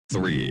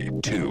Three,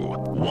 two,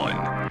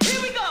 one.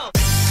 Here we go!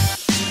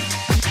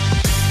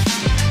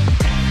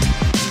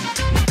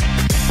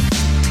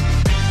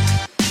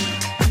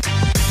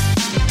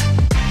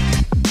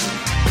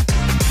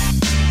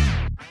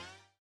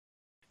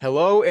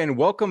 Hello and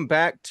welcome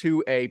back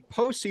to a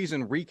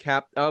postseason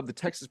recap of the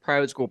Texas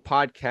Private School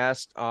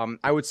Podcast.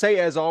 I would say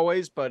as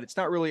always, but it's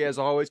not really as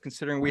always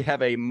considering we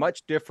have a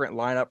much different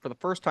lineup. For the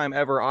first time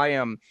ever, I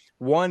am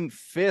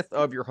 1/5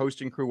 of your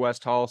hosting crew, Wes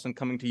Tolleson,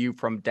 coming to you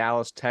from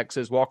Dallas,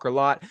 Texas. Walker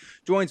Lott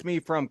joins me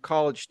from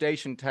College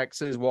Station,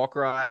 Texas.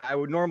 Walker, I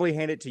would normally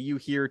hand it to you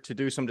here to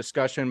do some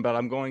discussion, but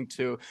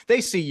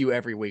they see you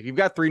every week. You've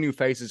got three new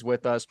faces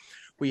with us.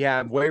 We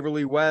have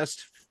Waverly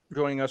West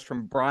joining us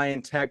from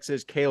Bryan,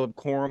 Texas, Caleb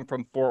Corum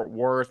from Fort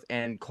Worth,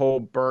 and Cole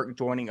Burke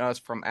joining us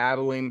from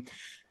Abilene.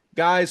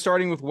 Guys,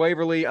 starting with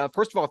Waverly,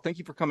 first of all, thank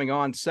you for coming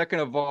on. Second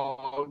of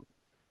all,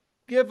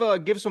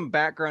 give some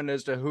background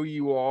as to who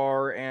you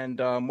are and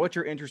what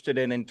you're interested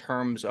in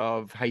terms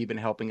of how you've been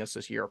helping us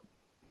this year.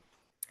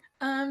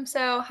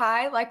 So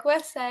hi, like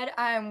Wes said,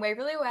 I'm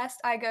Waverly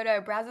West. I go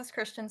to Brazos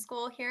Christian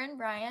School here in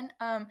Bryan.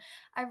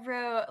 I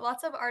wrote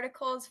lots of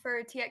articles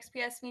for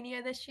TXPS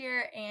Media this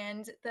year,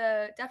 and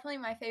definitely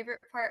my favorite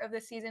part of the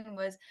season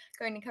was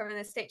going to cover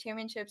the state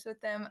championships with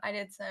them. I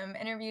did some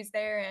interviews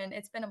there, and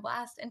it's been a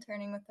blast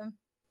interning with them.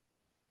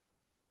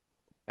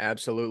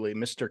 Absolutely.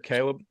 Mr.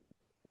 Caleb?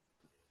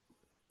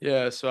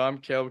 Yeah, so I'm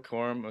Caleb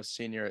Corum, a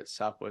senior at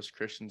Southwest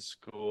Christian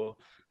School.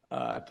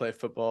 I play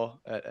football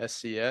at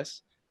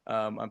SCS.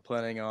 I'm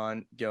planning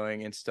on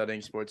going and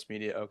studying sports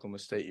media at Oklahoma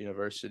State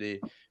University,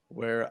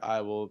 where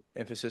I will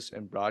emphasis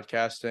in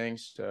broadcasting.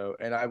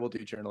 And I will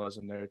do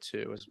journalism there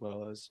too, as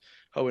well as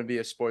hope and be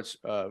a sports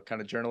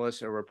kind of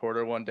journalist or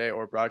reporter one day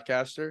or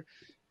broadcaster.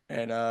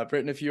 And I've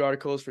written a few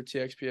articles for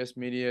TXPS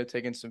Media,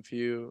 taken some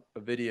few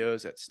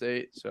videos at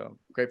State. So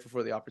grateful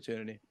for the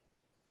opportunity.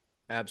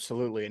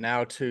 Absolutely.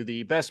 Now to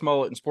the best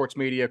mullet in sports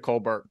media,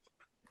 Cole Burke.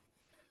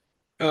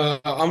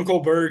 I'm Cole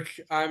Burke.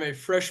 I'm a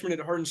freshman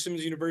at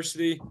Hardin-Simmons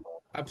University.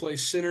 I play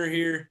center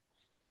here.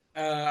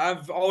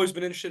 I've always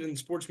been interested in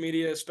sports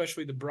media,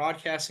 especially the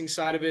broadcasting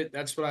side of it.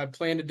 That's what I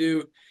plan to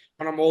do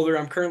when I'm older.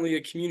 I'm currently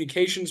a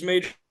communications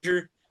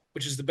major,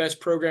 which is the best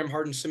program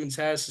Hardin-Simmons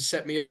has to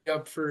set me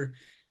up for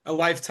a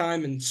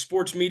lifetime in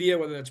sports media,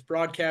 whether that's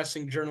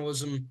broadcasting,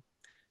 journalism,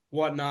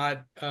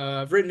 whatnot.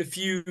 I've written a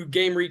few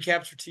game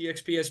recaps for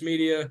TXPS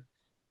Media,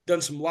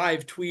 done some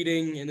live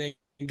tweeting, and then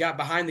got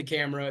behind the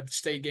camera at the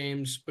state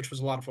games, which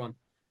was a lot of fun.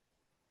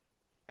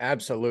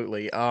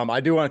 Absolutely. I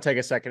do want to take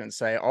a second and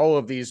say all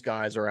of these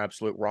guys are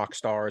absolute rock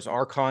stars.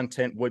 Our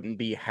content wouldn't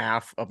be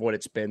half of what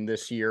it's been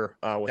this year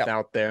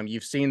without them.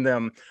 You've seen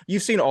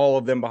all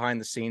of them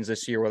behind the scenes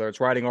this year, whether it's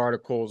writing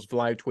articles,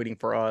 live tweeting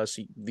for us,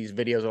 these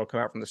videos that'll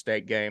come out from the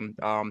state game.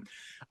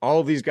 All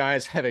of these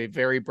guys have a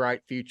very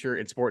bright future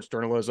in sports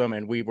journalism,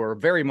 and we were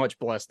very much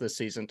blessed this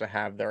season to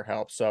have their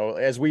help. So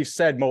as we've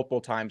said multiple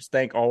times,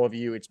 thank all of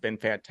you. It's been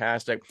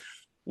fantastic.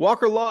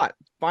 Walker Lott,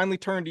 finally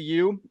turned to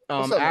you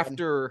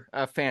after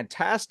a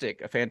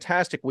fantastic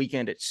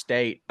weekend at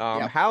State.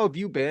 How have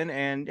you been,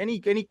 and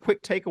any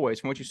quick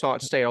takeaways from what you saw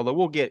at State, although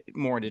we'll get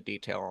more into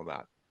detail on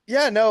that.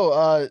 Yeah,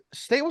 no,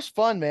 State was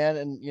fun, man.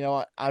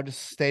 And, I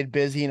just stayed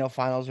busy,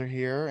 finals are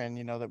here, and,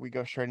 that we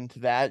go straight into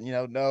that,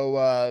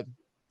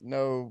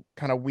 no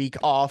kind of week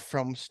off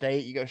from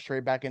State. You go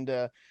straight back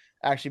into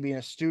actually being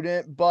a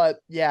student. But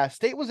yeah,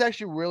 State was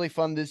actually really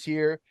fun this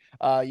year.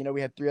 We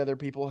had three other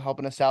people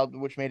helping us out,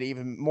 which made it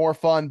even more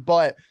fun.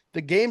 But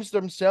the games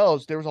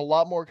themselves, there was a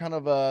lot more kind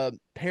of a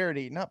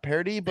not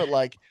parody, but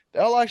like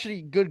they're all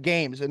actually good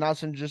games and not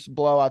some just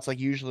blowouts like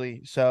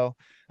usually. So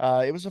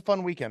it was a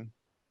fun weekend.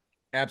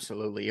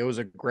 Absolutely. It was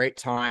a great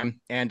time.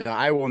 And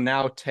I will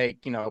now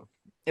take,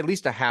 at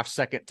least a half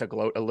second to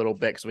gloat a little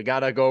bit because we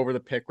got to go over the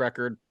pick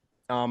record.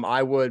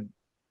 I would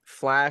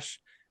flash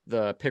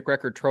the pick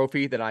record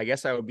trophy that I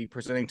guess I would be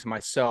presenting to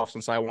myself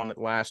since I won it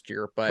last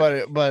year.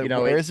 But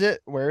where is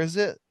it? Where is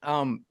it?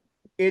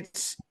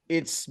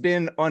 It's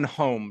been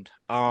unhomed.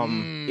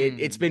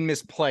 It's been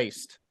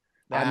misplaced.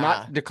 I'm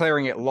not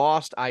declaring it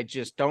lost. I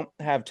just don't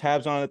have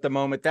tabs on it at the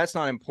moment. That's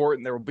not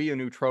important. There will be a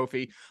new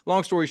trophy.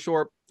 Long story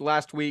short,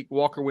 last week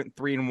Walker went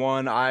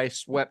 3-1. I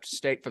swept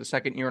State for the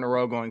second year in a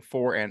row, going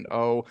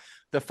 4-0.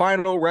 The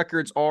final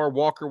records are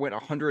Walker went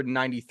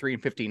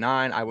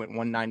 193-59. I went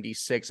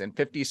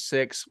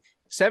 196-56.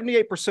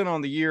 78%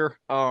 on the year.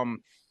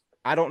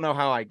 I don't know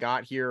how I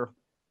got here.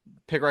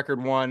 Pick record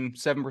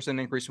 7%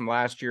 increase from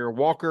last year.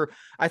 Walker,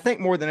 I think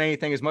more than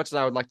anything, as much as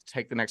I would like to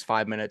take the next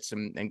 5 minutes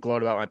and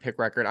gloat about my pick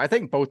record, I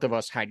think both of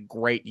us had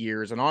great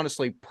years, and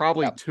honestly,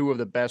 probably two of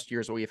the best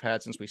years that we've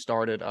had since we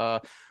started.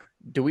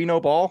 Do we know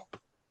ball?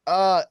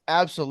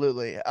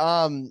 Absolutely.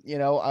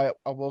 I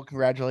will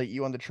congratulate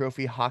you on the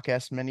trophy,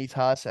 Hawk-S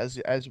Minitas,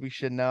 as we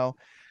should know.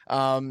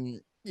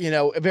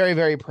 Very,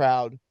 very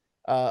proud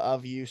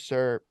of you,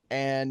 sir.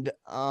 And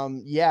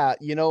I'm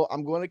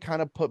going to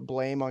kind of put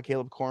blame on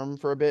Caleb Corum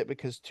for a bit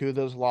because two of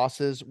those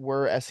losses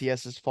were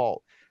SES's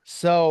fault.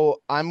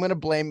 So I'm going to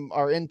blame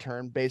our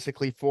intern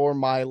basically for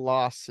my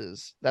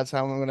losses. That's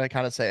how I'm going to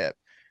kind of say it.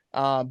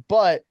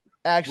 But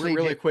actually,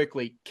 really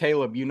quickly,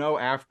 Caleb,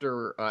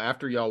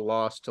 after y'all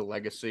lost to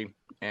Legacy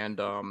and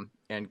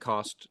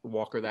cost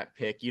Walker that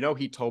pick,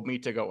 he told me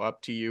to go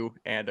up to you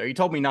and he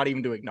told me not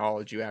even to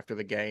acknowledge you after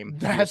the game. He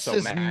was that's so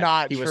just mad.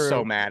 not He true. was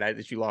so mad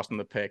that you lost in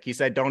the pick. He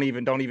said, "Don't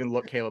even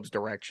look Caleb's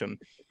direction."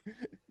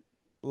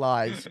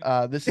 Lies.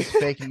 This is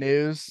fake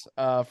news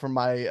from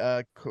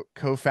my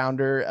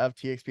co-founder of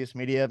TXPS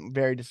Media.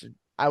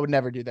 I would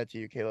never do that to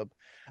you, Caleb.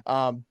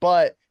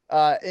 But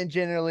in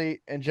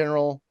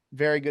general,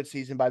 very good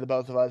season by the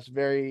both of us.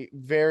 Very,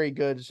 very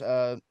good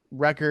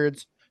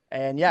records.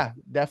 And yeah,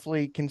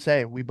 definitely can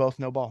say we both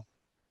know ball.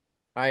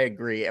 I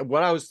agree.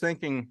 What I was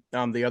thinking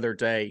the other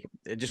day,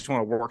 I just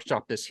want to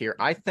workshop this here.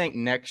 I think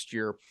next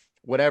year,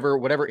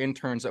 whatever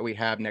interns that we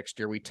have next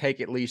year, we take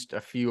at least a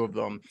few of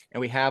them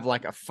and we have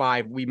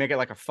we make it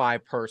like a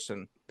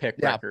 5-person pick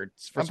record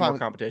for I'm some more fine.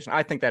 competition.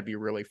 I think that'd be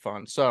really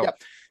fun. So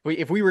Yep.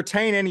 if we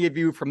retain any of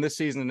you from this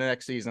season to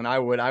next season, I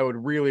would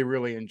really,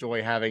 really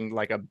enjoy having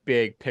like a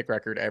big pick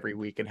record every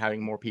week and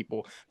having more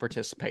people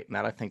participate in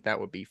that. I think that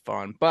would be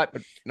fun. But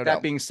No that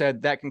doubt. being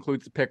said, that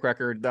concludes the pick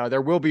record.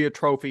 There will be a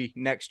trophy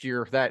next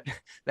year that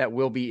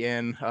will be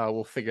in.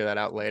 We'll figure that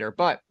out later.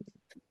 But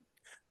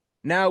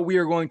now we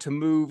are going to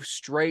move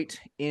straight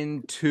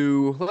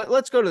into,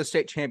 let's go to the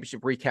state championship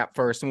recap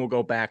first, and we'll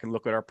go back and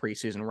look at our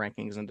preseason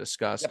rankings and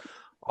discuss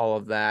all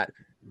of that.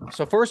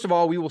 So first of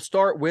all, we will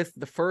start with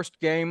the first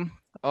game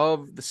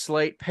of the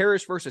slate,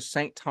 Parish versus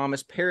St.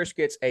 Thomas. Parish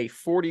gets a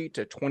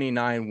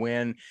 40-29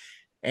 win,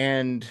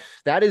 and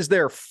that is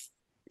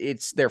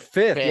it's their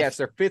fifth. Yeah, it's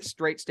their fifth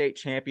straight state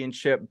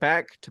championship,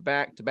 back to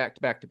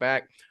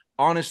back.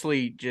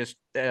 Honestly, just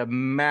a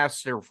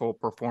masterful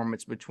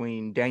performance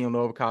between Daniel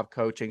Novikov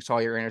coaching,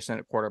 Sawyer Anderson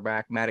at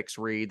quarterback, Maddox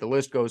Reed. The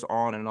list goes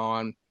on and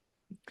on.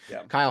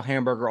 Yeah. Kyle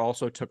Hamburger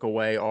also took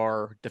away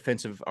our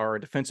defensive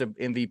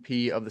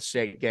MVP of the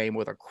state game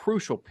with a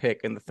crucial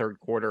pick in the third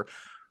quarter.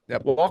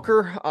 Yep.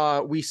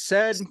 Walker, we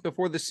said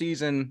before the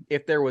season,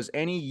 if there was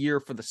any year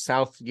for the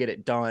South to get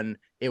it done,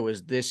 it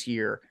was this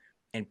year.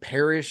 And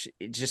Parish,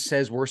 it just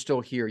says we're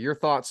still here. Your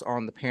thoughts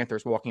on the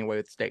Panthers walking away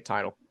with the state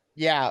title?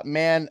 Yeah,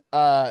 man.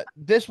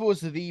 This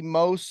was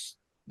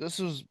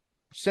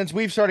since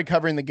we've started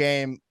covering the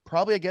game,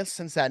 probably I guess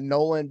since that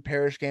Nolan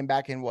Parish game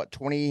back in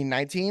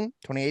 2019,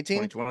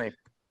 2018? 2020.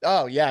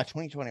 Oh yeah,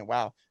 2020.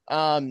 Wow.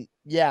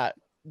 Yeah,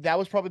 that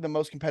was probably the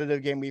most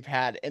competitive game we've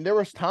had. And there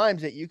was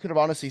times that you could have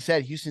honestly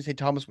said Houston St.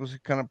 Thomas was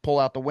gonna pull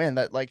out the win.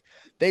 That like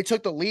they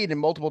took the lead in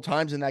multiple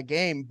times in that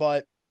game,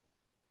 but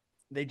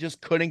they just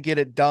couldn't get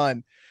it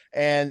done.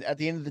 And at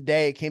the end of the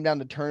day, it came down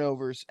to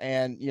turnovers.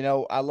 And,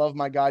 I love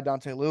my guy,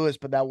 Dante Lewis,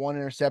 but that one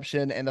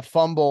interception and the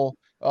fumble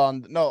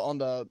on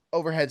the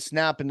overhead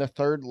snap in the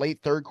late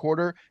third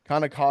quarter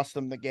kind of cost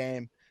them the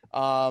game.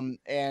 And,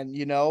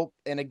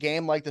 in a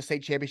game like the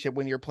state championship,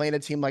 when you're playing a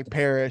team like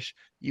Parish,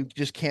 you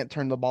just can't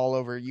turn the ball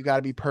over. You got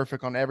to be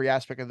perfect on every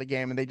aspect of the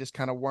game. And they just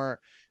kind of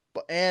weren't.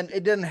 And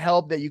it didn't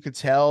help that you could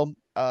tell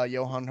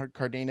Johan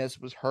Cardenas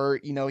was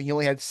hurt. He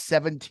only had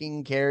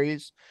 17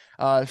 carries,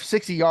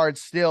 60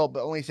 yards still,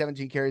 but only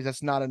 17 carries.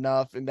 That's not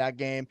enough in that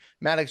game.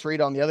 Maddox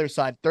Reed on the other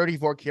side,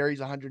 34 carries,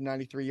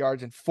 193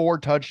 yards, and 4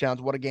 touchdowns.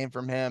 What a game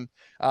from him.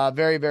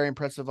 Very, very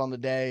impressive on the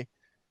day.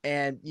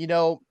 And,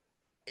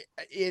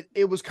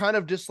 it was kind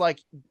of just like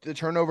the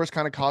turnovers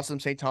kind of cost them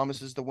St.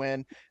 Thomas's the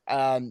win.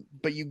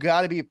 But you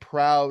got to be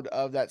proud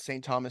of that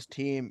St. Thomas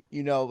team.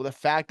 The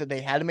fact that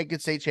they had to make a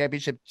state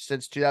championship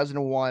since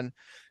 2001,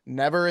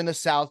 never in the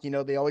South.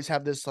 They always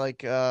have this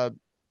like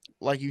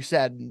you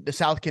said, the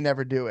South can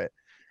never do it.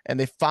 And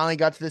they finally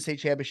got to the state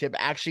championship,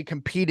 actually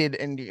competed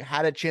and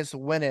had a chance to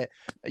win it.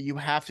 You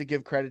have to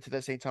give credit to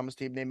the St. Thomas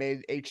team. They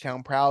made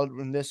H-Town proud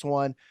in this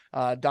one.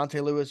 Dante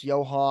Lewis,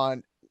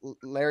 Johan,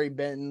 Larry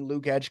Benton,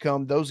 Luke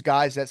Edgecombe, those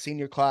guys, that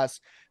senior class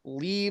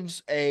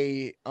leaves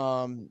a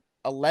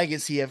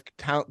legacy of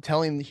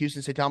telling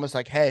Houston St. Thomas,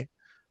 like, hey,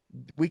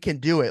 we can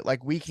do it.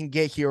 Like, we can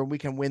get here and we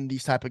can win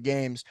these type of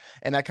games.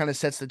 And that kind of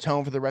sets the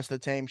tone for the rest of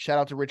the team. Shout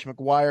out to Rich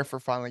McGuire for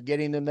finally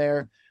getting them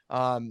there.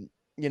 I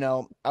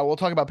will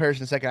talk about Parish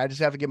in a second. I just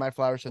have to give my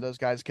flowers to those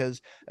guys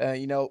because,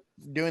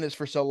 doing this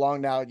for so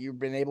long now, you've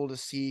been able to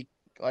see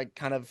like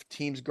kind of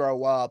teams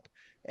grow up.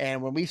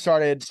 And when we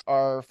started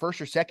our first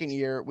or second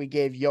year, we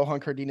gave Johan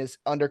Cardenas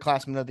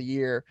underclassman of the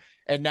year,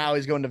 and now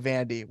he's going to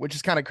Vandy, which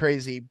is kind of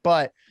crazy.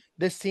 But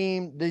this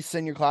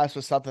senior class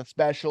was something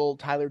special.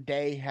 Tyler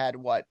Day had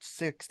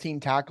 16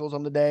 tackles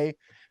on the day.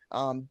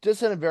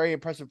 Just in a very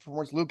impressive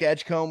performance. Luke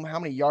Edgecombe, how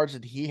many yards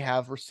did he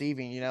have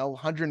receiving?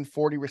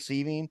 140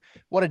 receiving.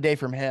 What a day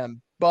from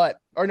him. Luke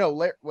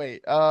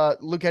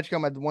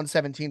Edgecombe had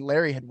 117.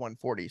 Larry had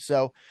 140.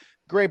 So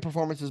great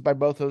performances by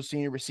both those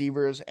senior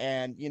receivers.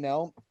 And,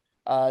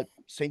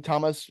 St.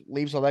 Thomas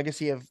leaves a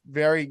legacy of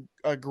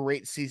a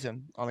great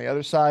season. On the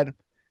other side,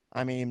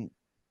 I mean,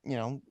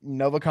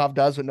 Novikov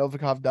does what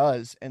Novikov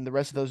does, and the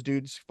rest of those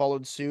dudes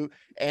followed suit.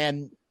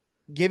 And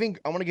I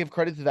want to give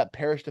credit to that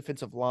Parish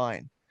defensive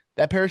line.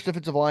 That Parish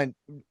defensive line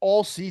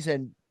all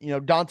season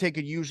Dante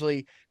could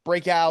usually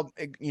break out,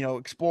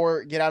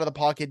 explore, get out of the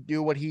pocket,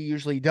 do what he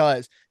usually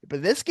does.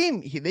 But this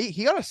game,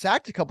 he got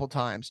sacked a couple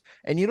times,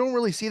 and you don't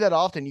really see that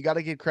often. You got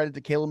to give credit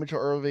to Caleb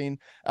Mitchell-Irving,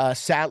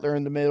 Sattler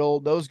in the middle.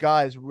 Those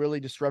guys really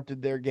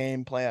disrupted their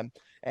game plan.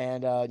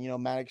 And,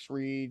 Maddox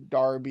Reed,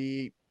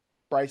 Darby,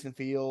 Bryson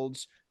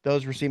Fields,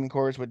 those receiving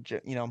cores with,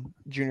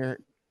 junior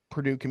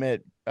Purdue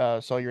commit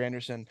Sawyer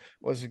Anderson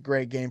was a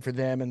great game for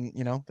them.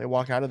 And, they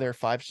walk out of there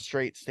 5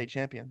 straight state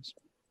champions.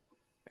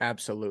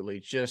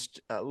 Absolutely. Just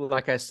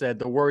like I said,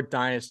 the word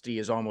dynasty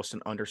is almost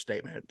an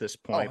understatement at this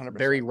point. 100%.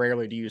 Very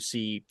rarely do you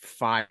see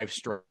 5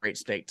 straight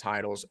state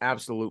titles.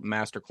 Absolute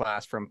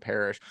masterclass from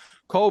Parrish.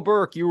 Cole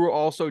Burke, you were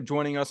also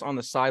joining us on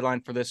the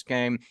sideline for this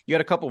game. You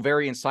had a couple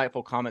very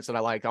insightful comments that I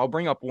liked. I'll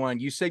bring up one.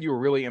 You said you were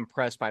really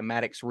impressed by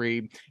Maddox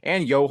Reed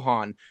and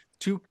Johan.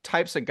 2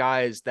 types of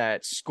guys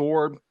that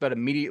scored, but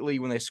immediately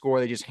when they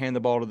score, they just hand the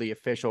ball to the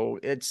official.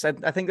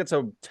 I think that's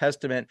a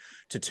testament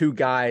to 2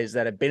 guys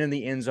that have been in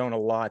the end zone a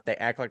lot. They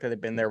act like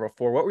they've been there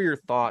before. What were your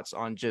thoughts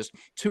on just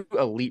 2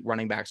 elite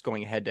running backs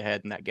going head to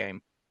head in that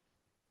game?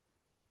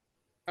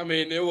 I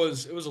mean, it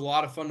was a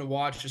lot of fun to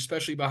watch,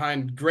 especially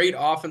behind great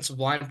offensive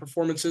line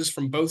performances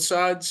from both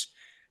sides.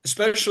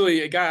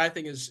 Especially a guy I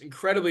think is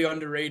incredibly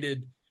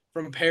underrated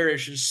from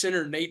Parrish is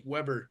center Nate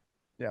Weber.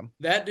 Yeah.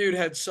 That dude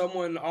had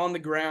someone on the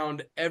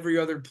ground every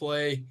other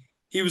play.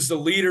 He was the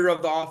leader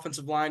of the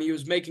offensive line. He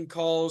was making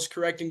calls,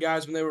 correcting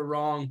guys when they were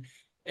wrong.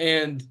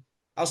 And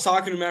I was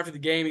talking to him after the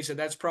game. He said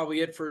that's probably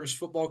it for his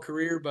football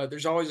career, but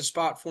there's always a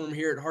spot for him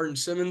here at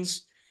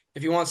Hardin-Simmons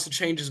if he wants to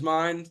change his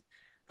mind.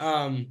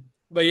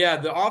 But yeah,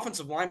 the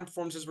offensive line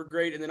performances were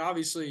great. And then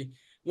obviously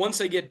once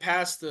they get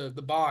past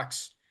the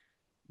box,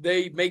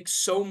 they make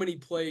so many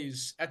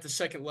plays at the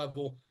second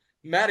level.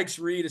 Maddox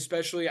Reed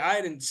especially, I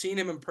hadn't seen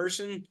him in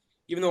person,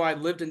 even though I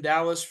lived in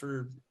Dallas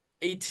for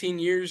 18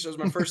 years. That was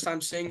my first time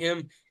seeing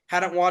him.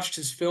 Hadn't watched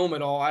his film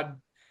at all. I'd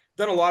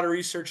done a lot of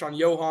research on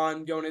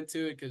Johan going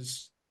into it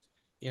because,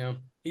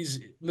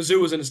 Mizzou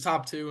was in his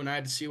top 2, and I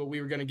had to see what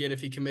we were going to get if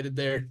he committed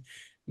there.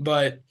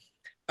 But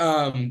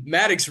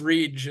Maddox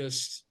Reed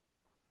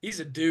he's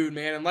a dude,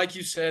 man. And like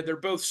you said, they're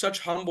both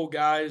such humble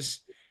guys.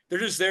 They're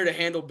just there to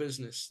handle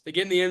business. They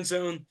get in the end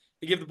zone,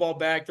 they give the ball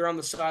back, they're on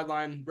the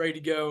sideline, ready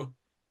to go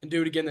and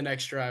do it again the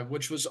next drive,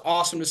 which was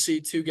awesome to see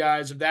 2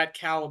 guys of that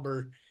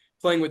caliber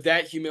playing with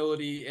that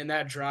humility and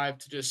that drive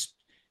to just,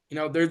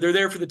 they're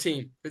there for the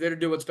team. They're there to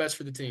do what's best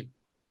for the team.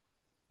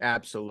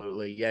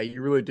 Absolutely. Yeah,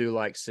 you really do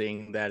like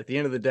seeing that. At the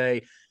end of the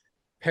day,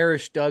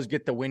 Parrish does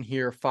get the win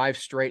here, 5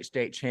 straight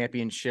state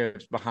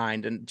championships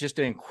behind, and just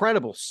an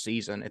incredible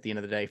season at the end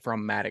of the day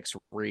from Maddox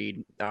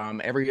Reed.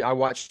 I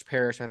watched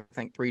Parrish, I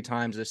think 3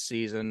 times this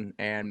season,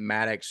 and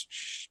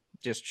Maddox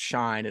just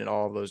shined in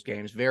all of those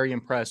games. Very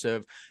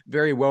impressive,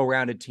 very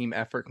well-rounded team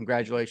effort.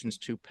 Congratulations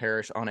to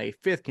Parrish on a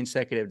 5th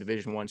consecutive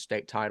Division I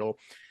state title.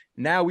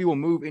 Now we will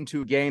move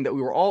into a game that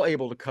we were all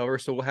able to cover,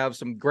 so we'll have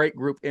some great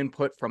group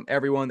input from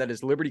everyone. That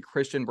is Liberty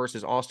Christian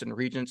versus Austin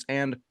Regents.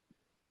 And,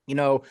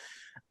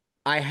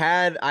 I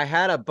had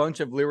a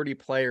bunch of Liberty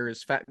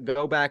players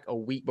go back a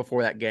week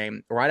before that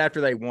game. Right after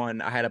they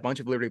won, I had a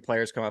bunch of Liberty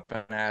players come up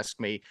and ask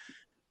me,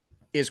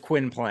 is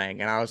Quinn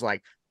playing? And I was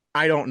like,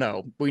 I don't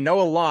know. We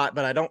know a lot,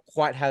 but I don't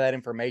quite have that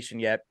information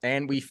yet.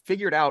 And we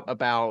figured out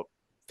about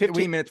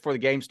 15 minutes before the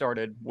game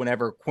started,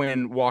 whenever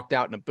Quinn walked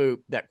out in a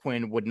boot, that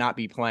Quinn would not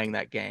be playing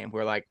that game.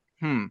 We're like,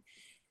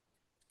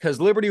 because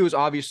Liberty was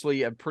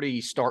obviously a pretty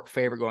stark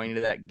favorite going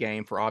into that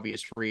game for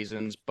obvious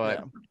reasons, but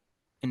yeah.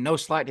 And no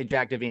slight to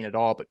Jack Devine at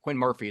all, but Quinn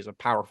Murphy is a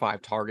Power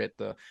 5 target,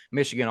 the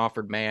Michigan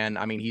offered man.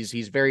 I mean,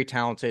 he's very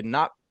talented.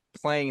 Not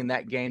playing in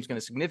that game is going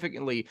to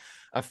significantly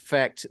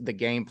affect the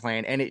game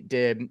plan, and it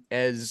did,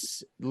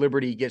 as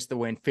Liberty gets the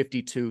win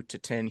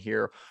 52-10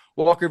 here.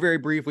 Walker, very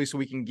briefly, so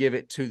we can give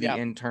it to the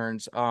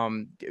interns.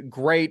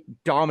 Great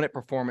dominant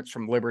performance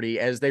from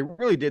Liberty, as they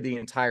really did the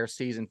entire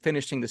season,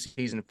 finishing the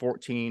season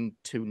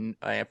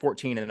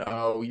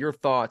 14-0. Your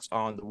thoughts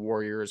on the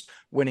Warriors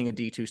winning a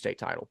D2 state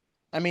title?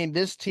 I mean,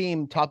 this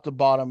team, top to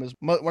bottom, is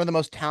one of the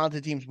most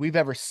talented teams we've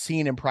ever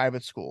seen in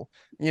private school.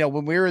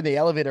 When we were in the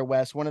elevator,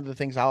 West, one of the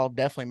things I'll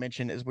definitely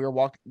mention is we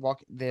were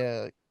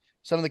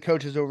some of the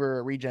coaches over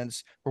at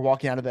Regents were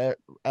walking out of the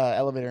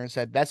elevator and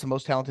said, that's the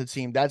most talented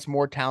team. That's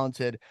more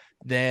talented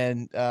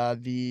than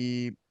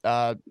the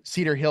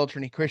Cedar Hill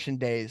Trinity Christian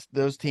days,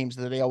 those teams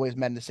that they always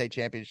met in the state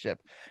championship.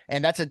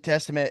 And that's a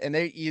testament. And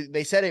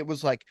they said it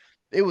was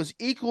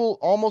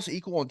almost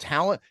equal in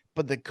talent,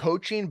 but the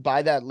coaching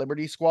by that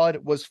Liberty squad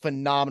was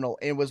phenomenal.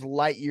 It was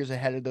light years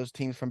ahead of those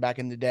teams from back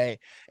in the day.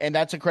 And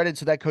that's a credit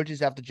to that coaching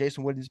staff that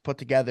Jason Wooden's put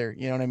together.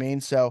 You know what I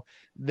mean? So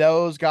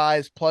those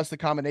guys, plus the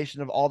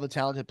combination of all the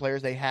talented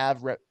players they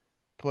have,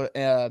 put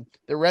the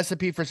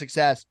recipe for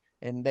success.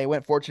 And they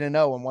went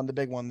 14-0 and won the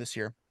big one this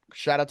year.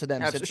 Shout out to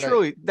them.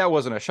 Surely that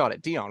wasn't a shot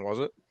at Dion, was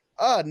it?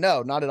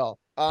 No, not at all.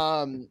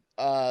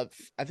 I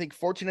think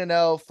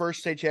 14-0, first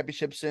state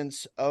championship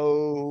since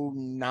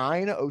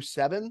 09,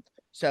 07.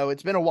 So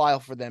it's been a while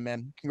for them,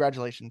 man.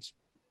 Congratulations.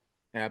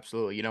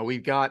 Absolutely.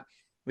 We've got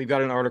we've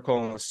got an article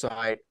on the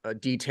site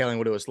detailing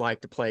what it was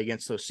like to play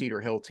against those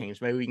Cedar Hill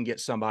teams. Maybe we can get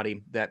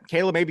somebody that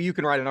Caleb, maybe you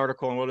can write an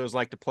article on what it was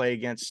like to play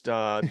against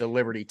the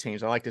Liberty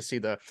teams. I like to see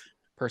the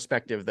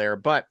perspective there.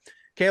 But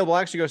Caleb, we'll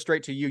actually go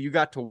straight to you. You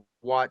got to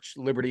watch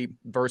Liberty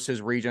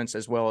versus Regents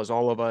as well as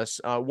all of us.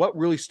 What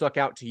really stuck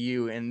out to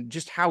you and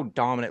just how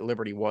dominant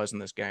Liberty was in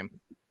this game?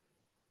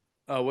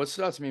 What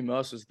stood out to me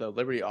most was the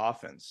Liberty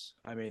offense.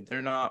 I mean,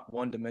 they're not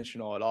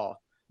one-dimensional at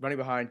all. Running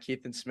behind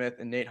Keithan Smith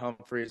and Nate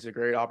Humphrey is a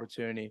great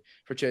opportunity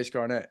for Chase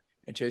Garnett.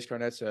 And Chase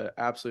Garnett's an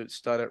absolute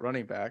stud at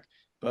running back.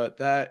 But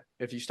that,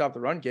 if you stop the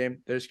run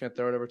game, they're just going to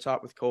throw it over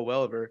top with Cole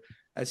Welliver,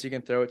 as he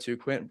can throw it to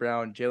Quentin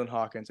Brown, Jalen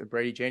Hawkins, and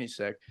Brady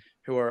Janusek,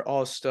 who are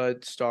all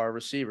stud star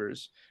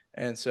receivers.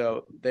 And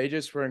so they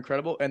just were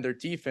incredible. And their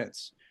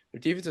defense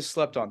is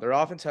slept on. Their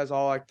offense has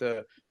all like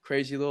the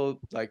crazy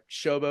little like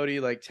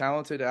showboaty, like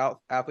talented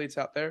athletes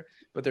out there,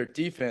 but their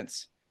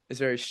defense is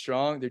very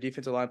strong. Their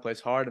defensive line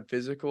plays hard and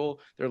physical.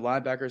 Their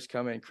linebackers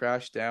come in and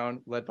crash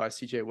down, led by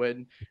CJ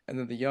Witten. And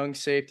then the young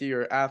safety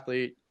or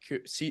athlete,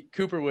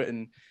 Cooper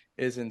Witten,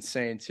 is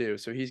insane too.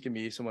 So he's going to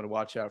be someone to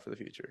watch out for the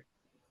future.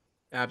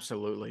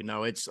 Absolutely.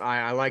 No,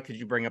 I like that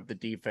you bring up the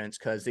defense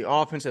because the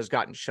offense has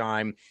gotten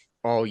shine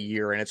all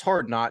year, and it's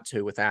hard not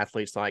to with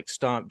athletes like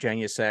Stump,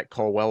 Janusek,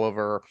 Cole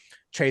Welliver,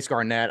 Chase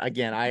Garnett.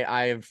 Again,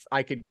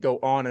 I could go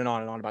on and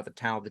on and on about the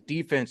talent. The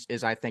defense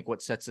is, I think,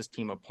 what sets this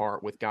team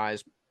apart with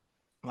guys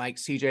like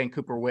CJ and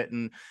Cooper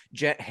Witten.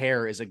 Jet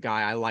Hare is a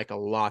guy I like a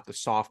lot, the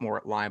sophomore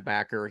at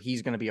linebacker.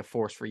 He's going to be a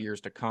force for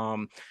years to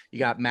come. You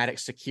got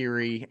Maddox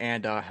Sakiri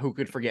and who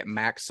could forget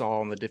Max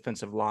Saul on the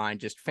defensive line,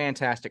 just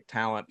fantastic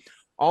talent.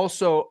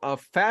 Also, a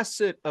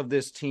facet of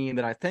this team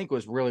that I think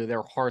was really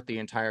their heart the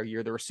entire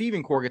year. The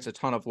receiving core gets a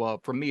ton of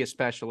love, from me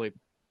especially,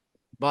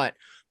 but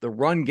the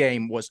run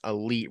game was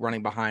elite,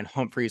 running behind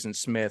Humphreys and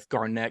Smith,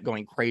 Garnett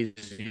going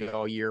crazy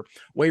all year.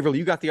 Waverly,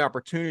 you got the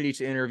opportunity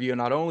to interview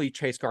not only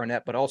Chase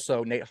Garnett, but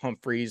also Nate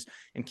Humphreys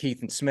and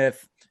Keithan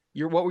Smith.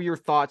 What were your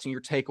thoughts and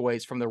your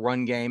takeaways from the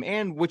run game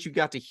and what you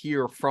got to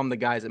hear from the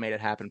guys that made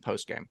it happen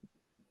post-game?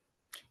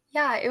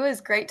 Yeah, it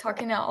was great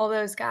talking to all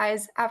those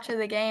guys after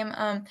the game.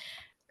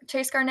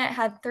 Chase Garnett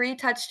had 3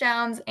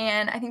 touchdowns,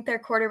 and I think their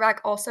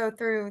quarterback also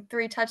threw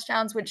 3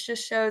 touchdowns, which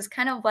just shows,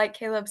 kind of like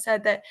Caleb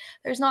said, that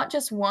there's not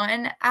just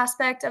one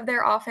aspect of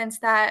their offense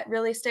that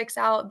really sticks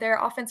out.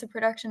 Their offensive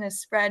production is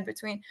spread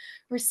between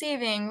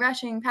receiving,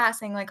 rushing,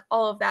 passing, like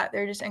all of that.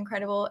 They're just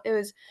incredible. It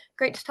was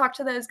great to talk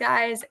to those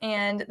guys,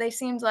 and they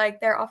seemed like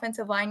their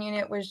offensive line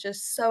unit was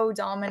just so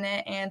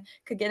dominant and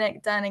could get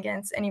it done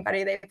against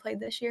anybody they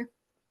played this year.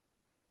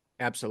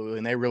 Absolutely,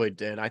 and they really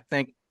did. I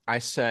think I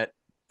set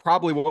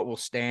probably what will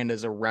stand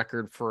as a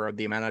record for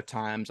the amount of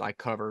times I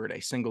covered a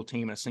single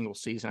team in a single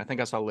season. I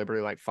think I saw Liberty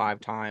like 5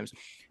 times,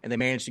 and they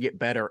managed to get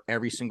better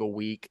every single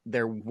week.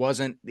 It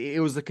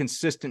was the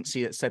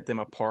consistency that set them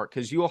apart,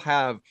 because you'll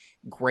have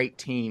great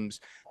teams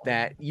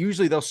that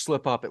usually they'll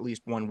slip up at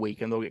least one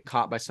week and they'll get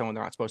caught by someone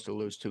they're not supposed to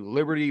lose to.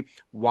 Liberty,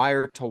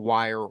 wire to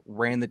wire,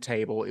 ran the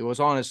table. It was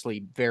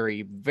honestly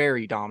very,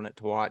 very dominant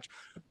to watch.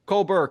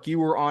 Cole Burke, you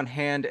were on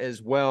hand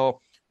as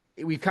well.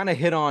 We kind of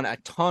hit on a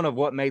ton of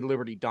what made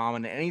Liberty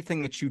dominant.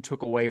 Anything that you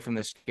took away from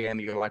this game,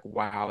 you're like,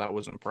 wow, that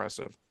was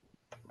impressive?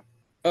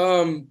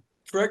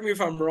 Correct me if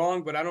I'm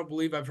wrong, but I don't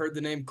believe I've heard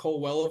the name Cole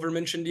Welliver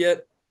mentioned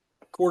yet.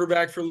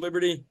 Quarterback for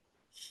Liberty.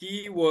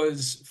 He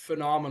was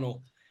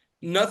phenomenal.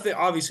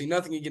 Obviously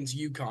nothing against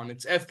UConn.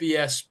 It's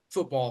FBS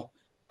football.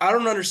 I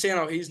don't understand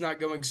how he's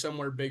not going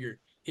somewhere bigger.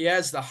 He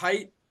has the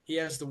height, he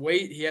has the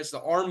weight, he has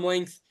the arm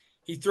length.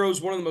 He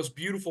throws one of the most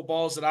beautiful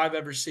balls that I've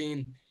ever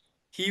seen.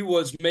 He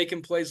was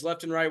making plays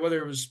left and right, whether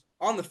it was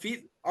on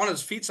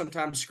his feet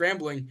sometimes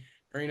scrambling,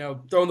 or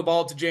throwing the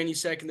ball to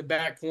Janusek in the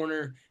back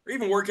corner, or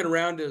even working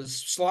around his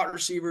slot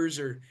receivers,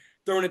 or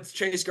throwing it to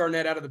Chase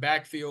Garnett out of the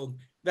backfield.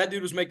 That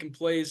dude was making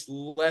plays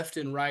left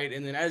and right.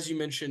 And then, as you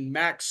mentioned,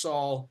 Max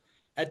Saul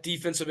at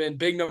defensive end,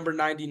 big number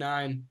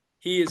 99.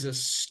 He is a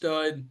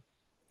stud.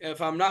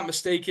 If I'm not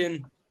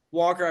mistaken,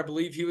 Walker, I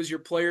believe he was your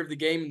player of the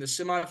game in the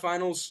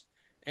semifinals.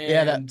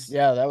 And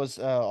that was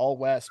all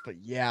West, but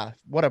yeah,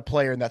 what a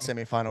player in that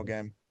semifinal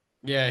game.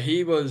 Yeah,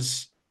 he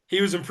was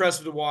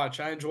impressive to watch.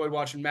 I enjoyed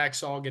watching Max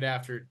Saul get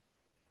after it.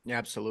 Yeah,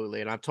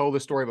 absolutely. And I've told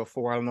this story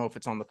before. I don't know if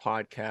it's on the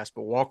podcast,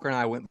 but Walker and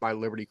I went by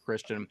Liberty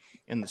Christian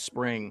in the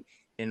spring,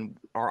 and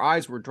our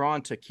eyes were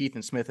drawn to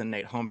Keithan Smith and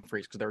Nate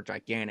Humphreys because they're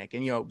gigantic.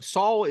 And,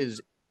 Saul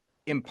is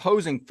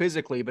imposing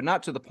physically, but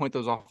not to the point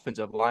those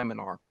offensive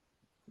linemen are.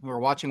 We were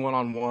watching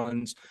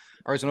one-on-ones,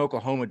 or as an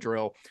Oklahoma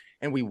drill,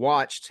 and we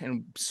watched,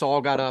 and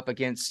Saul got up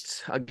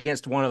against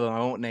one of them. I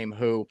won't name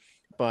who,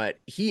 but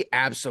he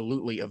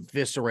absolutely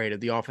eviscerated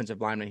the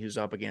offensive lineman he was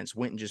up against,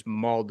 went and just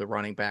mauled the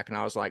running back. And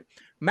I was like,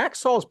 Max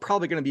Saul is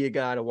probably going to be a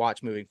guy to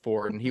watch moving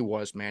forward. And he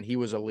was, man. He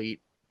was elite.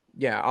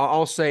 Yeah,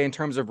 I'll say in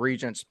terms of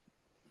Regents,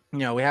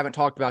 we haven't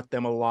talked about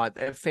them a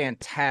lot. A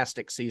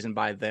fantastic season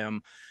by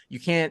them. You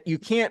can't,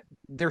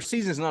 their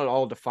season is not at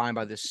all defined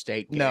by this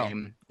state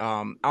game.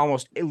 No.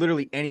 Almost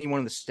literally anyone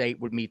in the state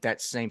would meet that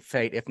same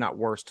fate, if not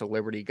worse, to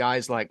Liberty.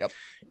 Guys like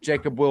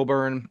Jacob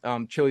Wilburn,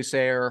 Chili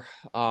Sayer,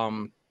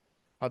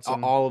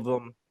 Hudson. all of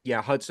them.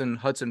 Yeah, Hudson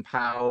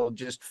Powell,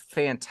 just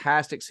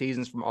fantastic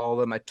seasons from all of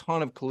them. A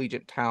ton of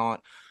collegiate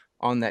talent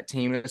on that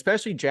team, and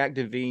especially Jack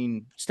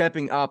Devine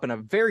stepping up in a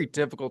very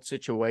difficult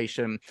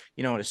situation.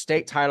 In a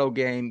state title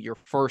game, your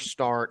first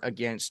start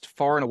against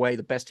far and away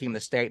the best team in the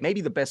state,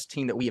 maybe the best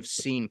team that we have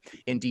seen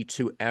in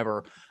D2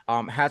 ever.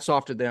 Hats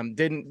off to them.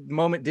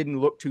 Didn't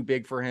look too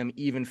big for him,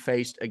 even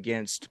faced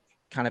against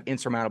kind of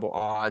insurmountable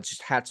odds.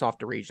 Just hats off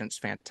to Regents.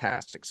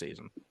 Fantastic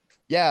season.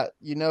 Yeah,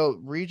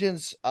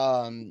 Regents,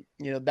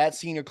 that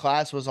senior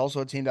class was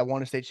also a team that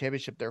won a state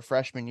championship their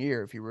freshman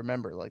year, if you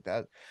remember, like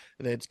that.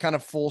 It's kind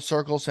of full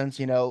circle since,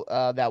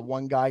 that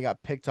one guy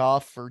got picked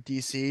off for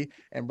DC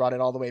and brought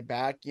it all the way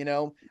back,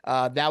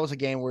 that was a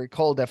game where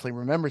Cole definitely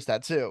remembers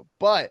that too.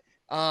 But,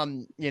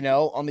 on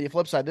the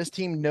flip side, this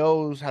team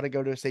knows how to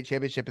go to a state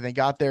championship, and they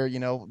got there,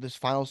 this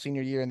final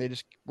senior year, and they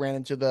just ran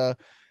into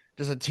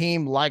just a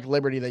team like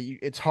Liberty that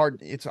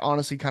it's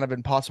honestly kind of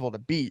impossible to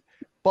beat.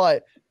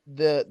 But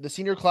the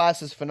senior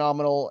class is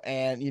phenomenal,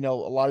 and a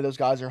lot of those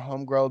guys are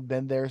homegrown,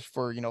 been there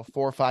for 4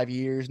 or 5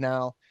 years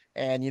now,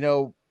 and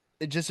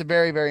it's just a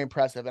very, very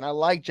impressive. And I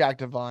like Jack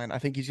Devine. I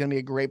think he's going to be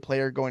a great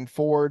player going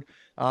forward.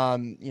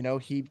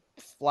 He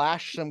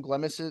flashed some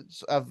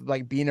glimpses of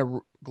like being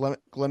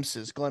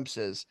glimpses.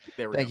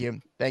 There we Thank go.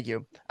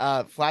 you.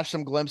 Flashed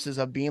some glimpses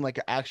of being like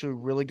an actually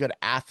really good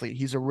athlete.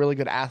 He's a really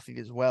good athlete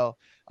as well.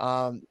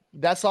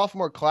 That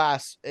sophomore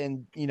class,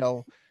 and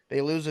they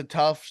lose a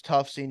tough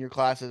senior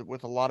class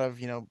with a lot of,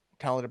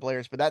 talented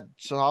players. But that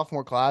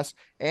sophomore class,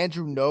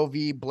 Andrew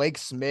Novi, Blake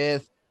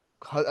Smith,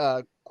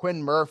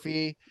 Quinn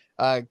Murphy,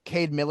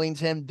 Cade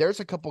Millington,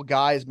 there's a couple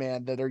guys,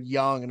 man, that are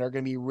young and are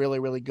going to be really,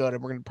 really good.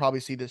 And we're going to probably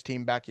see this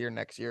team back here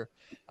next year.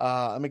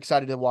 I'm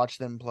excited to watch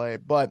them play.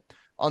 But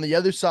on the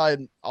other side,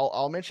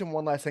 I'll mention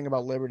one last thing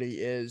about Liberty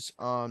is,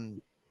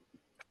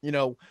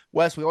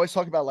 Wes, we always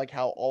talk about like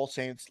how All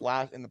Saints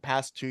in the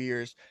past 2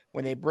 years,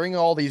 when they bring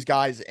all these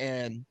guys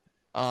in,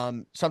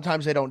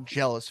 sometimes they don't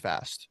gel as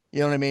fast. You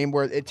know what I mean?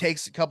 Where it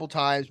takes a couple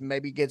times,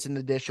 maybe gets in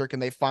the district,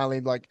 and they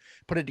finally like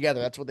put it together.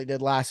 That's what they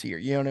did last year.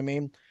 You know what I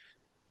mean?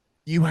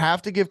 You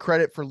have to give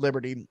credit for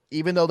Liberty,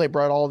 even though they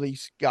brought all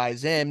these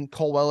guys in.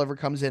 Cole Welliver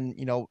comes in,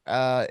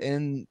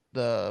 in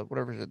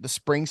the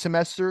spring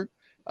semester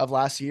of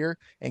last year,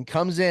 and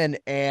comes in,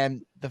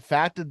 and the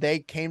fact that they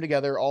came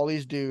together, all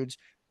these dudes,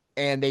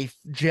 and they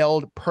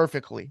gelled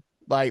perfectly.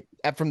 Like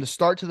from the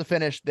start to the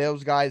finish,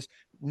 those guys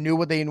knew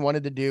what they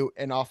wanted to do,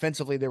 and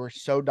offensively they were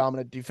so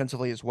dominant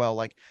defensively as well.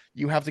 Like,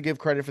 you have to give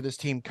credit for this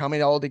team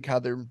coming all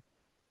together,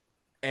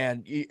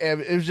 and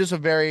it was just a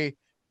very,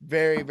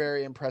 very,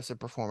 very impressive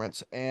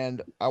performance.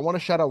 And I want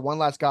to shout out one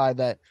last guy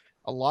that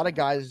a lot of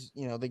guys,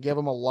 they give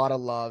him a lot of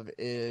love,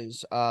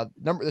 is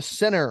the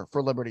center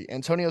for Liberty,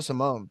 Antonio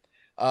Simone,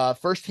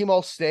 first team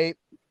All State,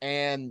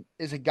 and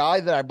is a guy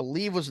that I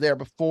believe was there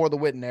before the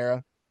Witten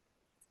era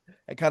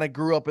and kind of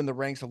grew up in the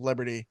ranks of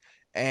Liberty.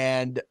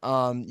 And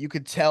you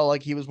could tell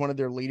like he was one of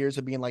their leaders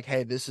of being like,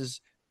 hey, this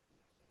is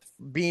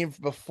being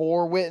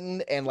before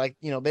Witten, and like,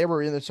 they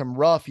were in some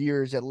rough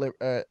years at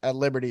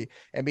Liberty,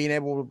 and being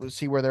able to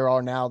see where they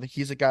are now.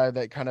 He's a guy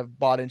that kind of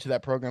bought into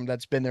that program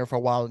that's been there for a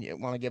while, and you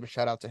want to give a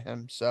shout out to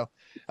him. So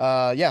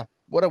yeah,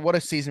 what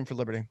a season for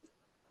Liberty.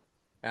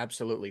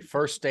 Absolutely.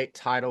 First state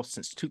title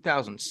since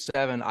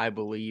 2007, I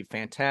believe.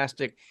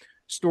 Fantastic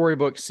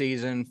storybook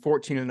season,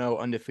 14-0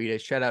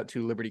 undefeated. Shout out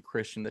to Liberty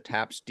Christian, the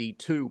TAPS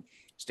D2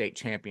 state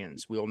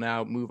champions. We'll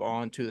now move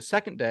on to the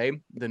second day.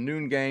 The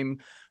noon game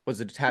was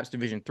the TAPS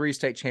Division III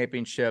state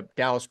championship,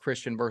 Dallas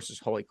Christian versus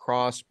Holy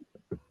Cross,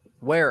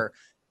 where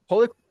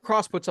Holy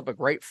Cross puts up a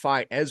great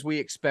fight as we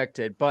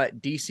expected,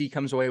 but DC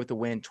comes away with the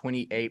win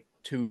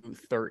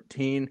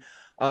 28-13.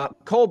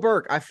 Cole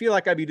Burke, I feel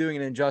like I'd be doing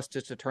an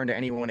injustice to turn to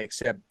anyone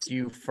except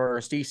you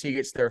first. DC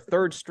gets their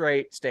third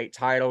straight state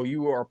title.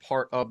 You are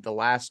part of the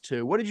last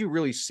two. What did you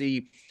really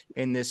see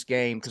in this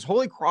game? Because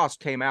Holy Cross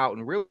came out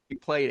and really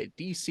played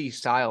a DC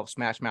style of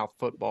smash mouth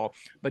football,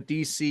 but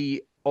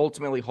DC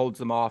ultimately holds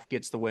them off,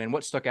 gets the win.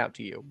 What stuck out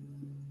to you?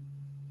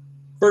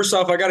 First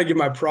off, I got to give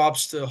my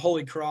props to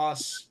Holy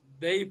Cross.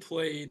 They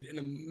played an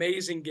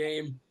amazing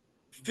game,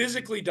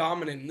 physically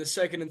dominant in the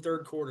second and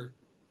third quarter.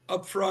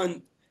 Up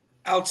front,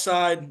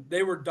 outside,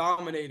 they were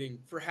dominating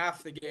for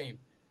half the game.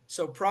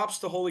 So props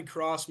to Holy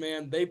Cross,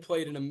 man. They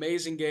played an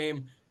amazing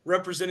game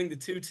representing the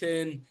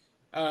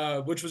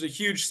 210, which was a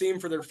huge theme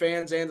for their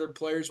fans and their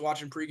players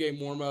watching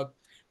pregame warmup,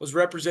 was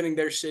representing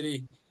their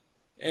city.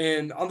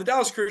 And on the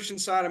Dallas Christian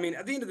side, I mean,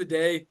 at the end of the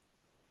day,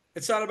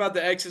 it's not about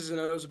the X's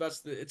and O's,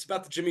 it's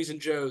about the Jimmies and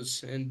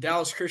Joes. And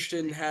Dallas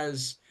Christian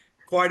has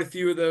quite a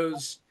few of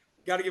those.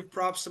 Got to give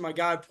props to my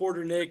guy,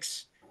 Porter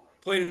Nix.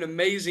 Played an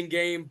amazing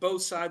game,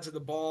 both sides of the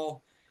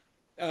ball.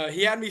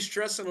 He had me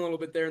stressing a little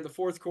bit there in the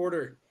fourth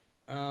quarter.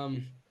 I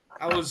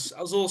was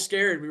a little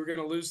scared we were going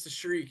to lose the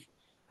streak.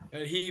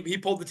 He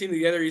pulled the team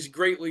together. He's a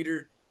great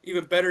leader,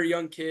 even better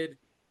young kid.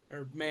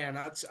 Or man,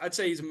 I'd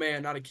say he's a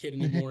man, not a kid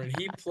anymore. And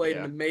he played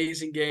an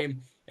amazing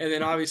game. And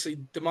then obviously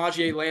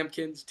DJ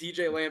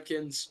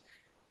Lampkins,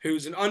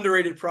 who's an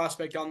underrated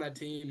prospect on that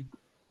team.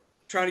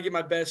 trying to get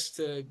my best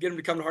to get him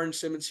to come to Hardin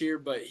Simmons here,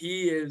 but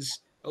he is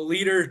a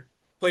leader,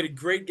 played a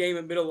great game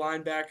at middle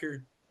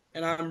linebacker,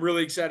 and I'm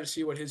really excited to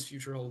see what his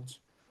future holds.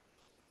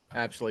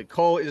 Absolutely.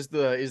 Cole, is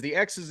the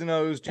X's and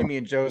O's Jimmy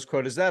and Joe's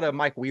quote, is that a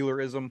Mike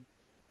Wheelerism?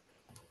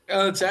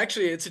 It's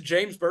a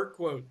James Burke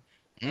quote.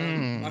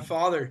 My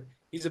father,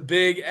 he's a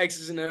big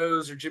X's and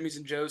O's or Jimmy's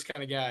and Joe's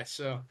kind of guy.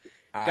 So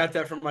got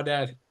that from my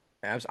dad.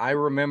 I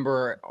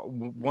remember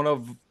one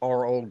of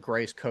our old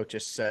Grace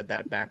coaches said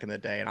that back in the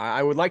day, and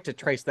I would like to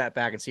trace that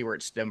back and see where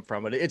it stemmed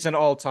from. But it's an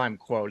all-time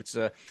quote.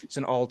 It's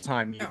an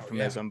all-time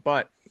euphemism. Yeah.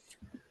 But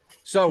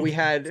so we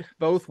had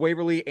both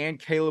Waverly and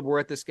Caleb were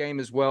at this game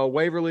as well.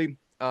 Waverly,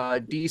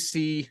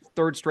 DC,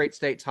 third straight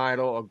state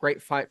title, a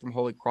great fight from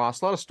Holy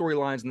Cross. A lot of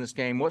storylines in this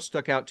game. What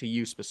stuck out to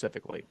you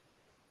specifically?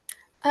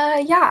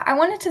 Yeah, I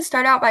wanted to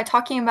start out by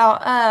talking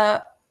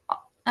about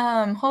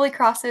Holy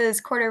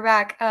Cross's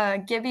quarterback,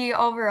 Gibby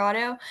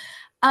Alvarado.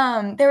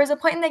 There was a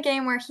point in the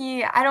game where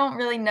I don't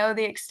really know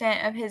the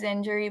extent of his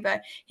injury,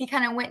 but he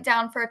kind of went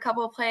down for a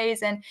couple of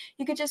plays, and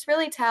you could just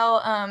really tell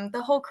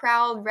the whole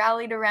crowd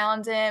rallied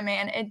around him,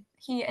 and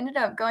he ended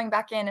up going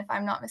back in, if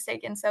I'm not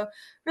mistaken. So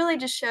really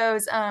just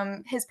shows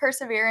his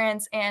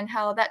perseverance and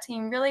how that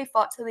team really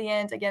fought to the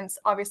end against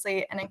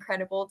obviously an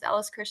incredible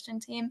Dallas Christian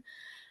team.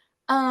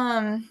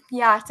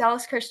 Yeah,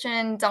 Dallas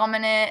Christian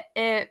dominant.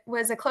 It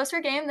was a closer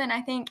game than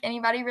I think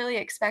anybody really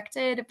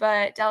expected,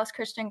 but Dallas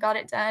Christian got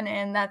it done,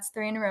 and that's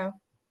 3 in a row.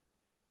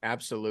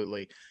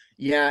 Absolutely.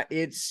 Yeah,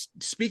 it's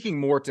speaking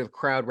more to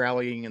crowd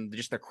rallying and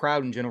just the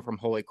crowd in general from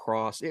Holy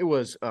Cross. It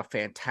was a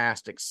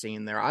fantastic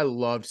scene there. I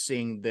loved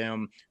seeing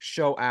them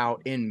show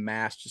out in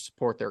mass to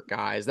support their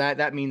guys.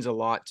 That means a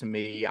lot to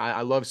me. I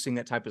love seeing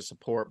that type of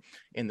support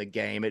in the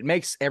game. It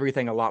makes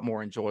everything a lot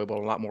more enjoyable,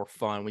 a lot more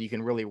fun when you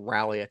can really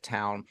rally a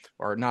town,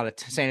 or not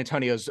San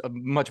Antonio's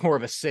much more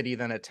of a city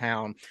than a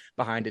town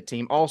behind a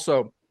team.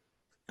 Also,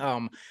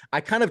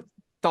 I kind of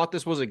thought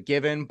this was a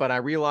given, but I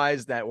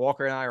realized that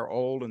Walker and I are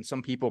old and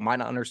some people might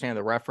not understand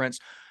the reference.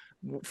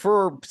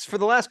 For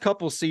the last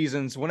couple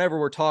seasons, whenever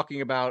we're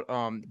talking about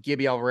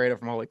Gibby Alvarado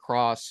from Holy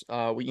Cross,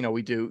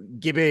 we do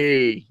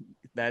Gibby.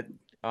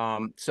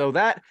 So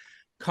that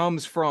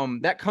comes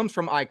from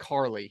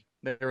iCarly.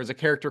 There was a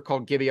character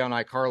called Gibby on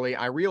iCarly.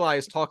 I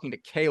realized talking to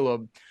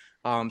Caleb,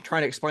 trying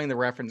to explain the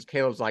reference,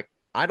 Caleb's like,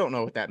 I don't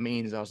know what that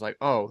means. I was like,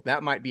 oh,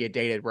 that might be a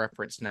dated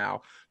reference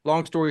now.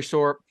 Long story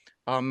short,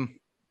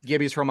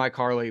 Gibby's from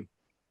iCarly.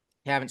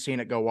 Haven't seen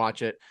it, go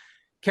watch it.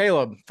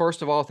 Caleb,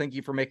 first of all, thank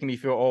you for making me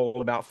feel old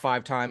about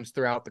 5 times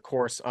throughout the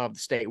course of the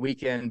state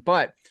weekend.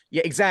 But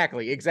yeah,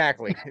 exactly.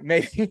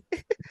 Maybe.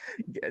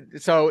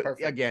 So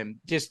perfect. Again,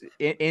 just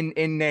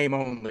in name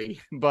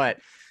only. But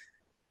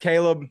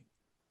Caleb,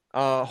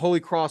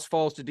 Holy Cross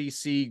falls to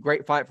DC.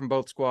 Great fight from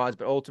both squads,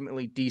 but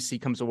ultimately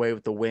DC comes away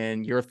with the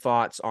win. Your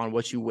thoughts on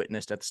what you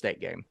witnessed at the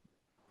state game?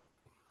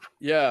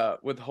 Yeah,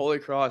 with Holy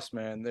Cross,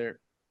 man,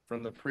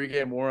 from the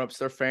pregame warmups,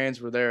 their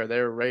fans were there. They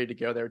were ready to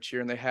go. They were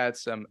cheering. They had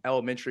some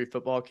elementary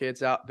football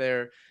kids out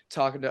there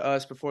talking to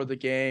us before the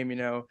game,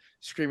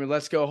 screaming,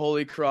 "Let's go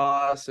Holy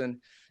Cross," and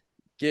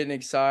getting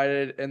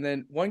excited. And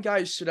then one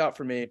guy stood out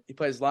for me. He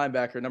plays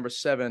linebacker, number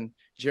 7,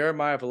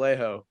 Jeremiah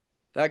Vallejo.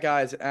 That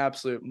guy is an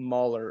absolute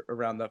mauler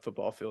around that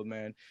football field,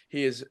 man.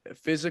 He is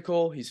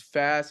physical, he's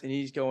fast, and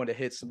he's going to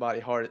hit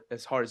somebody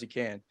as hard as he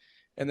can.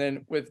 And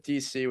then with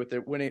DC, with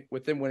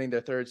them winning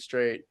their 3rd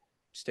straight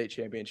state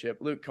championship,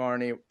 Luke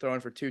Carney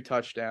throwing for 2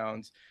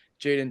 touchdowns,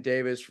 Jaden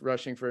Davis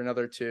rushing for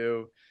another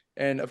 2,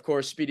 and of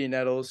course Speedy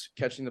Nettles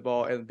catching the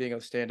ball and being a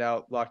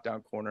standout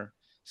lockdown corner.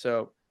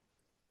 So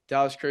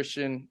Dallas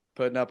Christian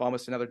putting up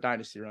almost another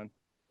dynasty run.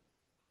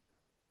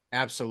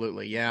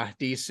 Absolutely. Yeah.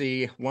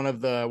 DC, one of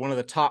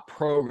the top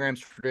programs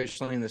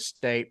traditionally in the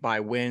state by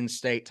wins,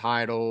 state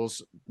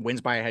titles,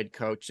 wins by a head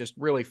coach, just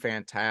really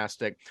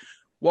fantastic.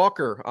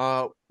 Walker,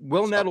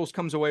 Will Nettles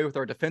comes away with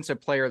our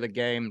defensive player of the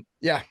game.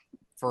 Yeah.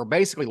 For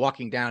basically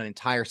locking down an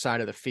entire side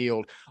of the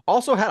field.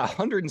 Also had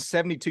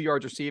 172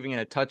 yards receiving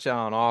and a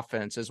touchdown on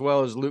offense, as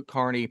well as Luke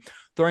Carney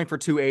throwing for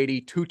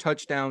 280, 2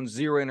 touchdowns,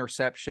 0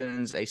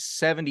 interceptions, a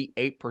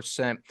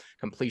 78%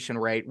 completion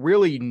rate.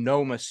 Really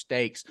no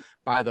mistakes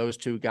by those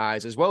 2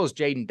 guys, as well as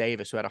Jaden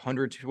Davis, who had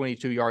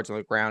 122 yards on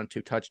the ground,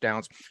 2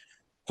 touchdowns.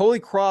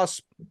 Holy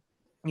Cross,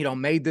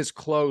 made this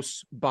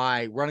close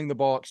by running the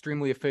ball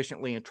extremely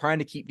efficiently and trying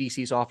to keep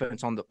DC's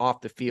offense off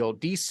the field.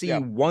 DC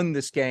won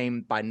this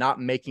game by not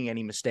making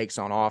any mistakes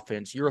on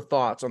offense. Your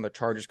thoughts on the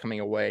Chargers coming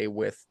away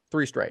with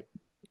 3 straight?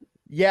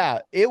 Yeah,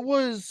 it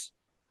was,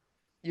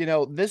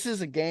 this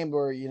is a game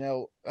where,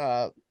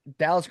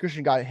 Dallas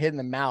Christian got hit in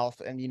the mouth,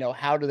 and,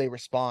 how do they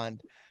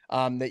respond?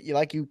 That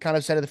like you kind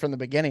of said it from the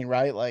beginning,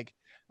 right? Like,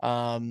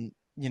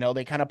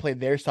 they kind of played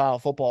their style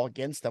of football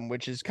against them,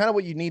 which is kind of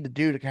what you need to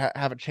do to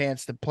have a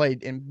chance to play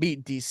and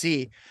beat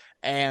DC.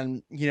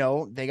 And,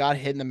 they got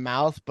hit in the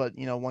mouth, but,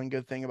 one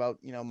good thing about,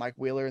 Mike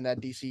Wheeler and that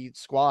DC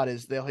squad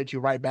is they'll hit you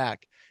right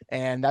back.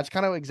 And that's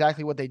kind of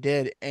exactly what they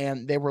did.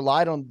 And they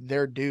relied on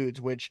their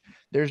dudes, which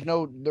there's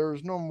no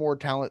more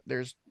talent.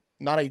 There's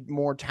not a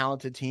more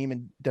talented team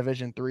in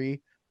Division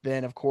III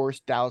than, of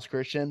course, Dallas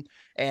Christian.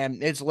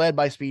 And it's led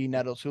by Speedy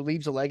Nettles, who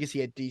leaves a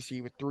legacy at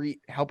DC with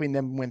helping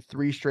them win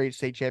 3 straight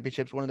state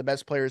championships, one of the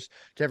best players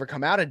to ever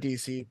come out of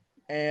DC.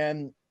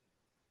 And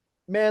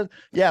man,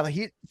 yeah,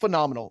 he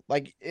phenomenal.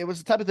 Like, it was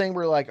the type of thing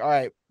where like, all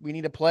right, we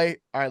need to play.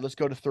 All right, let's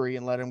go to 3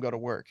 and let him go to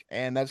work.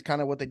 And that's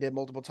kind of what they did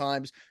multiple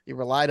times. They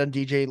relied on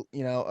DJ,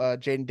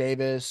 Jaden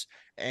Davis,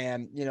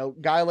 and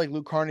guy like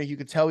Luke Carney. You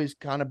could tell he's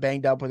kind of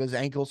banged up with his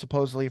ankle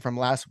supposedly from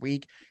last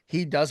week.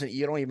 He doesn't.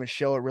 You don't even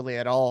show it really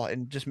at all,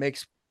 and he just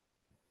makes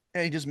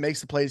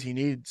the plays he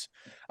needs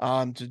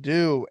to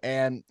do.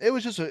 And it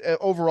was just an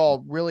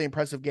overall really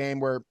impressive game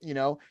where,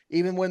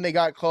 even when they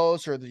got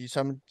close or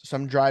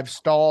some drives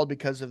stalled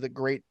because of the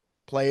great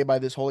play by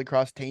this Holy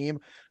Cross team,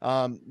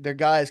 their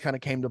guys kind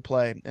of came to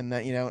play. And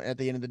that, at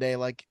the end of the day,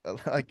 like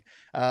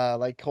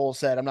Cole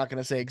said, I'm not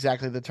going to say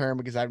exactly the term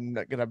because I'm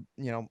not going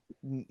to,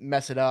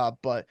 mess it up,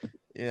 but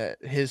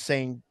his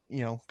saying,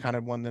 kind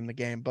of won them the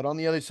game. But on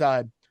the other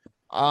side,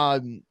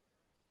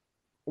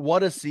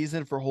 what a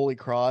season for Holy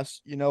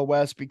Cross,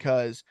 Wes,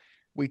 because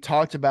we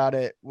talked about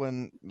it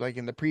when, like,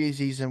 in the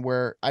preseason,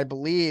 where I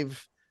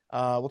believe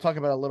we'll talk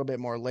about it a little bit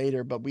more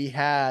later, but we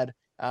had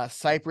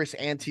Cypress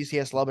and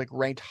TCS Lubbock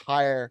ranked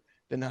higher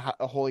than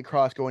Holy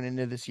Cross going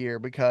into this year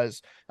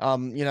because,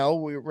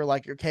 we were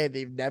like, okay,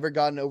 they've never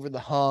gotten over the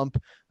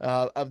hump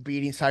of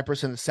beating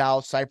Cypress in the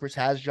South. Cypress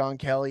has John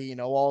Kelly,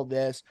 all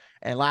this.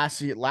 And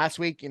last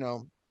week,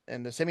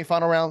 in the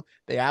semifinal round,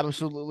 they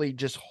absolutely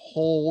just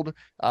hold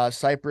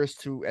Cyprus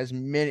to as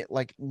many,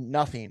 like,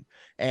 nothing.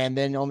 And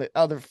then on the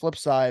other flip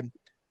side,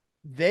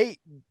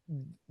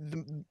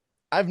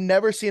 I've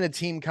never seen a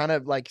team kind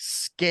of like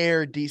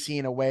scare DC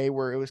in a way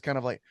where it was kind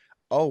of like,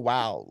 oh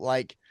wow,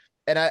 like,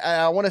 and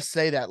I want to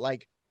say that,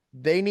 like,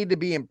 they need to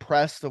be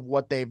impressed of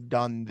what they've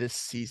done this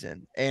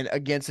season and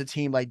against a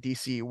team like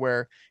DC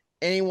where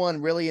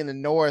anyone really in the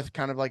north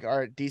kind of like, all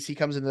right, DC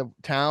comes into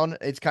town,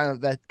 it's kind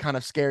of that kind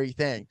of scary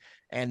thing.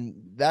 And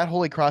that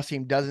Holy Cross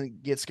team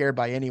doesn't get scared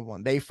by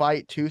anyone. They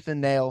fight tooth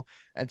and nail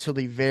until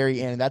the very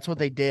end. That's what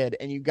they did.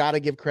 And you got to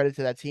give credit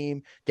to that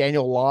team.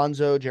 Daniel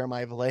Alonso,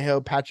 Jeremiah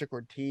Vallejo, Patrick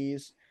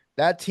Ortiz.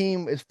 That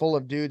team is full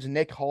of dudes.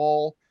 Nick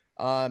Hall,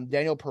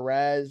 Daniel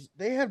Perez.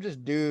 They have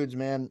just dudes,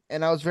 man.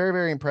 And I was very,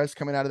 very impressed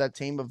coming out of that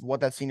team of what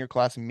that senior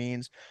class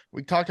means.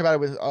 We talked about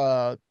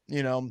it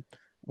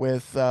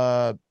with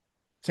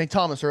St.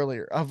 Thomas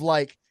earlier, of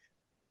like,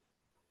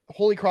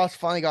 Holy Cross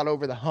finally got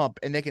over the hump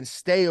and they can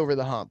stay over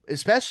the hump,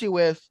 especially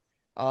with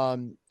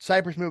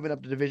Cypress moving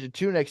up to Division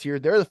 2 next year.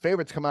 They're the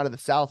favorites to come out of the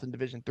South in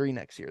Division 3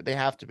 next year. They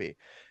have to be.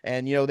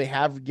 And, they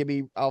have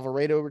Gibby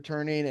Alvarado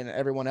returning and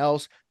everyone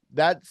else.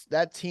 That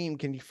team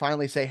can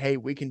finally say, hey,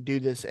 we can do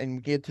this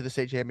and get to the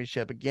state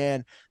championship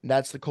again. And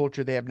that's the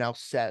culture they have now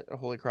set at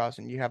Holy Cross.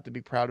 And you have to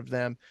be proud of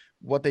them.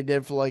 What they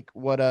did for, like,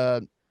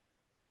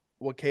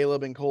 what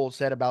Caleb and Cole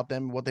said about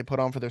them, what they put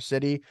on for their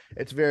city,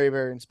 it's very,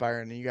 very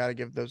inspiring. And you got to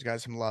give those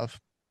guys some love.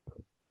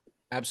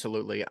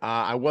 Absolutely.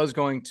 I was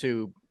going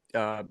to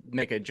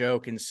make a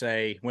joke and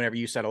say, whenever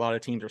you said a lot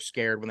of teams are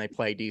scared when they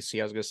play DC,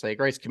 I was going to say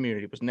Grace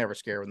Community was never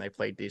scared when they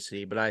played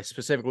DC. But I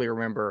specifically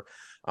remember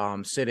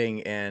sitting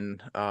in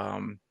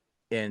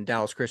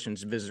Dallas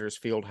Christian's visitors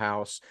field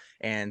house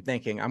and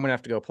thinking, I'm going to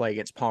have to go play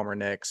against Palmer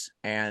Nix.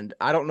 And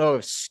I don't know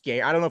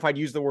if I'd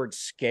use the word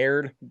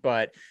scared,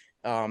 but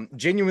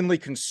genuinely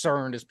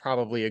concerned is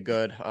probably a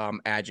good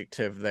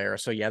adjective there.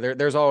 So yeah,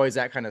 there's always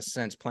that kind of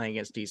sense playing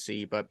against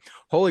DC, but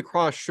Holy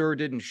Cross sure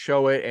didn't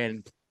show it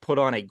and put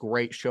on a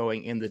great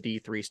showing in the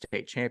D3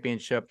 state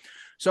championship.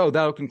 So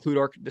that'll conclude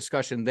our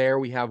discussion there.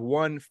 We have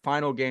one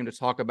final game to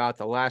talk about,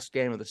 the last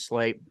game of the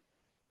slate.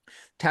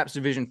 TAPS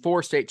Division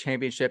 4 state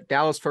championship.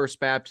 Dallas First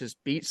Baptist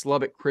beats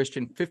Lubbock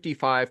Christian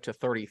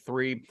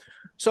 55-33.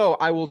 So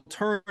I will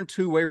turn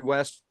to Waverly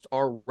West,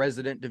 our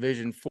resident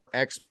Division 4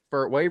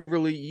 expert.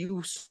 Waverly,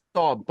 you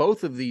saw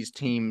both of these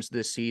teams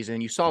this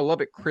season. You saw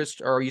Lubbock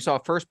Christian, or you saw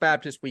First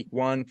Baptist week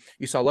 1.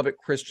 You saw Lubbock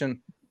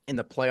Christian in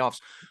the playoffs.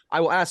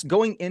 I will ask,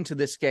 going into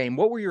this game,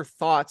 what were your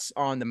thoughts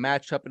on the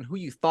matchup and who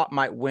you thought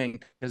might win?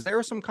 Because there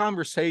was some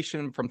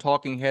conversation from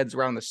talking heads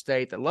around the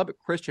state that Lubbock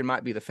Christian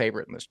might be the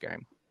favorite in this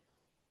game.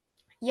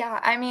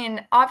 Yeah, I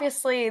mean,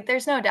 obviously,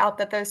 there's no doubt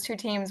that those two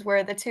teams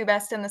were the two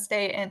best in the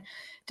state and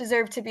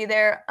deserved to be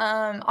there.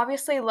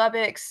 Obviously,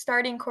 Lubbock's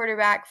starting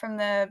quarterback from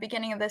the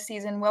beginning of the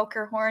season,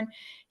 Wilker Horn,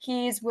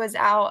 he was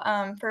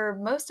out for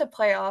most of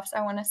playoffs,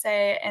 I want to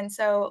say. And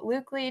so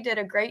Luke Lee did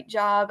a great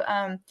job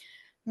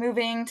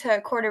moving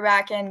to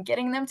quarterback and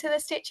getting them to the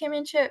state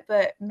championship.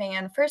 But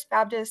man, First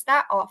Baptist,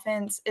 that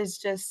offense is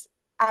just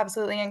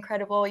absolutely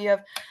incredible. You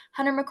have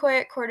Hunter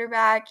McCoy at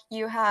quarterback.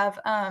 You have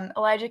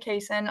Elijah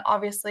Kaysen,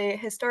 obviously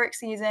historic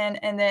season,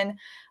 and then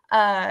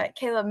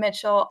Caleb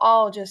Mitchell,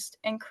 all just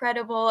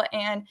incredible.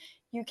 And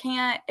you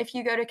can't, if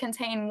you go to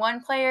contain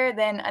one player,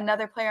 then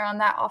another player on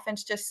that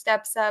offense just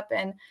steps up.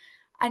 And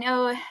I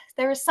know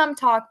there was some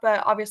talk,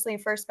 but obviously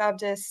First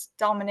Baptist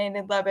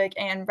dominated Lubbock,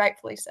 and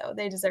rightfully so.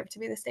 They deserve to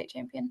be the state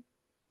champion.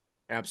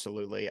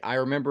 Absolutely. I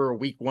remember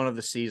week 1 of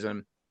the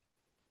season,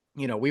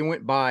 we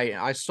went by,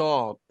 I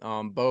saw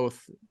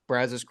both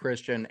Brazos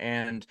Christian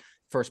and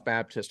First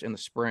Baptist in the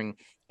spring,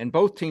 and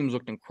both teams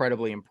looked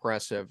incredibly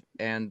impressive.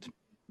 And,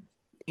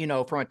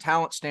 from a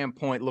talent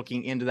standpoint,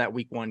 looking into that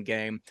week 1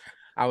 game,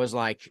 I was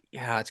like,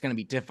 yeah, it's going to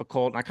be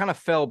difficult. And I kind of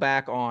fell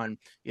back on,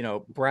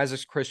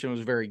 Brazos Christian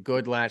was very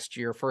good last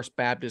year. First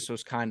Baptist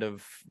was kind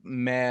of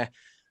meh.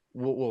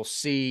 We'll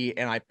see.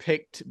 And I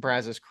picked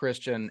Brazos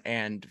Christian,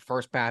 and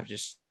First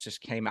Baptist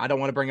just came out. I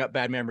don't want to bring up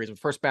bad memories, but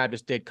First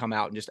Baptist did come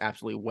out and just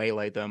absolutely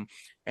waylaid them.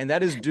 And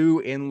that is due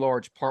in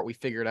large part, we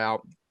figured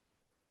out,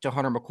 to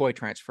Hunter McCoy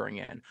transferring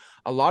in.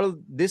 A lot of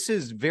this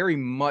is very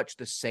much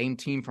the same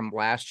team from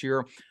last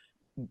year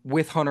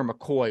with Hunter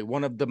McCoy,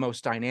 one of the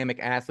most dynamic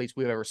athletes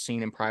we've ever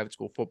seen in private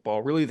school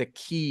football, really the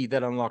key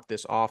that unlocked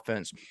this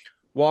offense.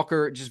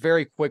 Walker, just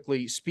very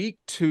quickly, speak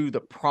to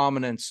the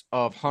prominence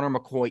of Hunter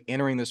McCoy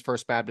entering this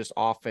First Baptist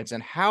offense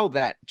and how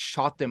that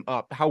shot them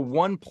up, how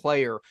one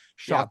player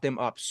shot them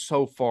up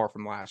so far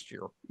from last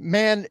year.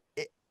 Man,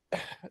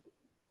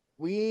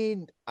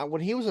 when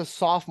he was a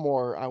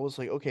sophomore, I was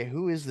like, okay,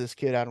 who is this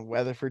kid out in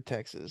Weatherford,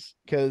 Texas?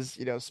 Because,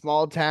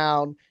 small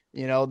town,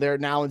 they're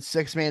now in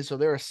 6-man, so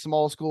they're a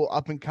small school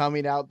up and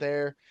coming out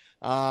there.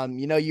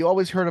 You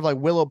always heard of like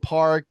Willow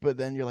Park, but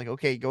then you're like,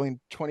 okay, going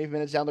 20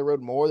 minutes down the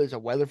road more, there's a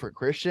Weatherford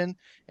Christian,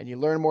 and you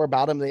learn more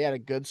about them. They had a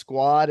good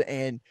squad,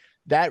 and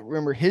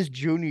remember his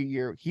junior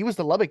year, he was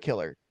the Lubbock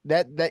killer.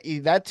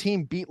 That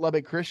team beat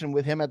Lubbock Christian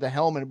with him at the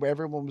helm, and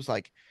everyone was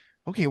like,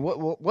 okay,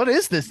 what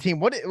is this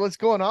team? What's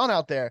going on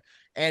out there?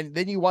 And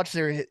then you watch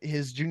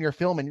his junior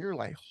film, and you're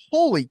like,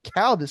 holy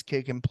cow, this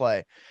kid can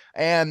play.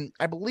 And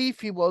I believe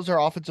he was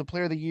our offensive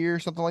player of the year,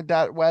 something like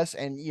that, Wes.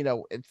 And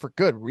for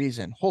good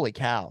reason. Holy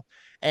cow!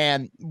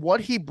 And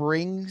what he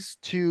brings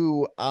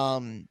to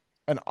an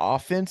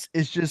offense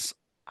is just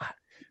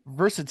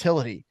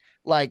versatility.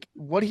 Like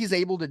what he's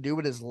able to do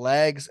with his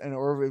legs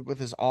or with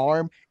his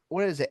arm.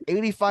 What is it?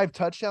 85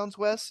 touchdowns,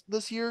 Wes,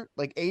 this year?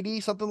 Like 80,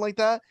 something like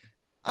that.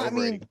 I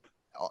mean,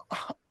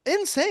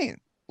 insane.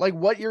 Like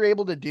what you're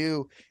able to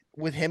do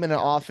with him in an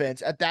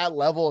offense at that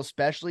level,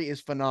 especially, is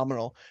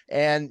phenomenal.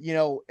 And,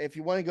 if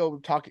you want to go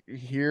talk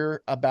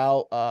here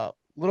about a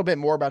little bit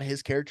more about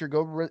his character,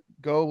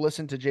 go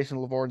listen to Jason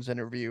Lavorne's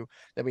interview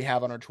that we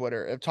have on our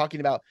Twitter of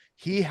talking about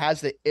he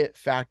has the it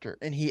factor,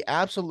 and he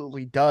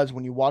absolutely does.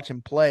 When you watch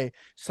him play,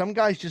 some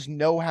guys just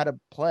know how to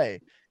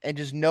play and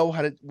just know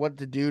what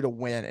to do to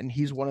win. And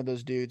he's one of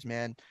those dudes,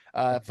 man.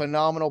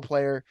 Phenomenal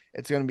player.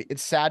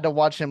 It's sad to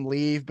watch him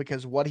leave,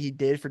 because what he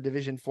did for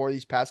Division IV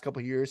these past couple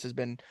of years has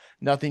been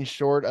nothing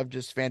short of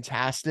just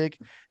fantastic.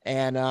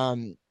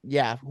 And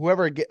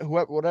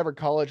whatever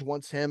college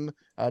wants him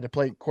to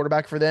play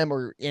quarterback for them,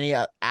 or any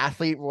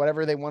athlete,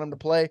 whatever they want him to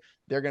play,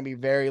 they're going to be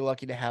very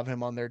lucky to have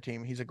him on their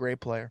team. He's a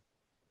great player.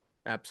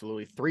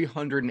 Absolutely.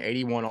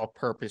 381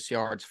 all-purpose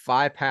yards,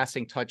 5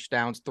 passing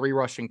touchdowns, 3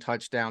 rushing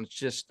touchdowns.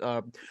 Just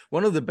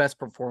one of the best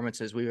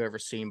performances we've ever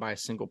seen by a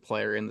single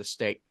player in the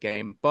state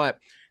game. But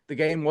the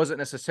game wasn't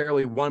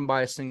necessarily won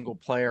by a single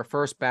player.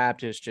 First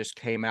Baptist just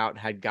came out and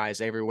had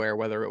guys everywhere,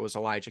 whether it was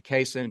Elijah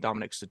Kaysen,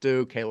 Dominic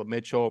Sadu, Caleb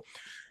Mitchell.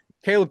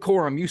 Caleb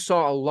Corum, you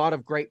saw a lot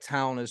of great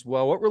talent as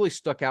well. What really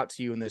stuck out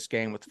to you in this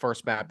game with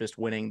First Baptist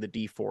winning the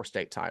D4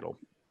 state title?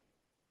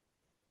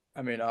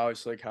 I mean,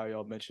 obviously, like how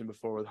y'all mentioned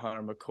before with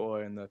Hunter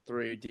McCoy and the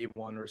 3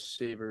 D1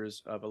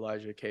 receivers of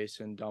Elijah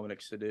Kaysen,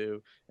 Dominic Sadu,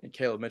 and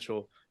Caleb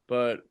Mitchell.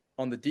 But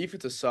on the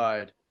defensive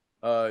side,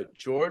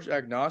 George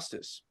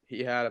Agnostis,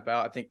 he had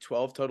about, I think,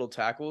 12 total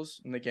tackles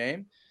in the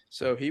game.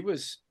 So he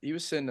was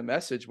sending a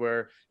message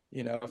where,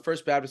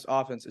 First Baptist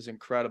offense is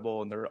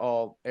incredible, and they're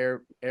all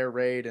air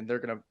raid, and they're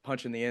going to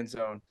punch in the end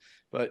zone.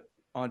 But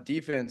on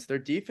defense, their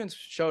defense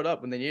showed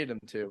up when they needed them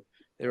to.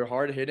 They were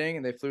hard hitting,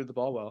 and they flew the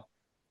ball well.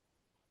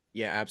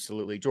 Yeah,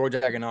 absolutely. George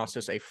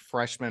Agnostis, a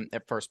freshman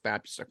at First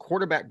Baptist, a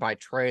quarterback by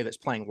trade that's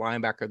playing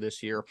linebacker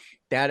this year.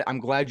 I'm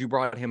glad you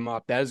brought him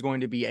up. That is going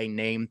to be a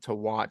name to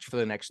watch for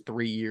the next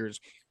 3 years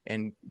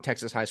in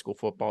Texas high school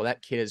football.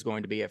 That kid is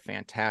going to be a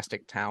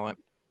fantastic talent.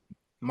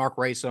 Mark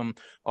Raysom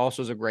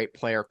also is a great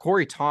player.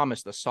 Corey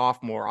Thomas, the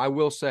sophomore, I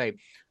will say,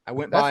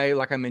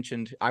 like I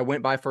mentioned, I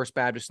went by First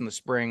Baptist in the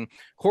spring.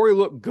 Corey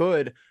looked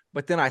good,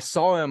 but then I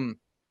saw him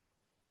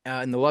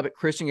in the Lubbock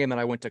Christian game that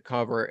I went to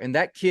cover, and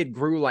that kid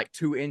grew like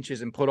 2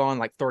 inches and put on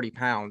like 30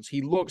 pounds.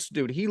 He looks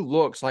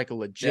like a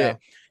legit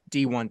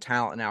D1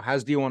 talent now.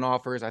 Has D1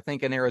 offers, I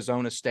think an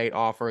Arizona State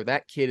offer.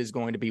 That kid is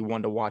going to be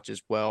one to watch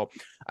as well.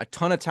 A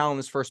ton of talent in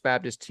this First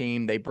Baptist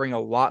team. They bring a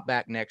lot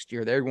back next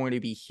year. They're going to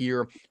be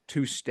here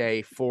to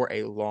stay for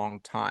a long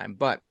time.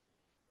 But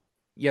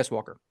yes,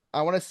 Walker.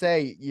 I want to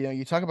say,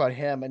 you talk about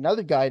him,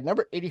 another guy,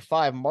 number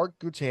 85, Mark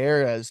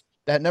Gutierrez.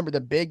 That number, the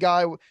big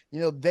guy,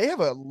 they have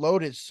a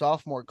loaded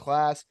sophomore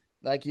class.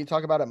 Like you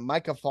talk about it,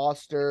 Micah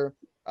Foster,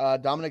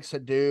 Dominic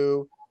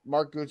Sadu,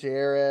 Mark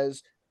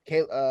Gutierrez,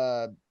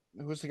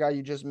 who's the guy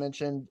you just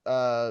mentioned?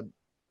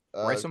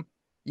 Raysom?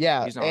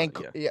 Yeah,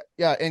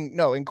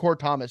 and Core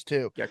Thomas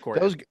too. Yeah,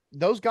 Corey.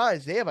 Those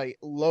guys, they have a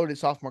loaded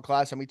sophomore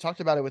class, and we talked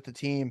about it with the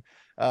team.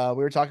 We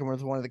were talking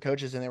with one of the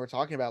coaches, and they were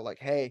talking about like,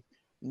 hey,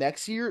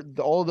 next year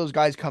all of those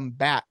guys come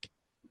back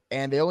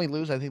and they only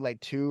lose, I think, like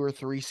 2 or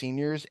 3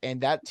 seniors, and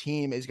that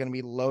team is going to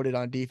be loaded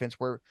on defense.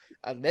 Where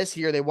this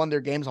year they won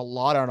their games a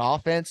lot on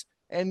offense,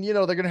 and they're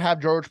going to have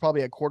George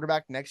probably at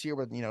quarterback next year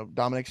with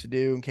Dominic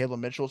Sadu and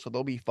Caleb Mitchell, so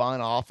they'll be fine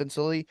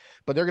offensively,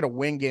 but they're going to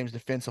win games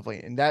defensively,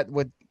 and that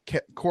with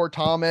Core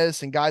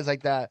Thomas and guys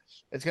like that,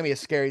 it's going to be a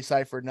scary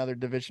sight for another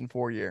Division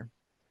 4 year.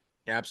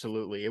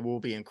 Absolutely. It will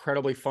be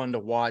incredibly fun to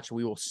watch.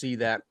 We will see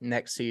that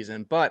next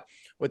season. But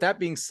with that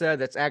being said,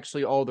 that's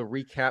actually all the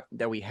recap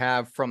that we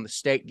have from the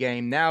state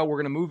game. Now we're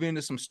going to move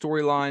into some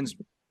storylines.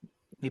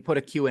 We put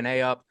a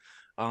Q&A up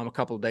a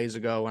couple of days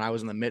ago when I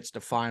was in the midst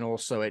of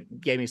finals, so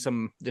it gave me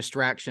some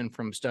distraction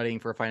from studying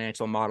for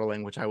financial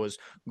modeling, which I was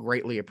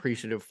greatly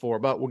appreciative for.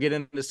 But we'll get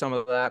into some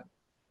of that.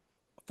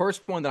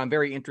 First one that I'm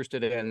very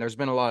interested in, there's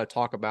been a lot of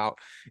talk about,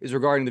 is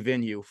regarding the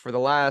venue. For the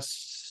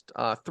last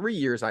 3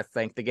 years, I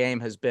think, the game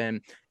has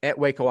been at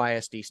Waco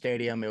ISD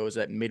Stadium. It was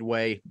at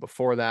Midway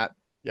before that.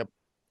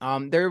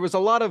 There was a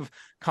lot of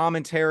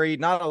commentary,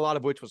 not a lot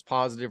of which was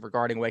positive,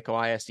 regarding Waco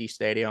ISD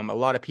Stadium. A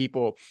lot of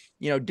people,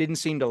 didn't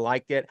seem to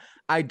like it.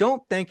 I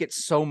don't think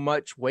it's so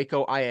much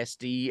Waco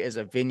ISD as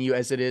a venue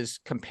as it is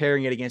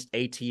comparing it against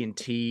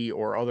AT&T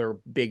or other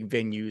big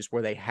venues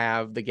where they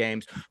have the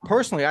games.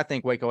 Personally, I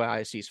think Waco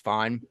ISD is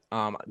fine.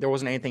 There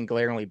wasn't anything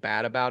glaringly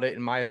bad about it,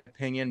 in my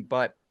opinion,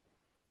 but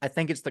I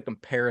think it's the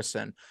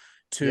comparison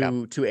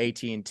to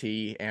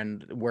AT&T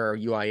and where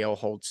UIL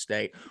holds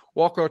state.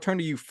 Walker, I'll turn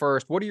to you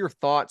first. What are your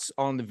thoughts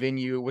on the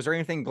venue? Was there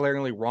anything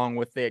glaringly wrong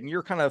with it? And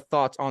your kind of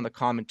thoughts on the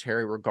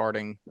commentary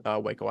regarding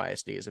Waco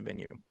ISD as a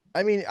venue?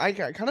 I mean, I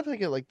kind of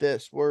think it like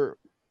this, where,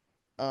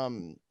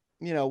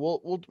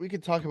 we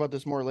could talk about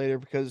this more later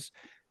because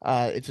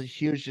it's a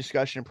huge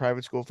discussion in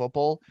private school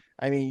football.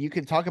 I mean, you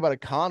can talk about a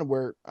con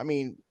where,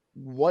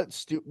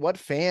 what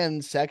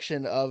fan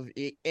section of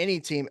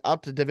any team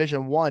up to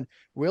Division 1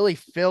 really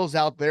fills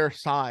out their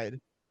side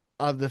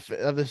of the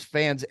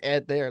fans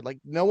at there? Like,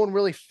 no one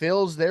really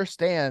fills their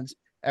stands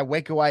at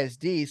Waco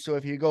ISD. So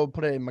if you go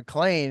put it in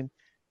McLean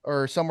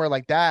or somewhere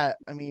like that,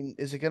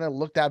 is it going to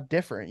look that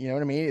different? You know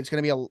what I mean? It's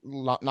going to be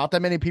not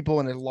that many people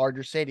in a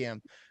larger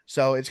stadium,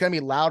 so it's going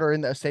to be louder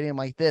in a stadium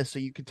like this. So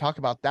you can talk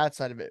about that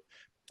side of it.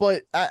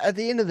 But at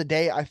the end of the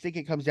day, I think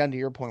it comes down to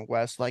your point,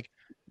 Wes, like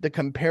the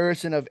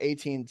comparison of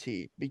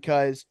AT&T,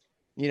 because,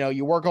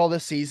 you work all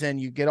this season,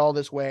 you get all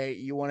this way,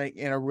 you want it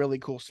in a really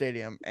cool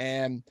stadium.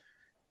 And,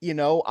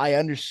 I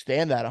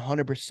understand that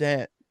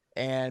 100%.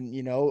 And,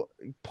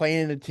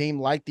 playing in a team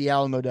like the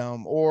Alamo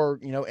Dome or,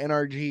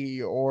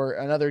 NRG or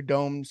another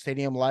dome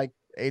stadium like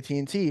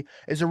AT&T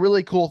is a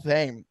really cool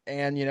thing.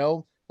 And,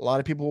 a lot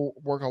of people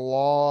work a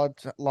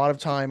lot of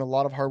time, a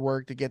lot of hard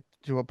work to get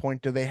to a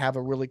point that they have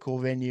a really cool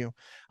venue.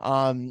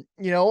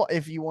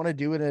 If you want to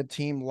do it in a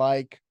team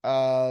like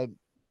I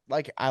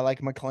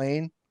like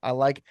McLean,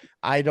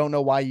 I don't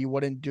know why you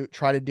wouldn't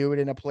try to do it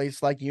in a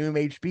place like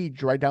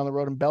UMHB right down the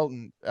road in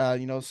Belton,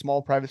 a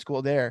small private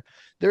school there.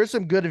 There are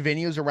some good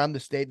venues around the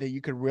state that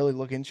you could really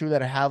look into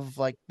that have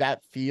like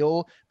that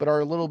feel, but are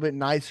a little bit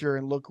nicer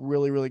and look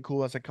really, really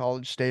cool as a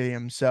college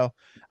stadium. So,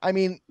 I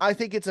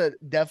think it's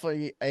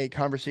definitely a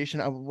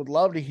conversation. I would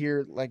love to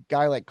hear like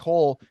guy like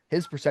Cole,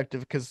 his perspective,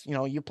 because,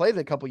 you played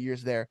a couple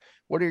years there.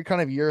 What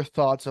are your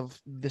thoughts of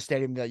the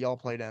stadium that y'all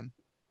played in?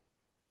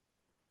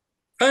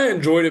 I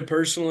enjoyed it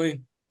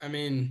personally.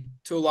 To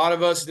a lot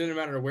of us, it didn't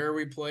matter where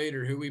we played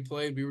or who we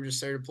played. We were just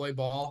there to play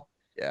ball.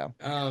 Yeah.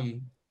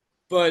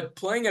 But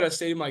playing at a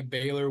stadium like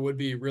Baylor would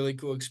be a really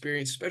cool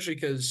experience, especially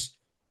because,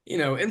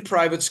 in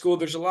private school,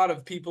 there's a lot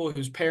of people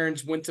whose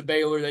parents went to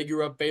Baylor. They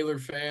grew up Baylor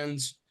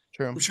fans.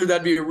 True. I'm sure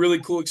that'd be a really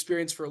cool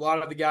experience for a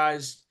lot of the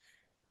guys.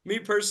 Me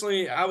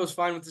personally, I was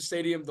fine with the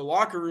stadium. The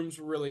locker rooms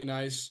were really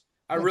nice.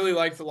 I really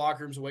like the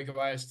locker rooms at Waco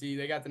ISD.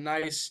 They got the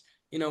nice,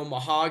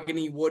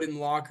 mahogany wooden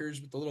lockers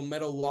with the little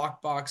metal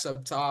lock box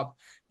up top.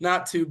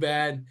 Not too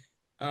bad.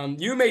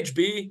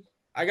 UMHB,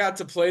 I got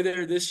to play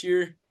there this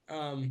year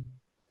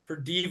for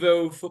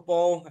Devo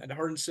football at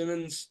Hardin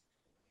Simmons.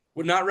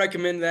 Would not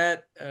recommend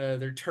that.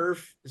 Their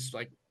turf is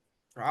like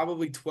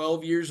probably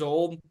 12 years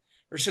old,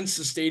 or since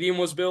the stadium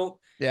was built.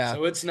 Yeah.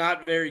 So it's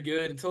not very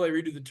good. Until they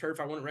redo the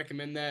turf, I wouldn't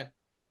recommend that.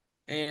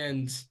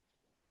 And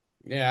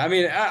yeah,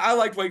 I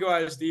like Waco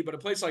ISD, but a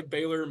place like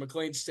Baylor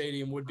McLean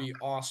Stadium would be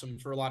awesome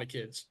for a lot of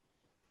kids.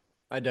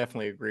 I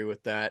definitely agree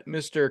with that.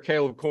 Mr.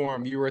 Caleb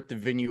Corm, you were at the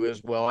venue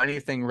as well.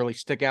 Anything really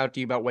stick out to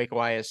you about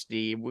Waco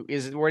ISD?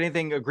 Were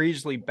anything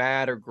egregiously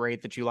bad or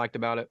great that you liked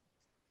about it?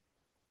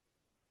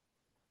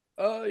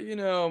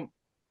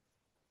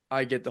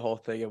 I get the whole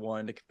thing of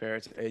wanting to compare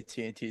it to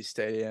AT&T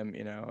Stadium.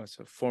 As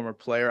a former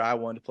player, I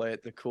wanted to play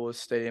at the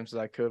coolest stadiums that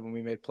I could when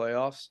we made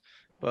playoffs.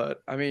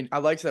 But, I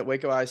liked that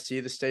Waco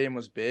ISD, the stadium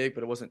was big,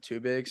 but it wasn't too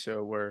big.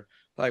 So where,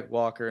 like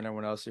Walker and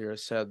everyone else here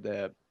said,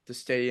 that the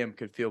stadium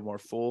could feel more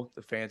full.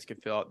 The fans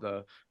could feel out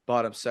the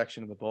bottom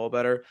section of the bowl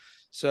better.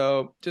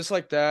 So just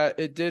like that,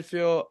 it did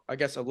feel, I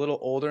guess, a little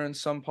older in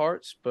some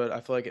parts, but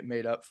I feel like it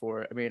made up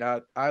for it.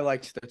 I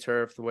liked the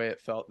turf, the way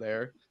it felt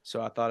there.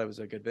 So I thought it was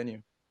a good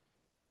venue.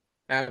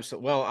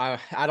 Absolutely. Well,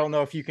 I don't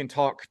know if you can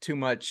talk too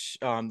much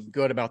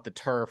good about the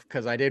turf,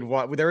 because I did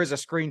what there is a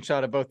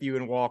screenshot of both you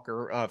and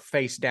Walker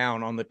face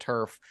down on the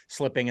turf,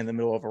 slipping in the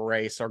middle of a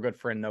race. Our good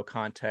friend No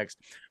Context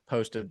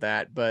posted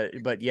that,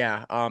 but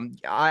yeah,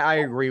 I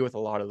agree with a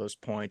lot of those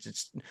points.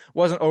 It's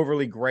wasn't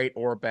overly great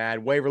or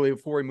bad. Waverly,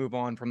 before we move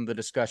on from the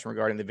discussion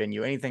regarding the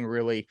venue, anything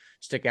really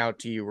stick out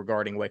to you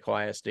regarding Waco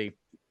ISD?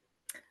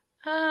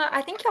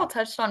 I think y'all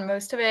touched on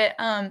most of it.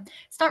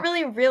 It's not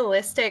really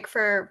realistic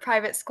for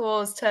private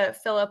schools to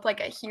fill up like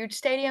a huge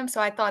stadium. So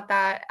I thought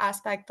that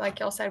aspect, like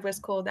y'all said, was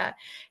cool that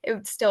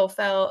it still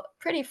felt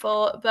pretty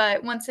full.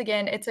 But once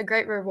again, it's a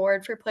great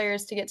reward for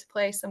players to get to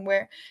play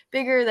somewhere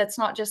bigger that's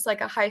not just like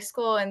a high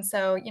school. And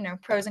so,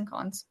 pros and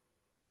cons.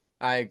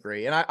 I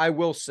agree. And I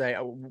will say,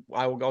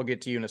 I'll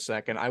get to you in a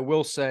second. I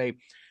will say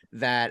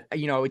that,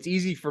 it's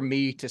easy for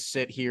me to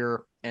sit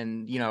here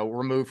and,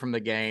 remove from the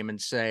game and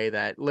say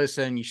that,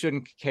 listen, you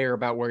shouldn't care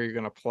about where you're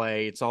going to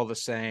play. It's all the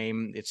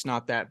same. It's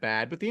not that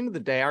bad. But at the end of the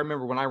day, I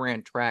remember when I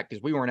ran track,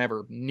 because we weren't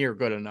ever near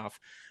good enough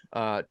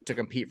to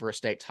compete for a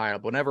state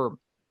title. Whenever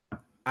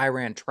I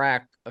ran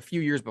track a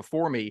few years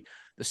before me,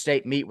 the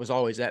state meet was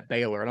always at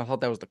Baylor, and I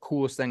thought that was the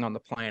coolest thing on the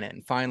planet.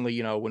 And finally,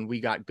 when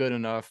we got good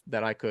enough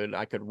that I could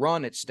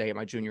run at state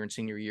my junior and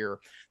senior year,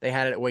 they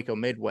had it at Waco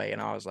Midway,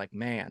 and I was like,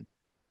 man,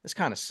 this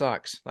kind of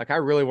sucks. Like, I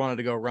really wanted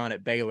to go run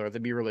at Baylor.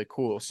 That'd be really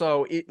cool.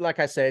 So, like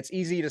I said, it's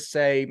easy to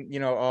say,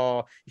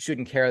 oh, you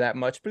shouldn't care that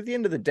much. But at the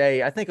end of the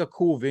day, I think a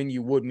cool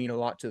venue would mean a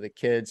lot to the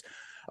kids.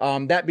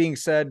 That being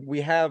said, we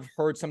have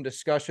heard some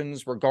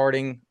discussions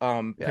regarding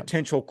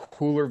potential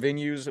cooler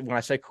venues. When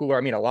I say cooler,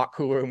 I mean a lot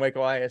cooler than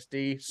Waco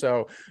ISD.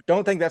 So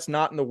don't think that's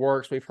not in the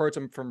works. We've heard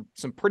from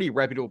some pretty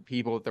reputable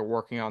people that they're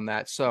working on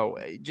that. So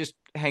just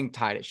hang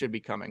tight. It should be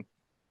coming.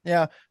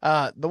 Yeah.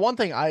 The one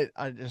thing I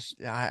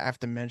have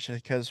to mention,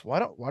 because why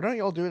don't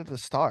y'all do it at the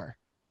Star?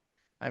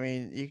 I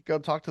mean, you could go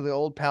talk to the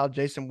old pal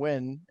Jason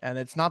Wynn, and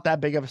it's not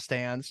that big of a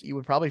stands. You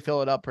would probably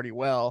fill it up pretty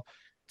well.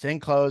 It's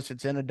enclosed.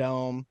 It's in a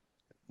dome.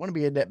 Wouldn't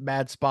be a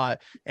bad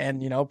spot.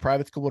 And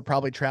private school would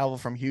probably travel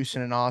from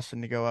Houston and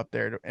Austin to go up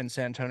there and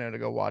San Antonio to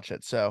go watch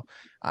it. So,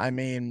 I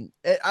mean,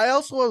 I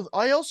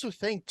also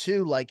think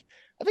too, like,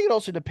 I think it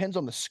also depends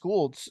on the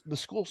schools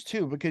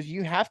too, because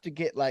you have to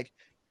get like,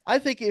 I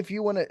think if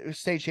you win a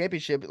state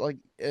championship, like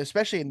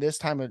especially in this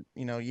time of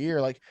year,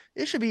 like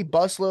it should be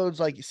bus loads.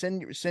 Like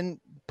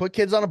put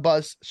kids on a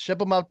bus, ship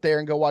them up there,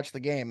 and go watch the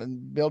game,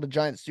 and build a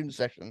giant student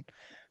section.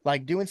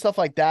 Like doing stuff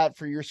like that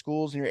for your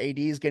schools and your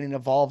ADs getting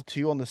involved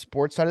too on the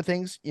sports side of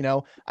things.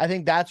 I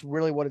think that's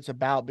really what it's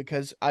about,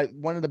 because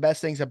one of the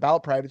best things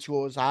about private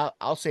school is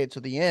I'll say it to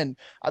the end.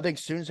 I think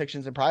student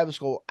sections in private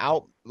school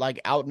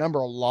outnumber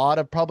a lot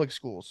of public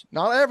schools.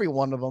 Not every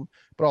one of them,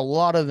 but a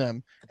lot of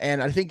them.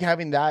 And I think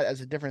having that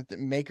as a difference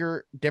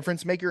maker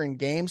in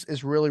games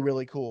is really,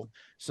 really cool.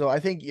 So I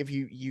think if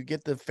you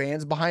get the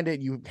fans behind it,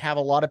 you have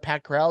a lot of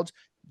packed crowds,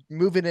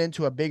 moving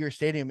into a bigger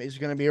stadium is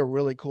going to be a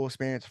really cool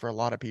experience for a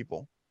lot of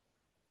people.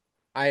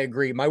 I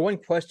agree. My one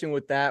question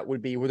with that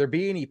would be, would there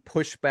be any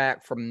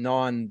pushback from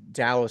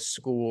non-Dallas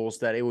schools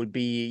that it would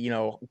be,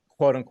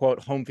 quote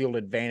unquote home field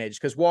advantage?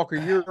 Because Walker,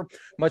 you're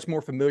much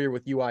more familiar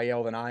with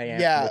UIL than I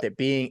am, with it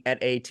being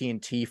at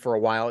AT&T for a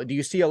while. Do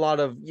you see a lot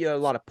of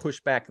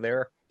pushback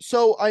there?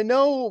 So I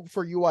know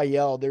for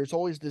UIL, there's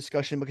always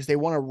discussion because they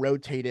want to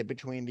rotate it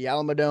between the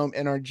Alamodome,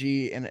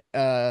 NRG,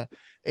 and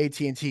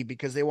AT&T,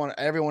 because they want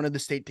everyone in the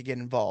state to get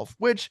involved,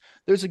 which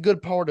there's a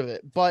good part of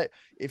it. But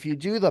if you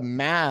do the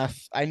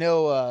math, I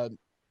know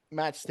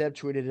Matt Stepp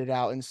tweeted it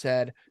out and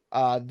said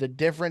the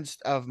difference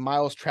of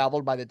miles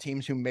traveled by the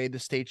teams who made the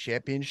state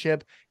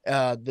championship,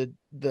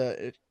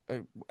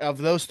 of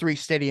those three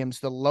stadiums,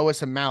 the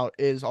lowest amount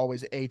is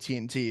always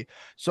AT&T.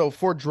 So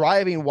for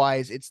driving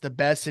wise, it's the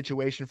best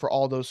situation for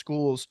all those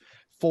schools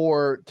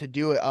to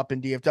do it up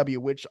in DFW,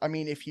 which, I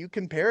mean, if you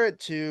compare it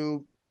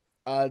to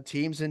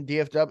teams in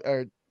DFW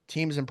or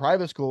teams in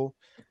private school,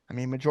 I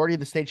mean, majority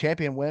of the state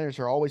champion winners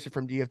are always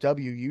from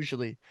DFW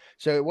usually.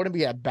 So it wouldn't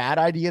be a bad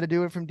idea to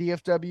do it from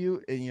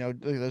DFW.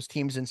 Those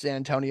teams in San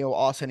Antonio,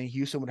 Austin, and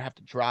Houston would have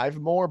to drive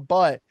more,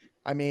 but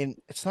I mean,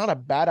 it's not a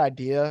bad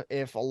idea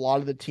if a lot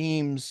of the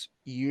teams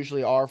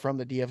usually are from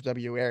the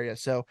DFW area.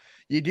 So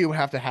you do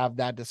have to have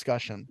that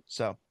discussion.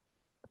 So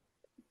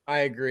I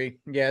agree.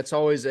 Yeah, it's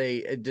always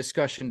a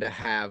discussion to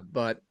have,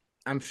 but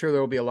I'm sure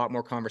there will be a lot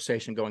more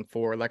conversation going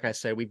forward. Like I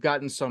said, we've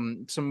gotten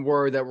some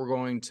word that we're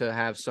going to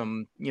have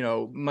some,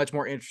 much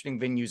more interesting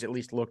venues at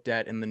least looked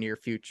at in the near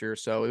future.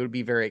 So it would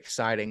be very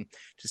exciting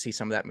to see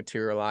some of that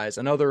materialize.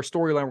 Another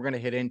storyline we're going to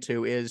hit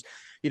into is,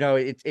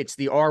 it's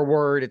the R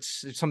word.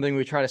 It's something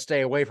we try to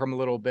stay away from a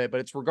little bit, but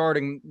it's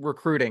regarding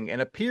recruiting,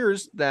 and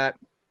appears that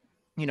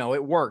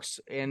it works.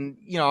 And,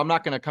 I'm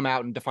not going to come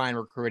out and define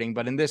recruiting,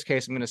 but in this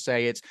case, I'm going to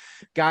say it's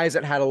guys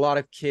that had a lot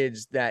of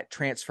kids that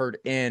transferred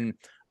in,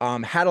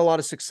 had a lot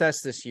of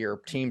success this year.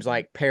 Teams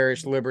like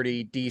Parish,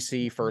 Liberty,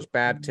 DC, First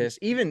Baptist,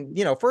 even,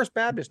 First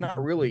Baptist,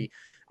 not really.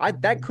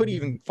 That could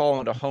even fall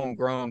into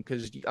homegrown,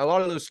 because a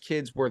lot of those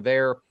kids were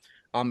there,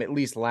 at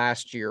least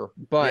last year.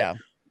 But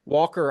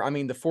Walker, I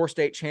mean, the 4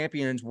 state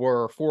champions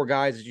were 4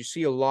 guys that you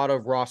see a lot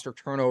of roster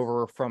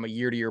turnover from a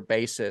year-to-year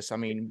basis. I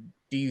mean,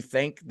 do you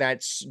think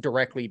that's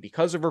directly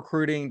because of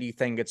recruiting? Do you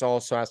think it's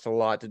also has a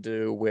lot to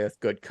do with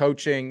good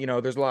coaching?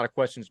 There's a lot of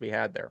questions to be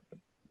had there.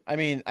 I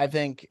mean, I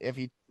think for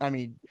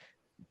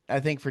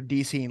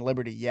DC and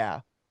Liberty,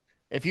 yeah.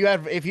 If you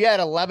had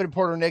 11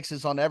 Porter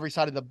Nixes on every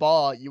side of the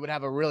ball, you would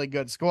have a really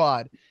good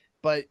squad.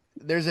 But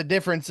there's a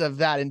difference of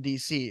that in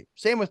DC.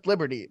 Same with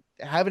Liberty.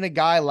 Having a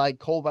guy like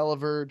Cole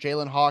Belliver,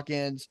 Jalen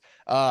Hawkins,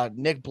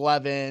 Nick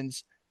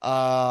Blevins,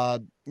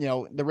 the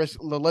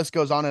list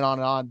goes on and on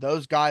and on.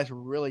 Those guys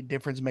were really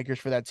difference makers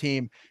for that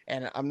team.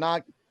 And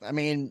I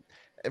mean,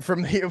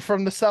 from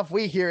the stuff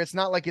we hear, it's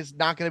not like it's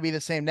not going to be the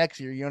same next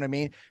year. You know what I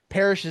mean?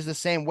 Parrish is the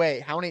same way.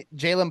 How many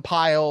Jalen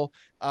Pyle,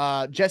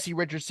 Jesse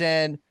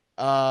Richardson,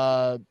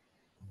 the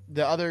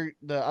other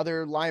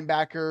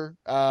linebacker,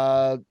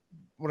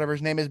 whatever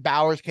his name is,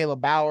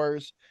 Caleb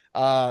Bowers,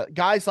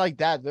 guys like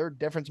that, they're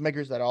difference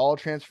makers that all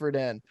transferred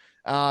in.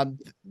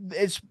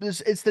 It's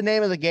the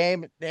name of the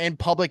game in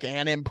public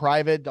and in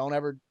private. Don't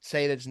ever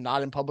say that it's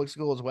not in public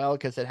school as well,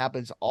 because it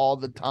happens all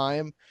the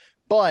time.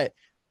 But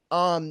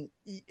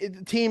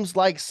teams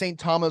like St.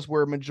 Thomas,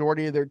 where a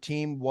majority of their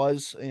team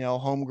was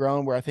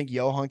homegrown, where I think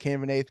Johan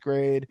came in 8th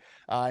grade.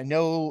 I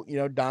know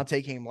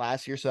Dante came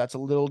last year, so that's a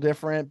little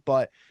different,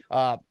 but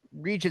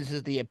Regents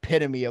is the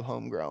epitome of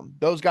homegrown.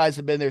 Those guys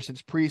have been there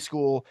since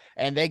preschool,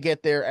 and they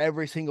get there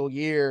every single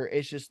year.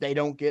 It's just they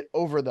don't get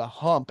over the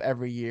hump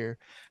every year.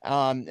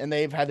 And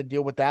they've had to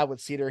deal with that with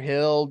Cedar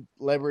Hill,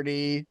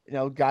 Liberty,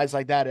 guys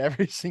like that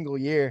every single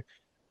year.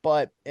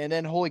 And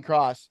then Holy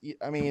Cross,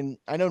 I mean,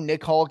 I know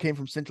Nick Hall came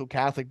from Central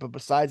Catholic, but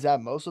besides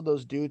that, most of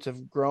those dudes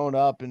have grown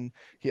up in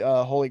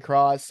Holy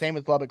Cross. Same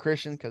with Lubbock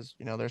Christian, because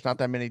there's not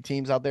that many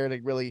teams out there to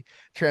really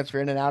transfer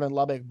in and out in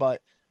Lubbock.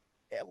 But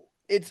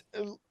it's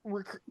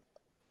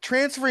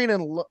transferring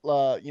and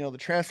the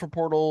transfer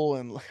portal,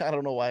 and I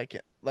don't know why I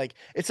can't,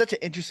 it's such an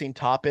interesting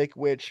topic.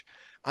 Which,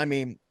 I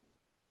mean,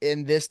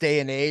 in this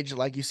day and age,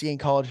 like you see in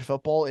college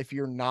football, if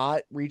you're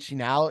not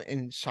reaching out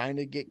and trying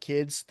to get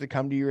kids to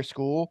come to your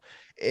school,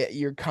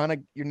 you're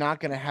not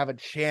going to have a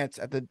chance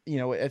at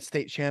at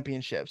state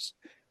championships.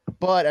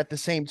 But at the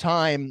same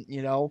time,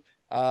 we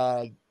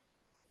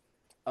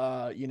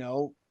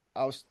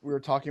were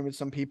talking with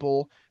some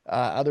people,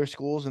 other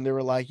schools, and they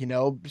were like,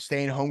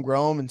 staying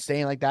homegrown and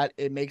staying like that,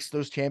 it makes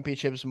those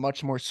championships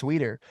much more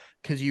sweeter,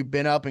 because you've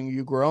been up and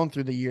you've grown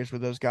through the years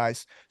with those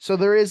guys. So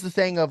there is the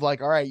thing of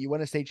like, all right, you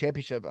win a state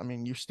championship. I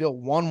mean, you still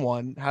won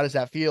one. How does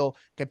that feel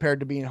compared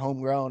to being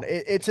homegrown?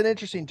 It's an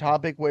interesting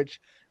topic, which,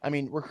 I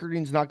mean,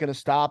 recruiting's not going to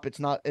stop. It's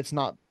not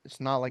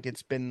like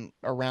it's been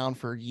around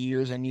for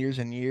years and years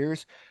and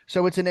years.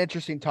 So it's an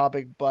interesting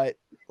topic, but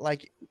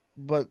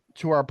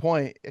to our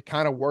point, it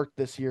kind of worked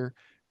this year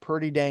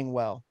pretty dang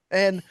well.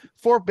 And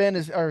First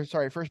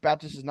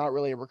Baptist is not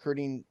really a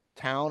recruiting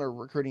town or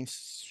recruiting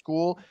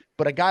school,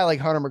 but a guy like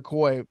Hunter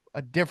McCoy,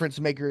 a difference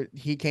maker,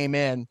 he came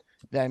in.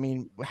 I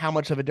mean, how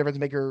much of a difference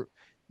maker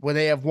would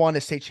they have won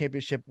a state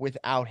championship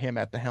without him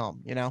at the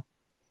helm,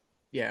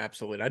 Yeah,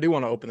 absolutely. I do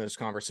want to open this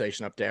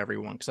conversation up to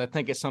everyone, because I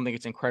think it's something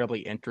that's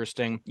incredibly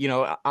interesting.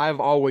 I've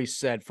always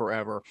said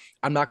forever,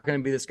 I'm not going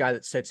to be this guy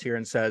that sits here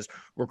and says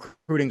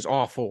recruiting's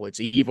awful, it's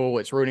evil,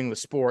 it's ruining the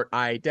sport.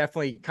 I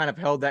definitely kind of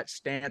held that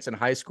stance in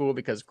high school,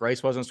 because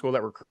Grace wasn't a school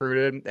that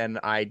recruited, and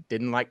I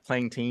didn't like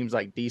playing teams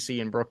like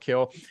DC and Brook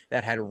Hill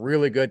that had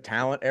really good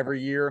talent every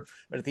year.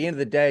 But at the end of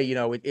the day,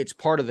 it's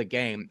part of the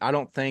game. I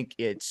don't think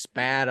it's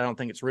bad. I don't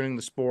think it's ruining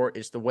the sport.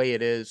 It's the way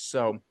it is.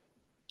 So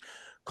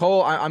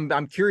Cole,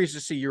 I'm curious to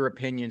see your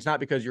opinions,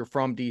 not because you're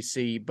from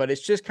DC, but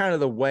it's just kind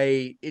of the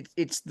way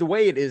it's the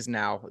way it is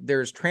now.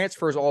 There's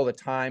transfers all the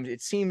time.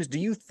 It seems, do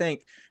you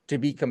think to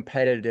be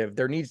competitive,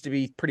 there needs to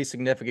be pretty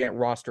significant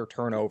roster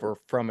turnover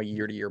from a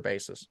year-to-year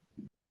basis?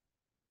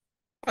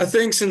 I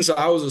think since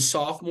I was a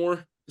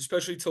sophomore,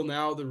 especially till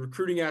now, the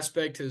recruiting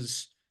aspect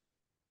has,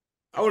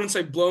 I wouldn't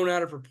say blown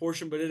out of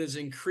proportion, but it has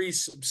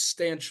increased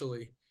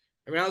substantially.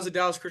 I mean, I was at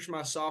Dallas Christian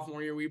my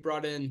sophomore year. We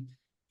brought in,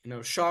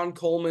 Sean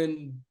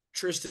Coleman,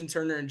 Tristan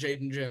Turner, and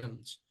Jaden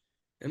Jones.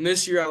 And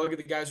this year, I look at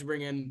the guys we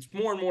bring in, it's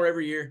more and more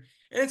every year.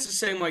 And it's the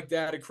same like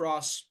that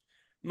across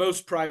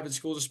most private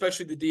schools,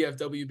 especially the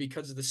DFW,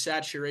 because of the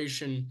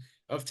saturation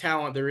of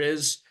talent there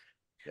is.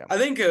 Yeah. I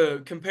think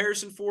a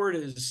comparison for it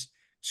is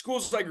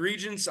schools like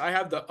Regents, I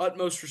have the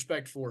utmost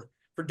respect for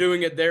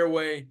doing it their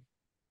way.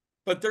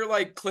 But they're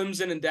like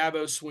Clemson and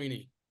Dabo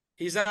Swinney.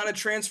 He's not a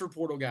transfer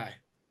portal guy.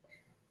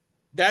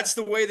 That's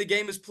the way the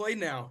game is played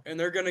now. And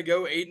they're going to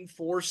go 8-4,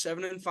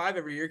 7-5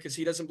 every year, because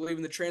he doesn't believe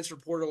in the transfer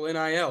portal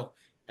NIL.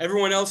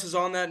 Everyone else is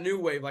on that new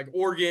wave, like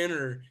Oregon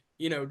or,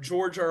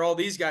 Georgia, or all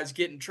these guys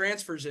getting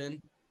transfers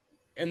in,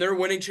 and they're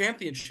winning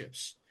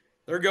championships.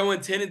 They're going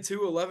 10-2,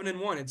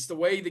 11-1. It's the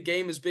way the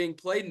game is being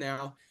played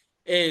now.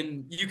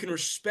 And you can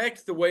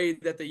respect the way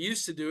that they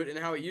used to do it and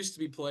how it used to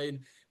be played,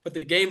 but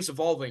the game's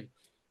evolving.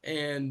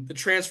 And the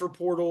transfer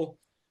portal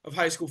of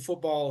high school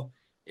football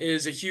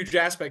is a huge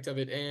aspect of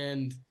it.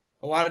 And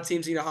a lot of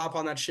teams need to hop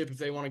on that ship if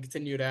they want to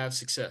continue to have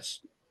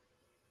success.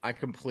 I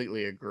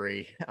completely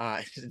agree.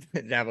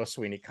 Dabo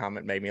Sweeney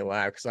comment made me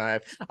laugh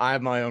because I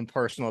have my own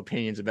personal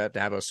opinions about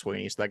Dabo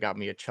Sweeney, so that got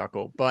me a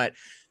chuckle. But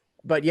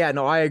yeah,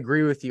 no, I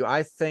agree with you.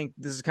 I think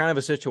this is kind of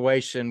a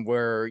situation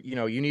where,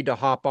 you need to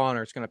hop on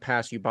or it's going to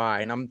pass you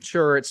by. And I'm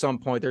sure at some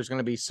point there's going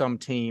to be some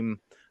team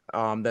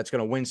that's going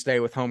to win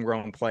state with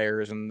homegrown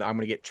players, and I'm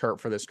going to get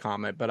chirped for this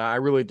comment. But I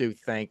really do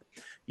think,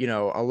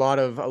 a lot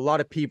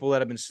of people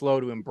that have been slow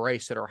to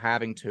embrace it are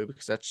having to,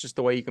 because that's just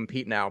the way you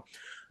compete now.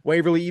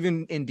 Waverly,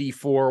 even in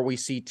D4, we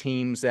see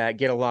teams that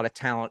get a lot of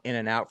talent in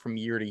and out from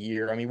year to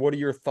year. I mean, what are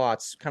your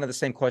thoughts? Kind of the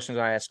same questions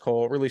I asked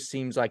Cole. It really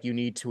seems like you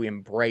need to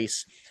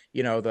embrace,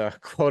 the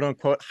quote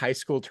unquote high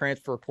school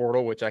transfer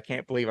portal, which I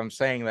can't believe I'm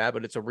saying that,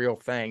 but it's a real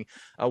thing.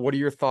 What are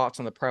your thoughts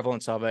on the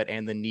prevalence of it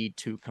and the need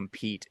to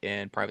compete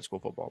in private school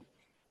football?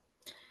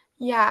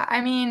 Yeah,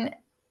 I mean,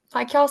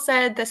 like y'all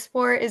said, the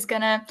sport is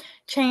gonna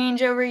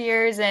change over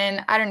years.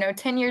 And I don't know,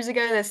 10 years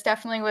ago, this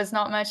definitely was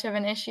not much of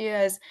an issue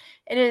as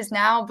it is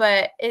now.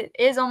 But it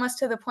is almost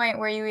to the point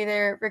where you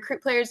either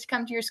recruit players to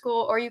come to your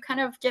school or you kind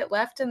of get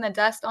left in the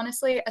dust,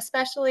 honestly.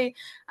 Especially,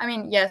 I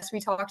mean, yes, we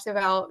talked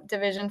about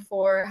Division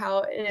 4, how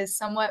it is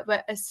somewhat,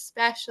 but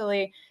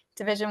especially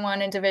Division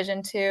 1 and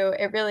Division 2.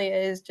 It really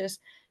is just,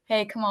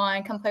 hey, come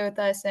on, come play with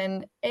us.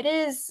 And it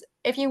is,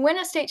 if you win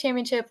a state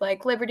championship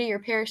like Liberty or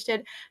Parrish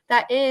did,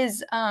 that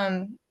is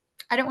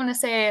I don't want to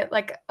say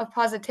like a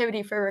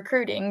positivity for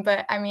recruiting,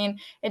 but I mean,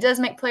 it does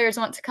make players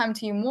want to come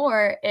to you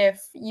more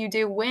if you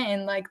do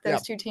win like those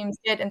Yep. two teams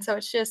did. And so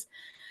it's just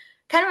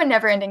kind of a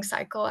never ending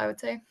cycle, I would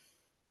say.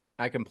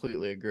 I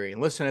completely agree.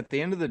 And listen, at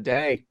the end of the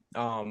day,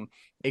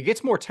 it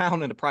gets more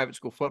talent into private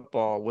school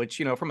football,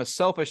 which, from a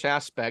selfish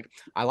aspect,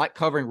 I like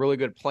covering really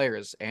good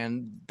players.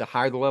 And the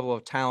higher the level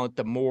of talent,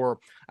 the more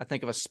I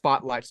think of a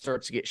spotlight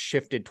starts to get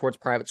shifted towards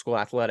private school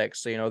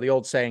athletics. So, the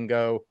old saying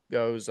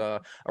goes, a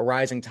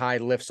rising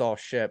tide lifts all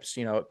ships.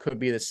 It could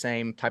be the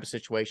same type of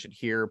situation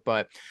here,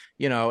 but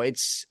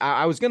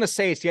I was going to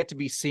say it's yet to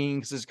be seen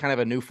because this is kind of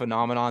a new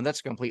phenomenon.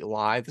 That's a complete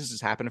lie. This has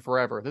happened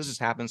forever. This has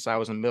happened since I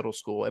was in middle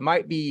school. It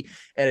might be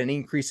at an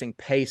increasing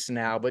pace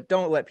now, but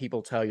don't let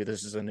people tell you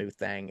this is a new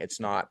thing. It's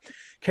not.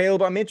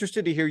 Caleb, I'm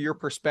interested to hear your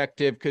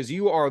perspective because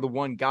you are the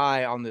one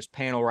guy on this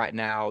panel right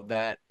now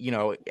that,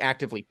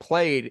 actively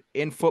played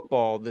in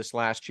football this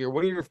last year.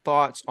 What are your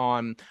thoughts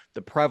on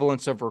the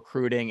prevalence of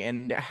recruiting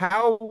and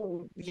how,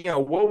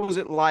 what was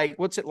it like?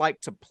 What's it like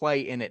to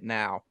play in it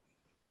now?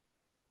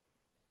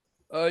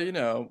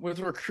 With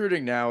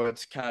recruiting now,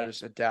 it's kind of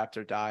just adapt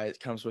or die.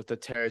 It comes with the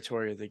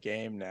territory of the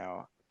game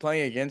now.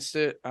 Playing against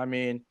it, I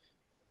mean,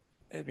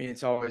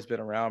 it's always been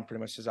around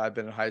pretty much since I've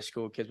been in high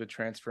school. Kids would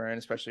transfer in,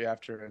 especially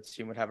after a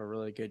team would have a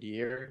really good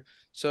year.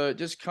 So it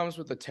just comes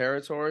with the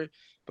territory.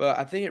 But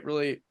I think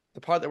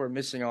the part that we're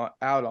missing out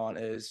on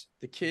is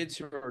the kids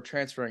who are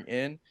transferring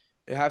in,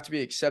 they have to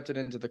be accepted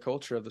into the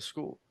culture of the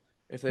school.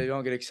 If they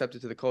don't get accepted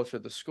to the culture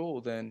of the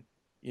school, then,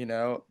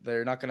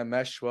 they're not going to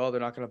mesh well.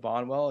 They're not going to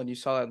bond well. And you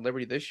saw that in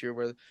Liberty this year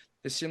where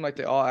it seemed like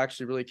they all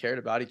actually really cared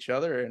about each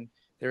other and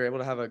they were able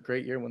to have a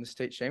great year and win the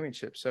state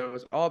championship. So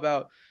it's all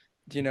about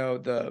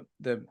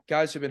the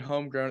guys who've been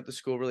homegrown at the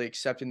school really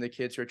accepting the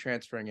kids who are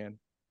transferring in.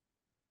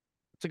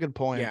 That's a good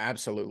point. Yeah,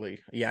 absolutely.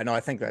 Yeah, no, I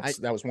think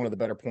that was one of the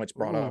better points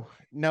brought up.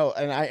 No,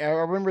 and I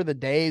remember the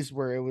days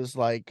where it was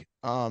like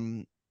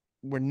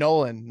where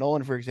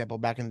Nolan, for example,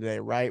 back in the day,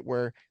 right?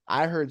 Where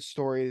I heard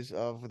stories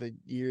of the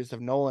years of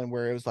Nolan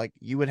where it was like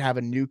you would have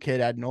a new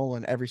kid at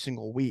Nolan every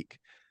single week.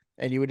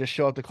 And you would just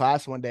show up to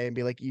class one day and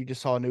be like, you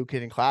just saw a new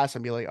kid in class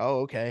and be like,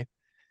 oh, okay.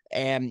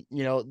 And,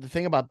 the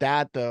thing about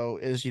that, though,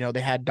 is,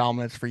 they had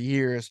dominance for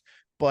years,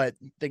 but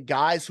the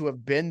guys who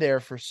have been there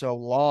for so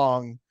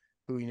long,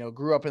 who,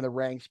 grew up in the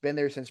ranks, been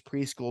there since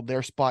preschool,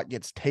 their spot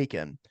gets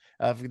taken.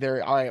 If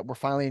they're all right, we're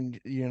finally in,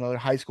 their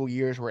high school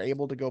years, we're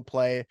able to go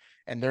play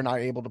and they're not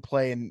able to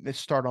play and they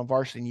start on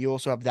varsity. And you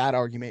also have that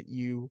argument.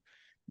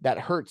 That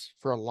hurts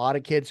for a lot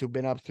of kids who've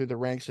been up through the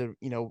ranks of,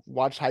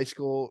 watched high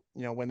school,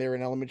 when they were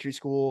in elementary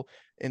school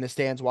in the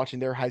stands watching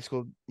their high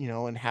school,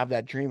 and have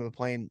that dream of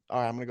playing,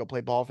 all right, I'm going to go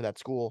play ball for that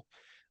school.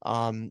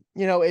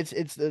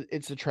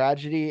 It's a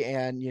tragedy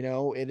and,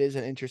 it is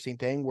an interesting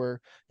thing where,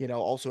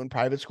 also in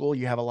private school,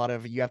 you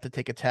have to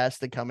take a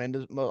test to come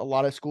into a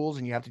lot of schools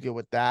and you have to deal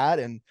with that.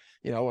 And,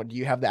 do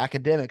you have the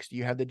academics? Do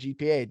you have the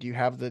GPA? Do you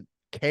have the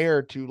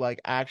care to like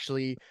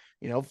actually,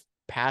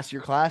 pass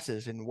your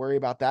classes and worry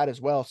about that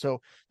as well.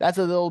 So that's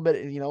a little bit,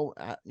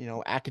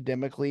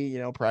 academically,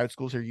 private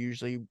schools are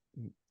usually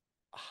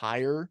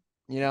higher,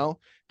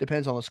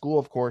 depends on the school,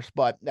 of course,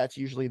 but that's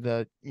usually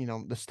the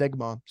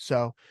stigma.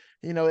 So,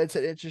 it's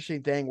an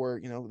interesting thing where,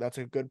 that's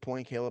a good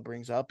point Caleb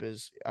brings up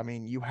is, I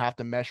mean, you have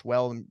to mesh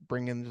well and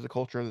bring into the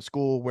culture of the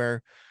school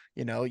where,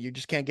 you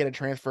just can't get a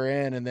transfer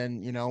in and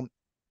then,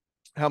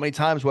 how many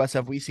times, Wes,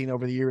 have we seen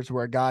over the years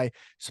where a guy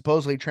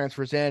supposedly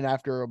transfers in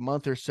after a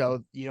month or so,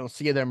 you don't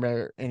see them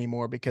there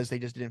anymore because they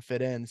just didn't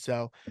fit in.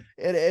 So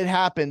it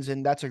happens.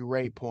 And that's a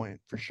great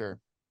point for sure.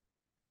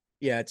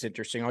 Yeah, it's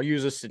interesting. I'll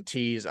use this to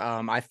tease.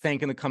 I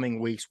think in the coming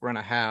weeks, we're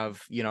going to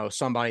have,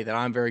 somebody that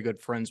I'm very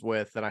good friends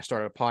with that I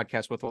started a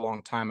podcast with a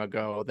long time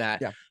ago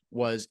that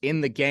was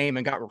in the game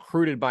and got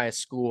recruited by a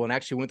school and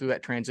actually went through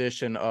that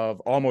transition of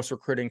almost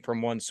recruiting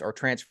from or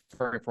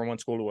transferring from one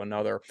school to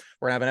another.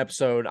 We're going to have an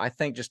episode, I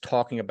think, just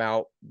talking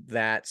about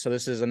that. So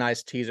this is a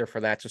nice teaser for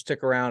that. So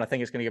stick around. I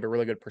think it's going to give a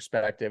really good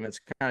perspective. It's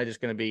kind of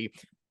just going to be,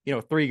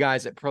 three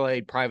guys that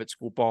played private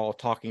school ball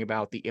talking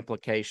about the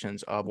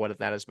implications of what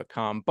that has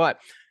become. But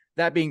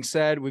that being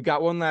said, we've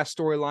got one last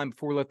storyline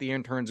before we let the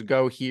interns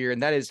go here,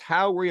 and that is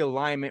how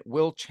realignment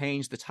will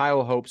change the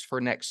title hopes for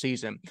next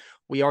season.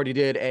 We already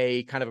did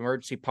a kind of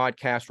emergency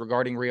podcast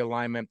regarding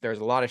realignment. There's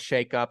a lot of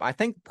shakeup. I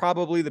think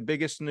probably the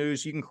biggest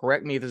news, you can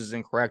correct me if this is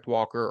incorrect,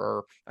 Walker,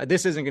 or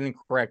this isn't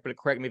incorrect, but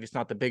correct me if it's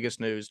not the biggest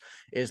news,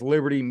 is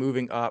Liberty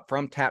moving up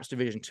from TAPS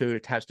Division 2 to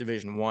TAPS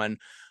Division 1.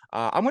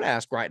 I'm going to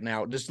ask right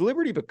now, does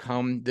Liberty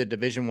become the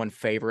Division 1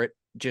 favorite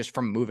just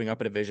from moving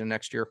up a division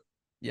next year?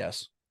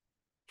 Yes.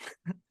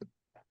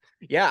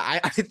 Yeah,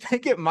 I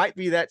think it might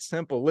be that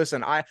simple.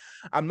 Listen,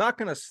 I'm not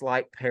going to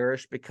slight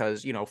Parrish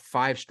because,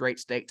 5 straight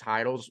state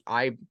titles.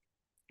 I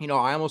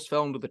almost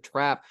fell into the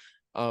trap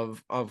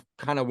of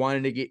kind of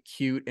wanting to get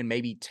cute and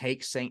maybe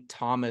take St.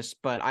 Thomas,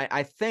 but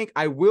I think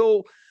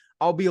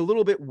I'll be a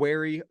little bit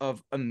wary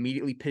of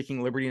immediately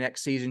picking Liberty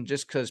next season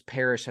just because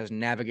Parrish has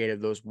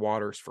navigated those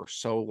waters for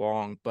so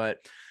long. But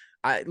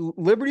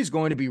Liberty's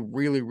going to be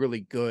really,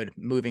 really good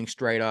moving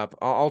straight up.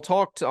 I'll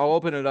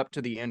open it up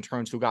to the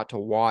interns who got to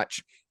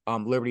watch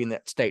Liberty in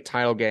that state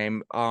title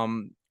game.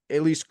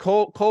 At least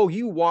Cole,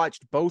 you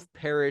watched both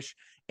Parrish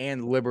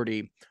and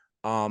Liberty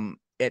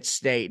at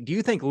state. Do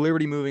you think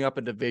Liberty moving up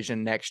a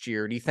division next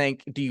year? Do you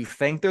think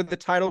they're the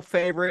title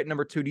favorite?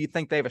 Number 2, do you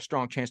think they have a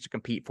strong chance to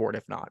compete for it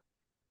if not?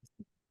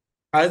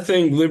 I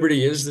think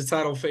Liberty is the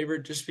title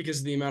favorite just because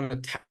of the amount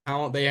of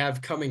talent they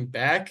have coming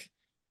back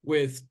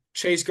with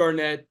Chase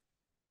Garnett,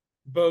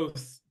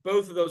 both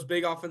of those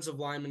big offensive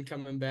linemen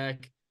coming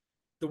back,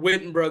 the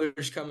Witten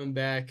brothers coming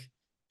back,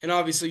 and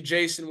obviously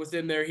Jason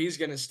within there, he's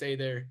going to stay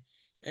there.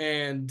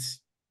 And,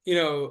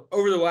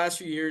 over the last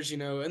few years, in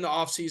the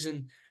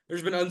offseason,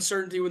 there's been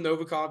uncertainty with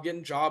Novikov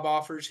getting job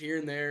offers here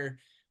and there,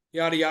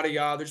 yada, yada,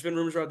 yada. There's been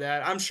rumors about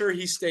that. I'm sure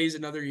he stays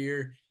another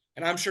year,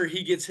 and I'm sure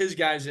he gets his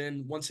guys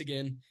in once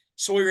again.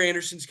 Sawyer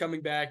Anderson's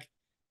coming back.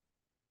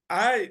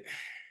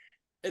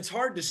 It's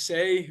hard to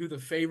say who the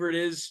favorite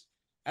is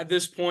at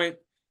this point,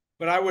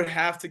 but I would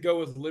have to go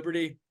with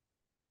Liberty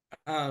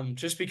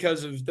just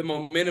because of the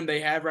momentum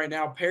they have right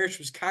now. Parrish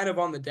was kind of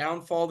on the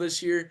downfall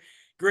this year.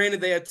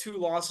 Granted, they had 2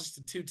 losses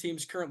to 2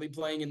 teams currently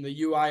playing in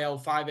the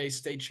UIL 5A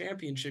state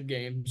championship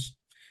games.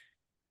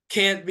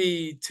 Can't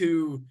be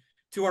too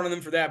hard on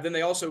them for that. But then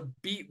they also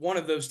beat one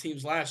of those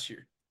teams last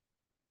year.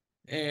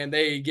 And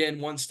they, again,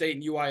 won state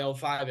in UIL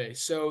 5A.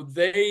 So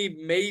they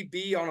may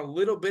be on a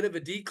little bit of a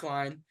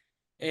decline.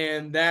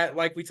 And that,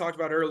 like we talked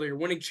about earlier,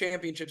 winning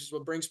championships is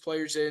what brings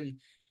players in.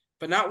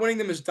 But not winning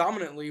them as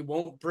dominantly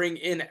won't bring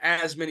in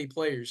as many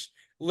players.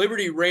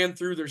 Liberty ran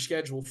through their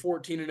schedule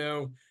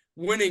 14-0,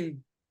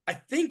 winning, I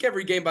think,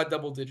 every game by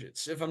double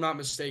digits, if I'm not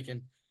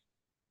mistaken.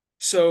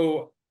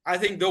 So I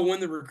think they'll win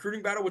the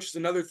recruiting battle, which is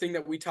another thing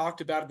that we talked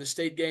about at the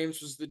state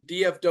games, was the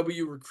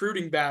DFW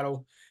recruiting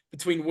battle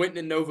between Witten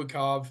and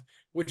Novikov,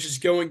 which is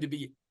going to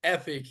be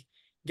epic.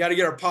 Got to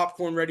get our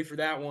popcorn ready for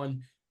that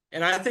one.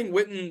 And I think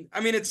Witten,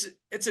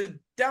 it's a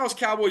Dallas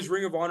Cowboys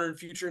Ring of Honor and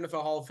future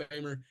NFL Hall of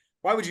Famer.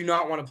 Why would you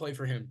not want to play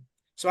for him?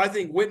 So I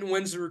think Witten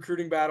wins the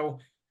recruiting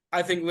battle.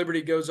 I think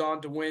Liberty goes on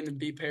to win and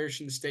beat Parrish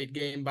in the state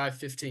game by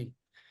 15.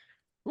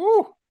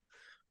 Ooh.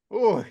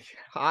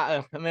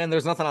 Man,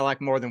 there's nothing I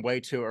like more than way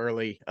too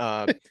early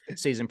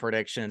season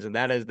predictions, and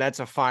that's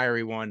a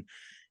fiery one.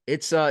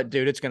 It's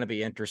dude, it's going to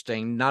be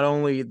interesting. Not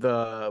only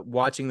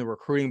watching the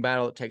recruiting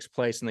battle that takes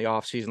place in the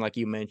offseason, like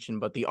you mentioned,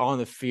 but the on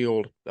the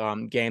field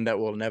game that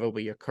will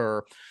inevitably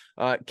occur.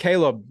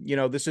 Caleb,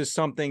 this is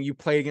something you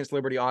played against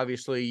Liberty.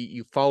 Obviously,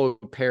 you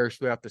followed Parrish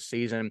throughout the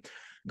season.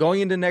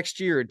 Going into next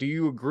year, do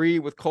you agree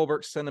with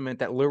Colbert's sentiment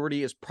that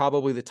Liberty is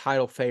probably the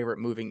title favorite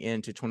moving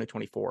into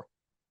 2024?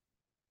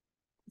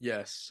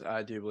 Yes,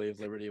 I do believe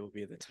Liberty will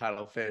be the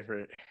title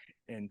favorite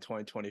in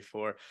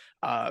 2024.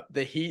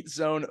 The heat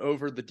zone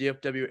over the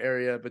DFW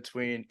area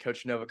between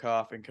Coach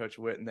Novikov and Coach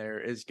Witten there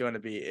is going to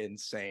be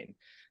insane.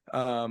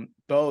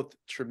 Both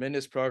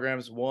tremendous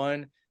programs.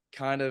 One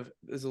kind of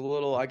is a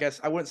little, I guess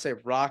I wouldn't say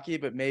rocky,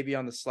 but maybe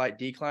on the slight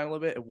decline a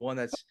little bit. And one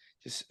that's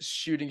just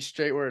shooting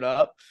straightward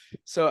up.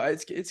 So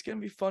it's going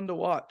to be fun to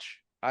watch.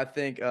 I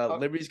think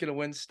Liberty's going to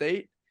win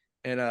state.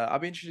 And I'll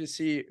be interested to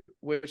see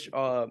which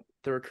the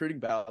recruiting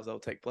battles that will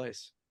take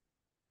place.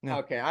 Yeah.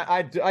 Okay,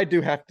 I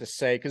do have to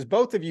say, because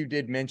both of you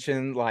did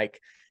mention like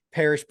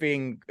Parrish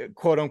being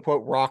quote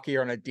unquote rocky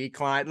or on a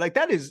decline. Like,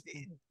 that is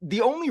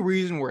the only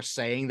reason we're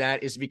saying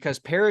that is because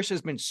Parrish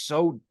has been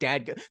so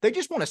dead good. They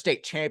just won a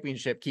state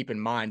championship, keep in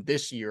mind,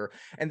 this year.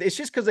 And it's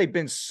just because they've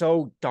been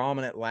so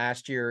dominant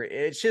last year.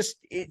 It's just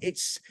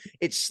it's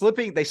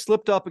slipping. They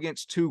slipped up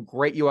against two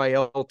great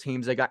UIL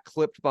teams. They got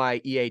clipped by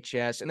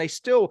EHS, and they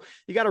still,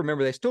 you got to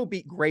remember, they still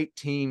beat great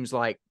teams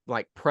like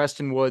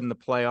Prestonwood in the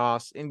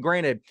playoffs. And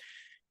granted,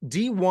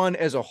 D1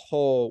 as a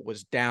whole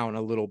was down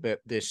a little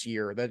bit this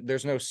year.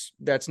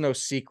 That's no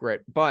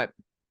secret. But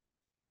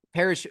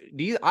Parrish,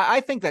 I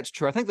think that's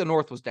true. I think the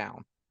North was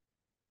down.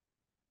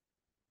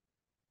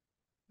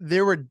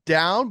 They were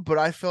down, but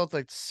I felt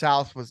like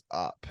South was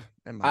up.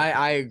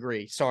 I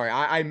agree. Sorry,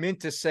 I meant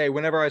to say,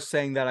 whenever I was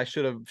saying that, I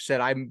should have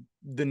said I'm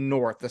the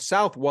North. The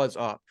South was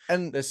up,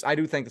 and I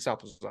do think the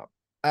South was up.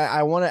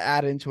 I want to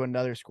add into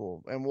another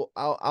school, and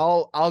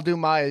I'll do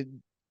my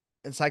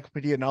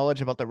encyclopedia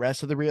knowledge about the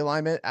rest of the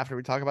realignment after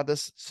we talk about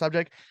this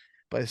subject.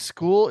 But a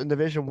school in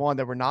Division I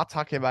that we're not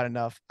talking about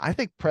enough, I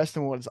think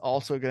Prestonwood is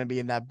also going to be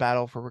in that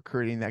battle for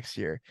recruiting next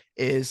year.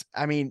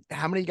 How many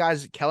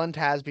guys? Kellen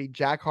Tasby,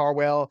 Jack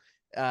Harwell,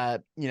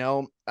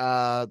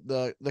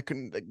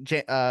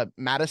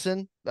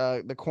 Madison,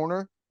 the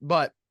corner,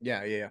 but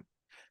yeah.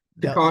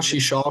 Takashi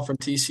Shaw from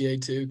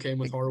TCA too came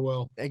with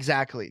Harwell.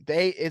 Exactly.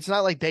 It's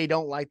not like they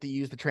don't like to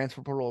use the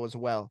transfer portal as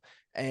well.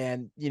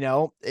 And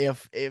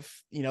if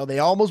they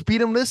almost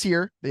beat him this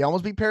year, they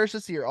almost beat Parrish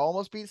this year,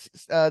 almost beat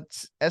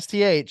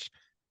STH.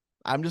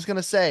 I'm just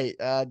gonna say,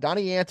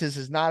 Donnie Antis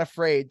is not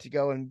afraid to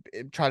go and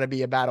try to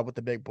be a battle with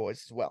the big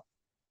boys as well.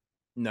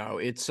 No,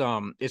 it's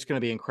going to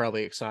be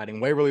incredibly exciting.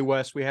 Waverly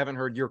West, we haven't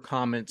heard your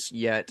comments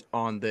yet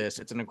on this.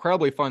 It's an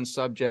incredibly fun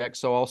subject.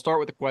 So I'll start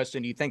with the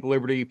question: do you think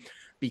Liberty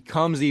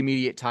becomes the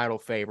immediate title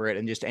favorite,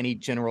 and just any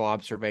general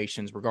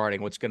observations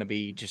regarding what's going to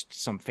be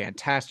just some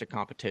fantastic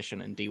competition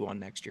in D1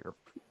 next year?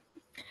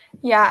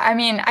 Yeah, I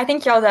mean, I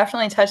think y'all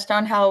definitely touched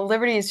on how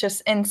Liberty is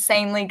just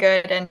insanely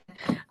good, and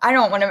I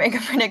don't want to make a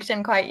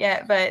prediction quite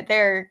yet, but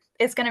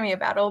it's going to be a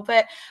battle.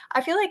 But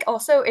I feel like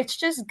also it's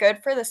just good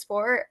for the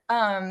sport.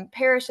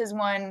 Parrish has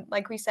won,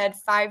 like we said,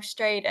 5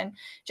 straight, and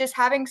just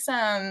having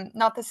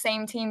not the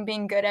same team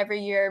being good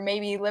every year.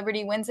 Maybe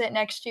Liberty wins it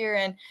next year,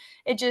 and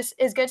it just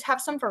is good to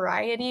have some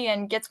variety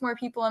and gets more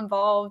people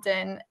involved,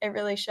 and it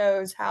really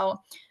shows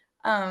how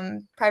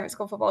private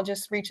school football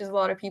just reaches a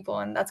lot of people,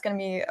 and that's going to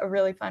be a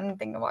really fun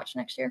thing to watch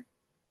next year.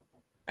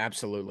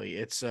 Absolutely.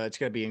 It's going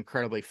to be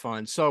incredibly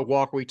fun. So,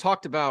 Walker, we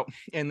talked about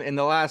in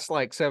the last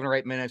 7 or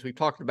 8 minutes, we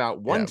talked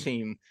about one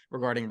team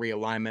regarding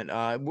realignment.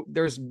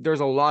 There's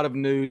a lot of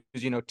news.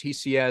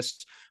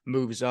 TCS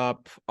moves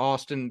up.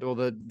 Austin, well,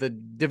 the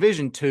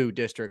Division II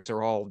districts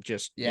are all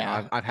just,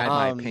 I've had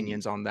my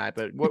opinions on that.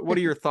 But what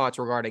are your thoughts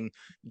regarding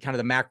kind of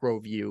the macro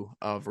view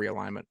of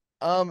realignment?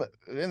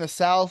 In the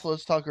South,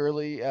 let's talk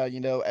early.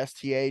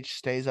 STH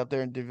stays up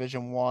there in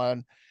Division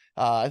I.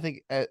 I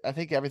think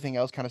everything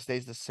else kind of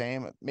stays the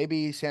same.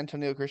 Maybe San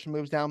Antonio Christian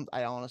moves down.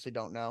 I honestly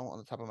don't know on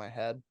the top of my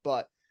head.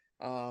 But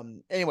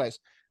anyways,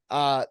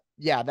 that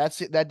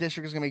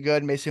district is gonna be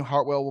good. Mason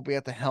Hartwell will be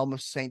at the helm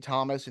of St.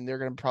 Thomas, and they're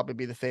gonna probably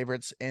be the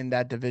favorites in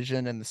that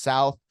division in the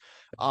South.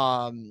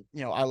 I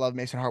love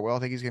Mason Hartwell. I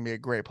think he's gonna be a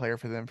great player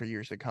for them for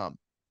years to come.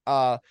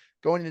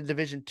 Going into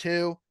Division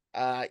II,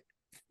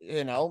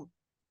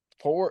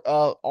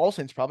 All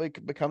Saints probably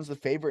becomes the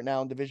favorite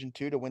now in Division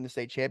II to win the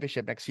state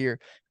championship next year.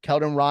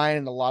 Keldon Ryan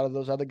and a lot of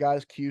those other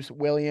guys, Cuse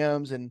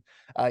Williams and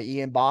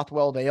Ian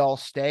Bothwell, they all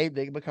stay.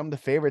 They become the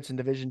favorites in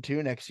Division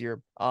II next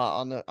year.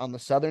 On the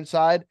southern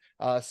side,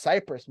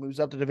 Cypress moves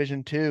up to Division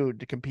II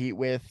to compete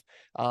with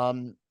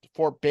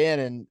Fort Bend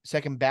and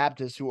Second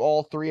Baptist, who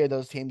all 3 of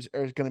those teams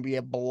are going to be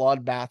a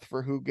bloodbath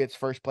for who gets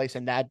first place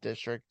in that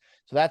district.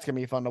 So that's going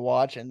to be fun to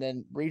watch. And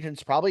then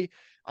Regents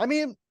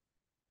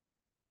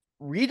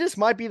Regis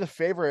might be the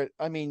favorite.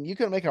 You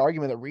can make an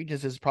argument that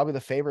Regis is probably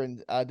the favorite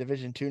in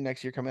Division II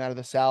next year coming out of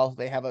the South.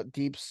 They have a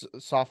deep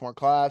sophomore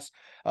class.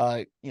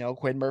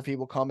 Quinn Murphy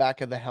will come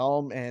back at the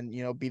helm and,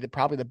 be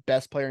probably the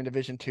best player in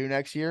Division II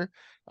next year.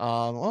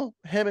 Him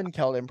and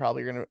Keldon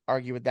probably are going to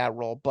argue with that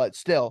role, but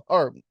still,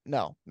 or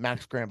no,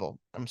 Max Granville.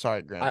 I'm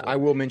sorry, Granville. I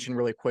will mention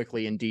really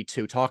quickly in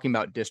D2, talking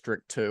about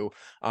District 2,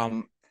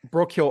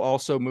 Brook Hill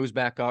also moves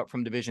back up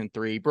from Division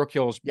III. Brook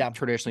Hill's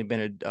traditionally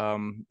been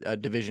a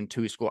Division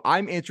II school.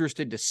 I'm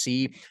interested to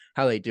see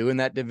how they do in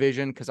that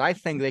division because I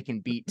think they can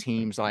beat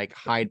teams like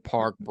Hyde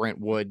Park,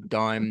 Brentwood,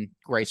 Dunn,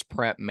 Grace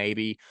Prep,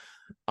 maybe.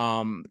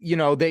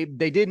 They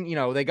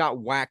didn't, they got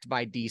whacked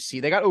by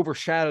DC. They got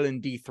overshadowed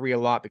in D3 a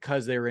lot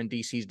because they were in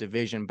DC's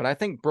division. But I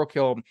think Brook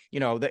Hill,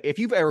 if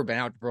you've ever been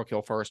out to Brook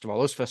Hill, first of all,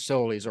 those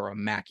facilities are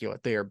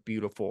immaculate. They are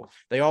beautiful.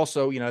 They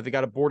also, they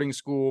got a boarding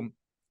school.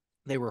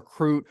 They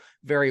recruit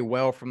very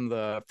well from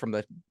the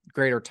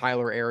greater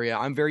Tyler area.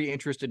 I'm very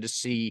interested to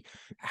see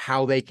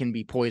how they can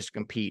be poised to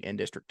compete in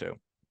District 2.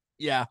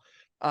 Yeah.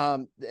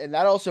 And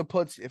that also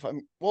puts, if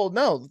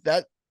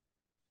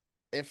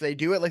they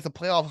do it like the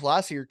playoffs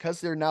last year,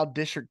 because they're now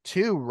District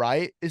 2,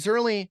 right? There's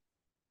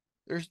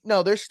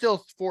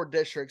still 4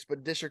 districts,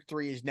 but District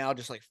 3 is now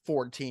just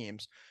 4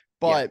 teams.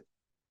 But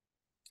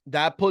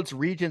that puts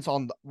Regents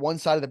on one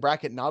side of the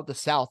bracket, not the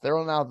south. They're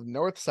on now the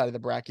north side of the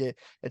bracket.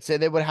 I'd say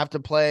they would have to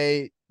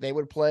play. They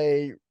would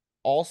play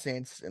All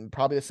Saints in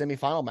probably the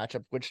semifinal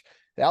matchup, which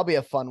that'll be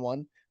a fun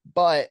one.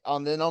 But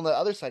then on the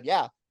other side,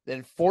 yeah,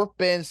 then Fort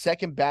Bend,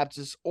 Second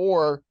Baptist,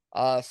 or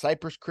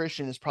Cypress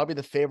Christian is probably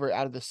the favorite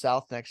out of the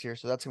South next year.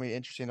 So that's gonna be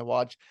interesting to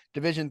watch.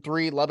 Division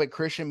 3, Lubbock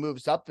Christian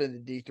moves up into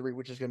D3,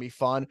 which is gonna be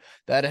fun.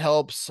 That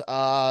helps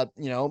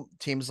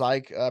teams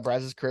like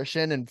Brazos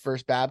Christian and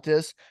First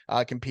Baptist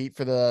compete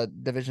for the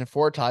Division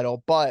 4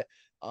 title. But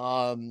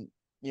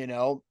you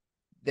know,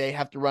 they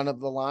have to run up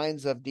the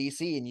lines of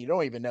DC, and you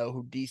don't even know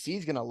who DC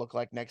is going to look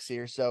like next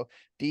year. So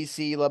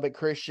DC, Lubbock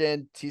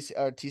Christian,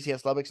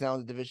 TCS Lubbock's now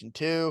in the Division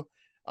 2.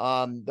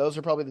 Those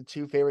are probably the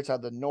two favorites out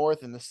of the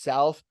North. And the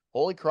South,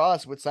 Holy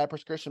Cross with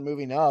Cypress Christian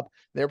moving up,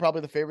 they're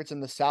probably the favorites in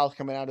the South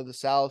coming out of the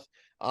South.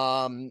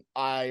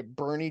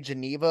 Bernie,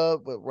 Geneva,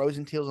 but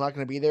Rosenthal's not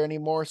going to be there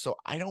anymore. So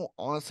I don't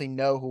honestly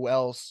know who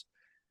else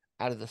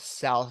out of the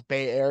South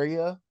Bay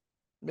area,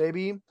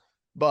 maybe.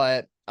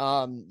 But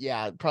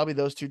yeah, probably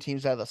those two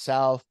teams out of the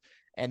South.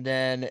 And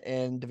then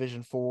in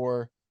Division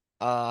 4,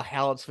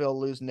 Hallettsville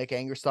lose Nick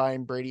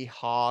Angerstein, Brady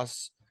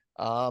Haas,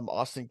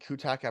 Austin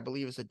Kutak, I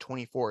believe, is at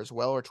 24 as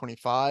well, or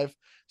 25.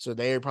 So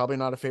they are probably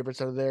not a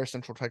favorites out of there.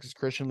 Central Texas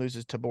Christian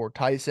loses to Tabor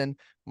Tyson.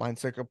 My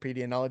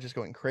encyclopedia knowledge is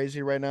going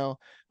crazy right now.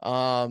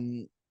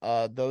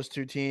 Those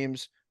two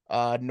teams.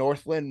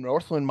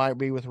 Northland might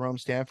be with Rome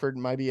Stanford,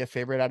 might be a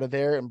favorite out of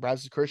there, and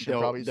Brazos Christian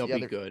probably they'll the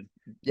be other. good.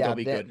 Yeah, they'll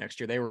be good next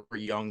year. They were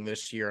young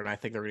this year, and I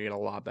think they're gonna get a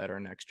lot better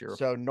next year.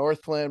 So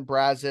Northland,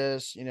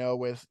 Brazos,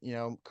 with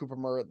Cooper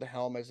Murr at the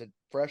helm as a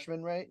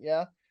freshman, right?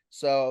 Yeah.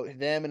 So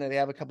them, and they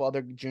have a couple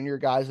other junior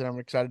guys that I'm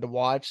excited to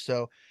watch.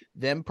 So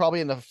them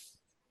probably in the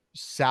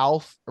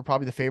South are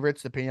probably the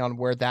favorites, depending on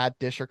where that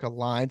district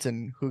aligns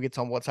and who gets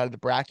on what side of the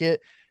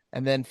bracket.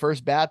 And then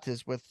First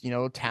Baptist with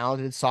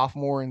talented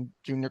sophomore and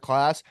junior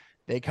class,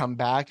 they come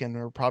back and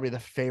are probably the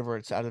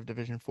favorites out of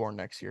Division 4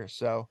 next year.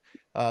 So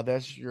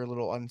that's your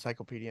little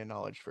encyclopedia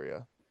knowledge for you.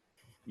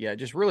 Yeah,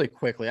 just really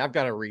quickly, I've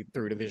got to read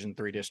through Division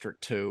 3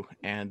 District 2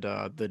 and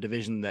the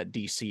division that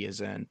DC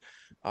is in.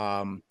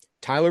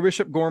 Tyler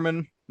Bishop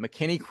Gorman,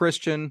 McKinney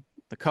Christian,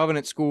 the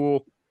Covenant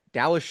School,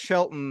 Dallas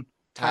Shelton,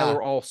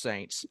 Tyler All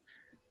Saints.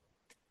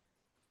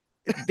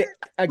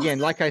 Again,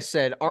 like I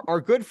said,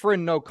 our good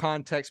friend No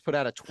Context put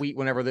out a tweet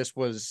whenever this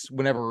was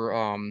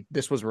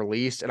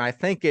released, and I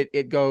think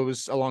it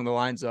goes along the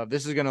lines of,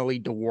 this is going to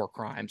lead to war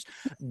crimes.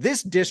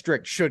 This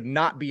district should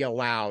not be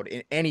allowed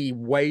in any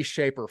way,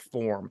 shape, or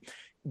form.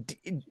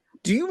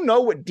 Do you know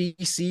what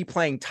DC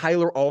playing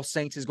Tyler All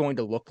Saints is going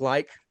to look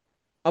like?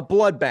 A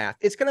bloodbath.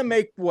 It's going to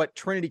make what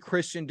Trinity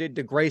Christian did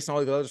to Grace and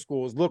all the other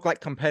schools look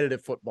like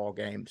competitive football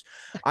games.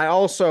 I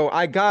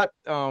got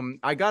a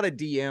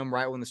DM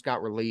right when this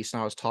got released,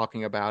 and I was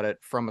talking about it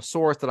from a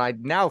source that I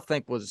now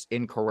think was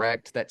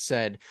incorrect, that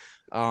said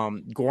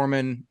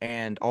Gorman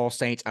and All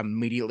Saints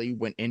immediately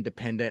went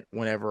independent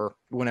whenever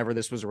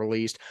this was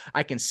released.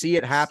 I can see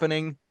it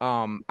happening.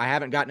 I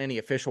haven't gotten any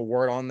official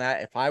word on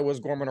that. If I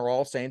was Gorman or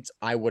All Saints,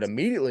 I would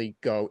immediately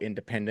go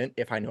independent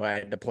if I knew I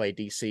had to play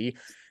DC.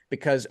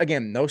 Because,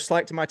 again, no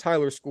slight to my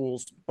Tyler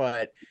schools,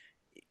 but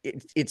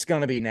it's going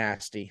to be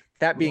nasty.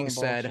 That being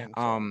said,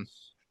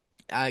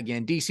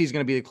 again, DC is going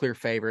to be the clear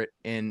favorite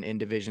in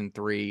Division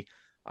 3.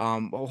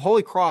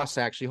 Holy Cross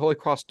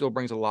still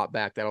brings a lot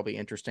back. That'll be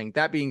interesting.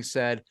 That being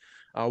said,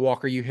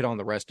 Walker, you hit on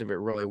the rest of it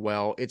really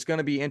well. It's going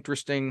to be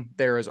interesting.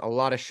 There is a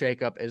lot of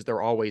shakeup, as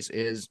there always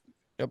is.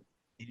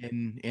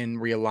 In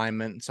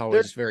realignment. It's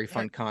always very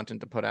fun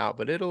content to put out,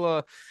 but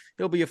it'll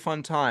be a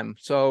fun time.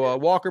 So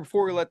Walker,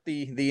 before we let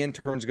the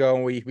interns go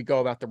and we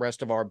go about the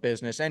rest of our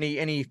business,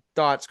 any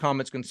thoughts,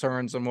 comments,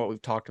 concerns on what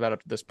we've talked about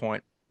up to this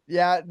point?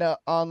 Yeah, no,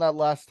 on that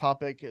last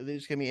topic,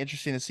 it's gonna be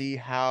interesting to see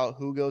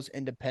who goes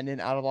independent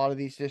out of a lot of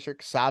these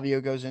districts. Savio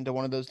goes into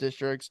one of those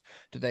districts.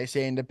 Do they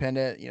say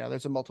independent?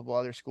 There's a multiple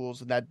other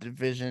schools in that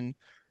Division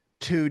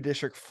 2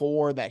 District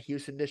 4, that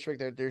Houston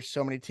district. There's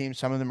so many teams,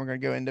 some of them are gonna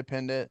go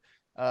independent.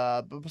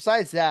 But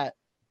besides that,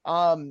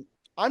 I'm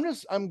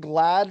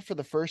glad for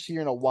the first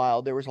year in a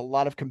while there was a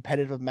lot of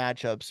competitive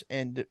matchups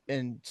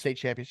in state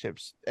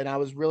championships, and I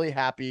was really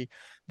happy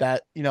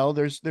that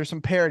there's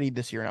some parity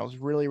this year, and I was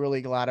really,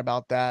 really glad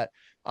about that.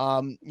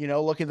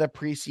 Look at the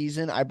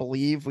preseason, I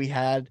believe we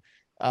had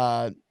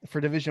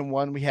for Division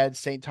 1 we had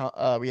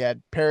we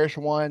had Parish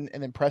 1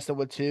 and then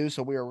Prestonwood 2,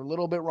 so we were a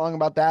little bit wrong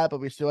about that,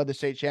 but we still had the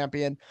state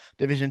champion.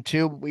 Division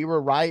 2, we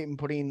were right in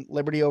putting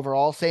Liberty over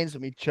All Saints,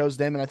 and we chose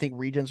them, and I think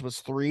Regions was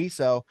 3,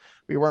 so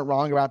we weren't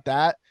wrong about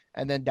that.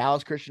 And then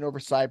Dallas Christian over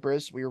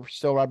Cypress, we were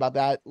still right about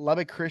that.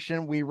 Lubbock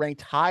Christian, we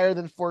ranked higher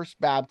than First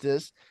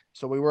Baptist,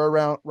 so we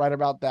were right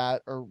about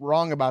that, or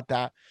wrong about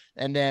that.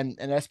 And then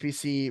in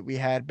SPC, we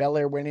had Bel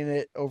Air winning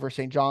it over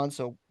St. John,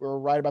 so we were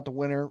right about the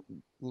winner,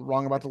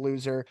 wrong about the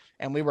loser,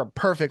 and we were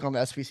perfect on the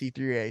SPC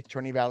 3A,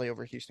 Trinity Valley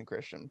over Houston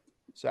Christian.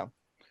 So,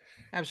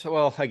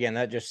 absolutely. Well, again,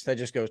 that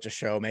just goes to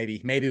show maybe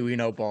we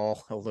know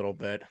ball a little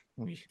bit.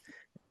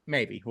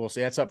 Maybe we'll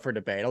see. That's up for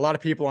debate. A lot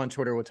of people on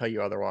Twitter will tell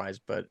you otherwise,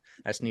 but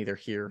that's neither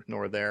here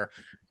nor there.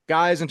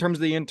 Guys, in terms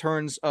of the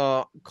interns,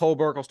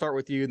 Colberg, I'll start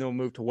with you, then we'll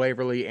move to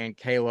Waverly and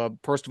Caleb.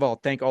 First of all,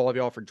 thank all of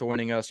y'all for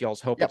joining us. Y'all's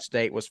help at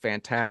State was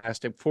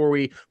fantastic. Before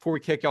we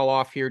kick y'all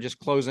off here, just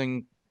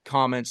closing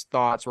comments,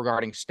 thoughts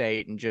regarding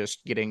State, and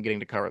just getting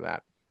to cover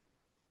that.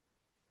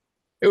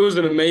 It was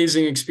an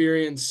amazing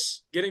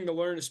experience getting to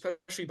learn,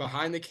 especially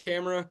behind the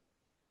camera,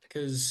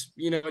 because,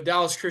 at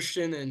Dallas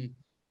Christian and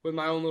with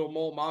my own little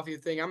Mole Mafia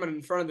thing, I'm an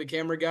in front of the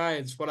camera guy.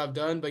 It's what I've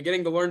done. But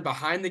getting to learn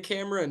behind the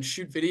camera and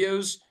shoot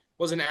videos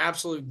was an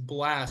absolute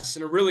blast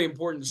and a really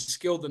important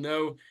skill to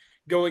know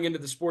going into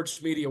the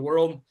sports media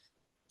world.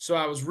 So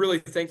I was really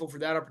thankful for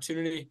that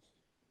opportunity.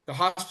 The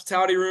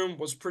hospitality room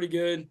was pretty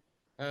good.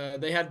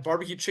 They had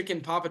barbecue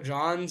chicken Papa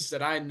John's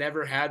that I had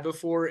never had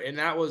before, and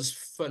that was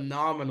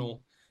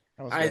phenomenal.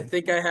 I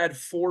think I had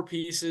 4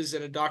 pieces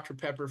and a Dr.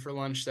 Pepper for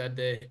lunch that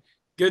day.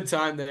 Good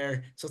time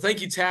there. So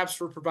thank you, Taps,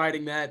 for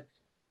providing that.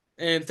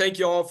 And thank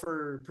you all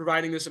for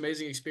providing this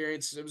amazing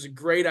experience. It was a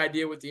great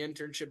idea with the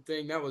internship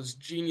thing. That was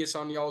genius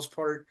on y'all's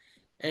part.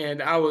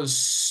 And I was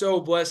so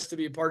blessed to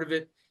be a part of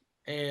it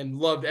and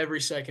loved every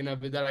second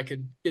of it that I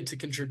could get to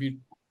contribute.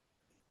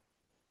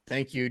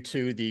 Thank you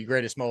to the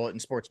greatest mullet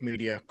in sports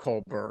media,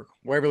 Colberg.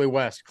 Waverly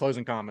West,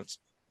 closing comments.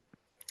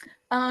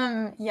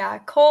 Yeah,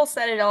 Cole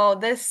said it all.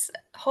 This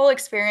whole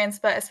experience,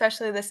 but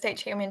especially the state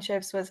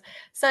championships, was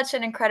such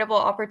an incredible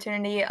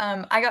opportunity.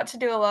 I got to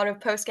do a lot of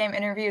post-game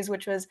interviews,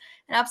 which was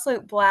an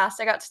absolute blast.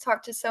 I got to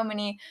talk to so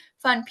many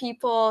fun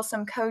people,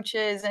 some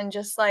coaches, and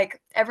just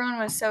like everyone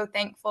was so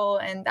thankful.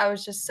 And that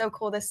was just so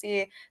cool to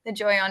see the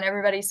joy on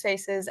everybody's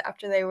faces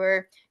after they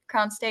were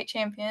crowned state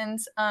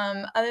champions.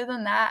 Other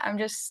than that, I'm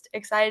just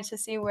excited to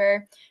see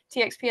where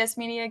TXPS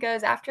Media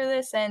goes after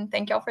this, and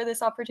thank y'all for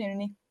this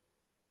opportunity.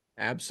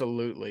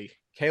 Absolutely.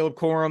 Caleb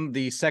Corum,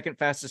 the second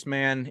fastest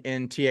man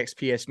in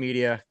TXPS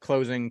Media,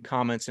 closing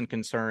comments and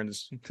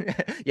concerns.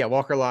 Yeah,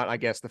 Walker Lott, I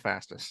guess, the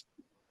fastest.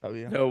 Oh,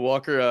 yeah. No,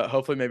 Walker,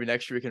 hopefully maybe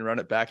next year we can run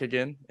it back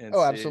again. And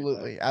Oh, see,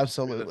 absolutely.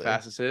 Absolutely. Who the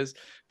fastest is.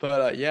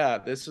 But yeah,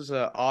 this was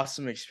an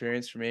awesome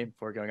experience for me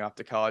before going off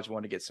to college.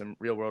 Wanted to get some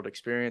real world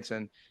experience,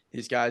 and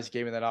these guys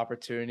gave me that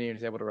opportunity and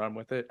was able to run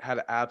with it. Had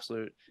an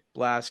absolute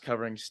blast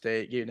covering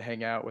state, getting to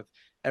hang out with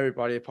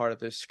everybody a part of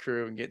this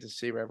crew and get to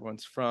see where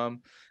everyone's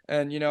from.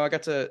 And I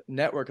got to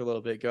network a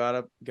little bit, go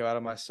out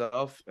of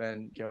myself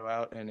and go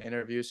out and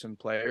interview some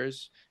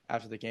players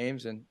after the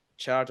games. And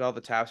shout out to all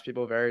the Taps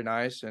people, very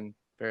nice and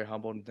very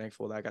humbled and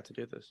thankful that I got to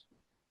do this.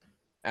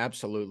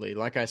 Absolutely.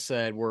 Like I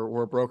said,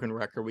 we're a broken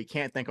record. We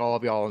can't thank all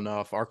of y'all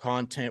enough. Our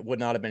content would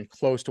not have been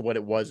close to what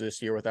it was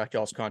this year without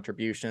y'all's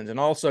contributions. And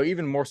also,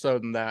 even more so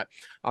than that,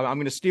 I'm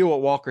going to steal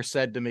what Walker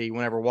said to me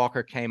whenever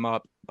Walker came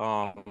up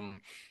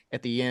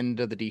at the end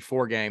of the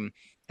D4 game.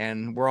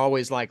 And we're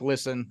always like,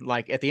 listen,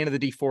 like at the end of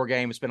the D4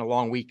 game, it's been a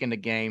long weekend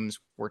of games.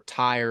 We're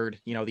tired.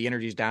 The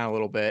energy's down a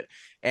little bit.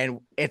 And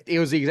it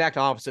was the exact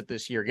opposite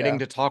this year. Getting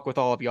to talk with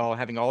all of y'all,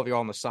 having all of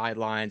y'all on the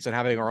sidelines and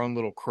having our own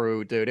little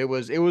crew, dude, it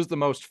was the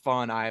most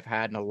fun I've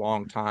had in a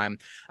long time.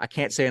 I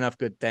can't say enough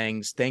good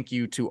things. Thank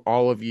you to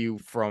all of you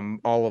from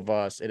all of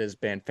us. It has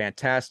been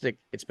fantastic.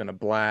 It's been a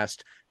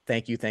blast.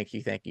 Thank you, thank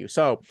you, thank you.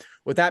 So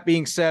with that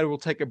being said, we'll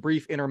take a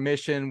brief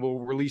intermission. We'll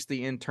release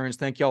the interns.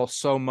 Thank y'all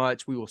so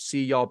much. We will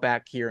see y'all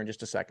back here in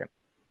just a second.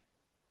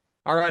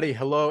 All righty.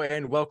 Hello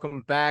and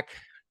welcome back.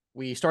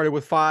 We started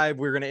with 5.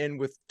 We're going to end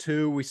with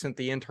 2. We sent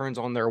the interns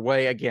on their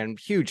way. Again,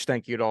 huge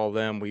thank you to all of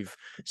them. We've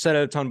said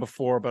it a ton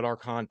before, but our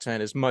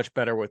content is much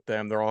better with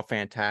them. They're all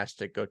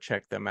fantastic. Go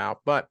check them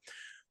out. But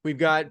we've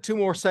got 2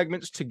 more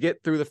segments to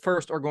get through. The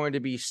first are going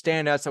to be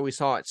standouts that we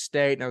saw at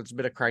state. Now, there's a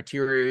bit of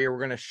criteria here. We're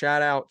going to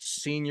shout out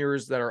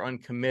seniors that are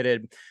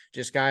uncommitted,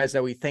 just guys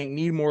that we think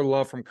need more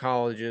love from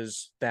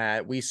colleges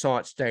that we saw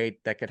at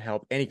state that could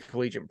help any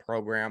collegiate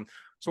program.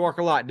 So,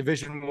 Walker Lott,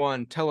 Division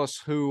I, tell us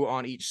who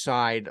on each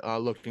side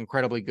looked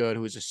incredibly good,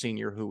 who is a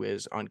senior, who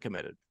is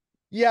uncommitted.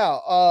 Yeah,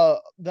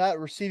 that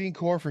receiving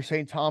core for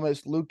St.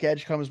 Thomas, Luke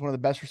Edgecombe is one of the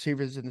best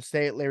receivers in the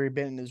state, Larry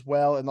Benton as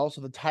well, and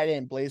also the tight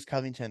end Blaze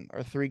Covington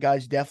are 3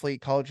 guys definitely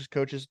college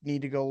coaches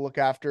need to go look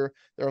after.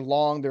 They're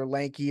long, they're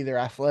lanky, they're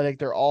athletic,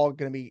 they're all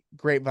going to be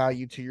great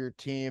value to your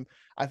team.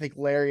 I think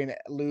Larry and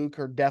Luke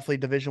are definitely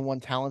Division I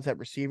talents at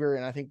receiver,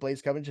 and I think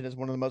Blaze Covington is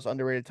one of the most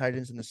underrated tight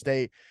ends in the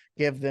state.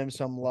 Give them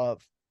some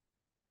love.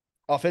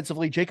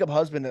 Offensively, Jacob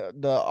Husband,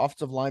 the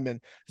offensive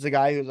lineman, is a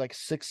guy who's like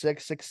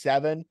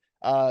 6'6",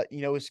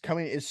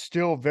 6'7", is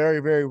still very,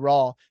 very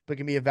raw, but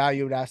can be a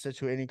valued asset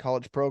to any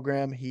college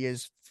program. He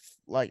is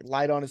like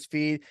light on his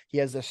feet. He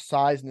has the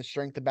size and the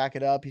strength to back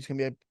it up. He's going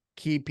to be a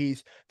key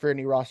piece for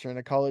any roster in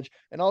a college.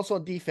 And also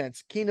on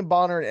defense, Keenan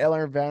Bonner and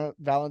Aaron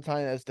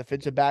Valentine as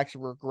defensive backs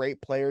were great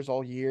players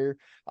all year.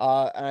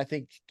 And I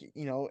think,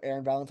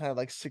 Aaron Valentine at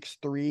like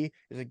 6'3"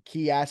 is a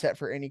key asset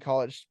for any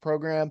college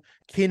program.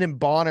 Keenan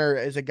Bonner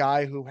is a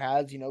guy who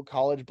has,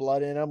 college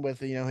blood in him with,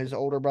 his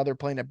older brother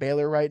playing at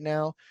Baylor right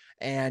now.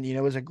 And,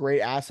 was a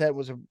great asset,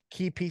 was a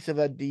key piece of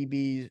that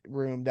DB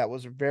room that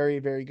was very,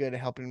 very good at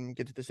helping him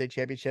get to the state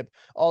championship.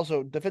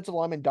 Also, defensive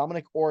lineman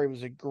Dominic Ori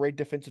was a great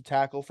defensive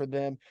tackle for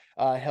them,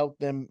 helped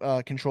them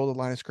control the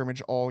line of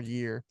scrimmage all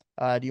year.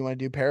 Do you want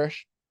to do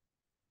Parrish?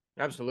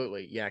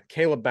 Absolutely. Yeah.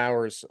 Caleb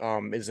Bowers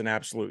is an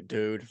absolute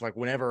dude. Like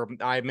whenever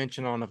I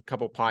mentioned on a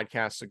couple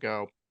podcasts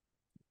ago,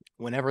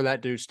 whenever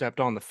that dude stepped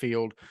on the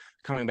field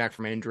coming back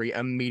from injury,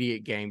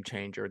 immediate game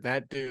changer.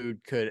 That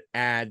dude could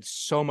add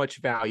so much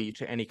value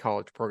to any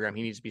college program.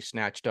 He needs to be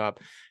snatched up.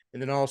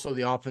 And then also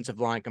the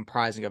offensive line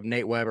comprising of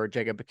Nate Weber,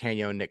 Jacob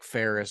Pequeno, and Nick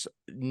Ferris.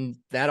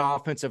 That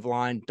offensive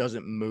line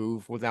doesn't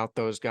move without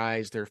those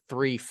guys. They're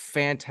three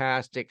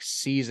fantastic,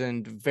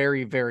 seasoned,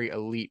 very, very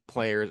elite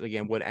players.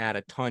 Again, would add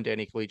a ton to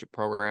any collegiate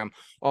program.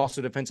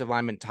 Also, defensive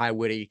lineman Ty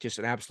Whitty, just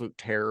an absolute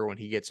terror when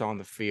he gets on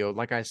the field.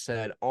 Like I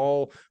said,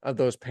 all of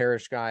those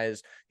Parrish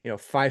guys,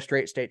 5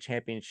 straight state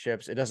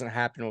championships. It doesn't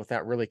happen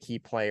without really key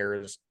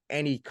players.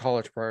 Any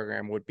college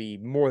program would be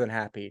more than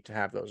happy to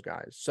have those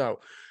guys. So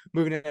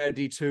moving into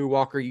D2,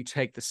 Walker, you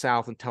take the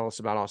South and tell us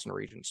about Austin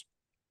Regions.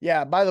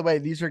 Yeah, by the way,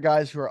 these are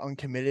guys who are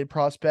uncommitted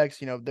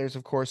prospects. There's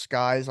of course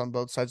guys on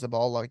both sides of the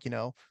ball, like,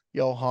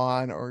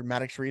 Johan or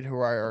Maddox Reed, who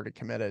are already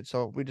committed.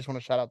 So we just want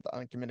to shout out the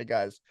uncommitted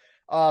guys.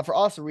 For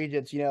Austin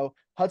Regents,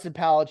 Hudson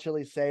Powell,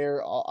 Chili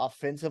Sayer,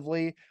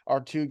 offensively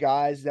are two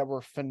guys that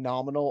were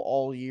phenomenal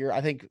all year.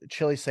 I think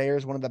Chili Sayer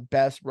is one of the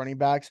best running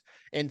backs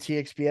in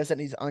TXPS,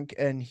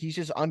 and he's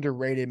just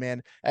underrated,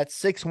 man. At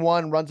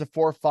 6'1", runs a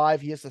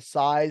 4.5. He has the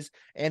size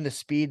and the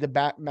speed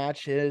to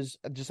match his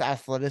just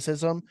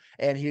athleticism,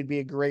 and he would be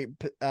a great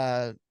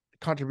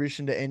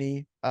contribution to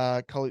any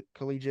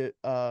collegiate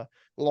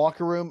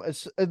locker room.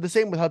 It's the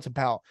same with Hudson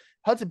Powell.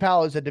 Hudson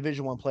Powell is a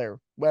Division I player.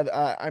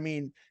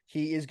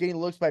 He is getting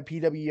looks by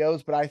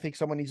PWOs, but I think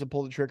someone needs to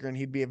pull the trigger, and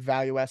he'd be a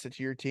value asset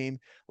to your team.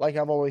 Like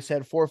I've always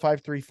said,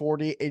 4'5",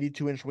 340,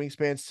 82-inch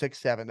wingspan,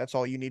 6'7". That's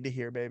all you need to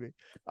hear, baby.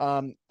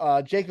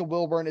 Jacob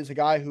Wilburn is a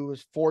guy who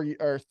was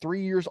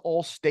 3 years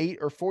All-State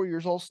or 4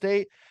 years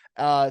All-State.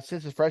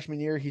 Since his freshman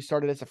year, he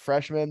started as a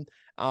freshman.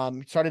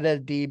 Started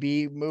as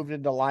DB, moved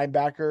into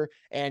linebacker,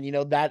 and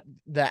that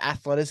the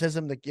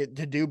athleticism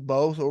to do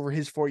both over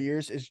his 4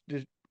 years is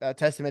just a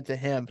testament to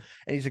him,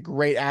 and he's a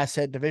great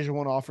asset. Division I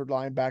offered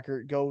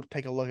linebacker. Go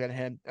take a look at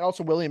him. And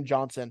also William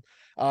Johnson,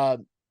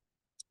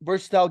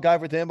 versatile guy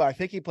for them, but I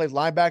think he played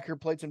linebacker,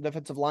 played some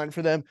defensive line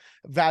for them.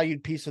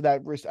 Valued piece of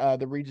that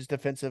the Regis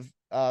defensive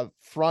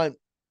front.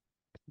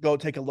 Go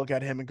take a look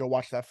at him and go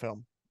watch that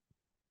film.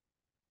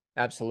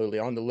 Absolutely.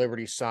 On the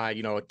Liberty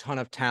side, a ton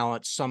of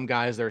talent. Some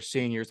guys that are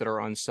seniors that are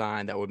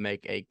unsigned that would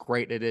make a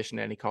great addition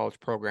to any college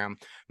program.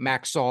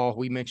 Max Saul,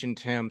 we mentioned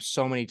him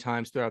so many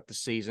times throughout the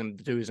season.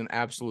 The dude is an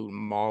absolute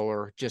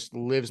mauler, just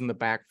lives in the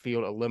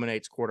backfield,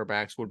 eliminates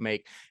quarterbacks, would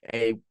make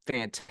a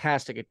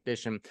fantastic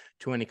addition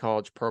to any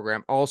college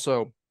program.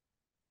 Also,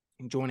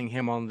 joining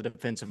him on the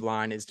defensive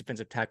line is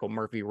defensive tackle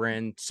Murphy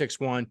Wren, 6'1",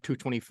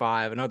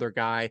 225, another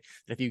guy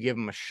that if you give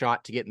him a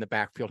shot to get in the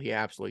backfield, he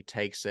absolutely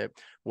takes it,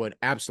 would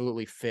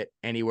absolutely fit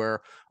anywhere.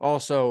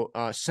 Also,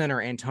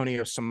 center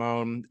Antonio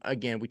Simone.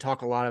 Again, we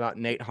talk a lot about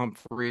Nate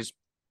Humphreys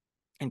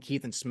and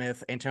Keithan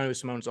Smith. Antonio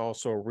Simone's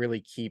also a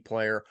really key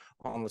player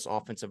on this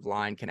offensive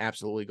line, can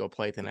absolutely go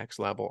play at the next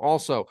level.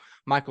 Also,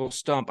 Michael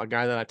Stump, a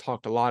guy that I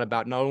talked a lot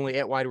about, not only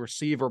at wide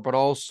receiver, but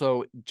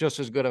also just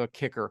as good of a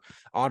kicker.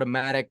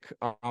 Automatic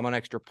on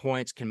extra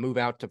points, can move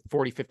out to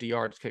 40, 50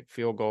 yards, kick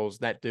field goals.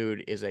 That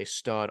dude is a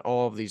stud.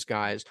 All of these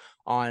guys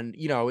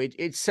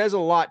it says a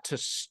lot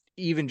to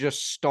even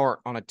just start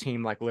on a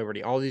team like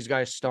Liberty. All these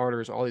guys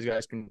starters, all these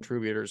guys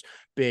contributors,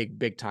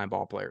 big time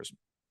ball players.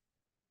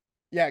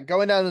 Yeah,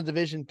 going down to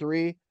Division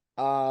III,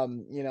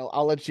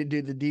 I'll let you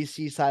do the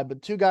DC side,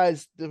 but two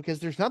guys, because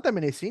there's not that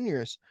many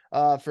seniors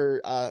for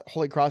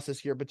Holy Cross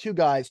this year, but two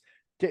guys,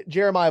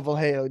 Jeremiah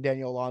Vallejo,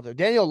 Daniel Alonso.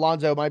 Daniel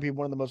Alonso might be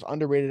one of the most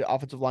underrated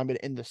offensive linemen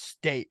in the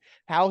state.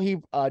 How he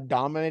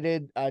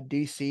dominated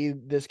DC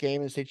this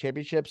game in state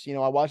championships.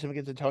 I watched him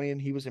against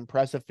Antonian. He was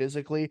impressive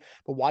physically,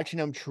 but watching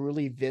him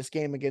truly this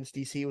game against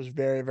DC was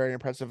very, very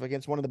impressive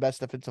against one of the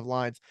best defensive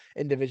lines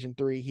in Division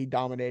III. He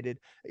dominated.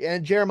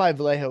 And Jeremiah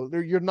Vallejo,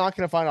 you're not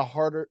going to find a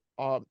harder,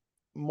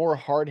 more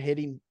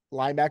hard-hitting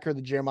linebacker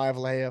than Jeremiah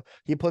Vallejo.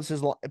 He puts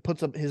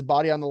up his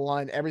body on the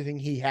line, everything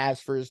he has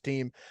for his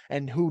team,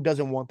 and who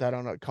doesn't want that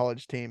on a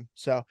college team?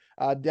 So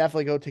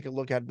definitely go take a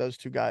look at those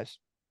two guys.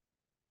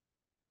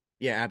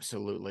 Yeah,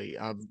 absolutely.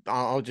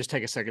 I'll just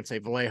take a second to say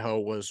Vallejo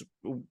was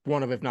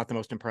one of, if not the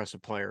most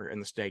impressive player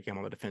in the state game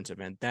on the defensive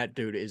end. That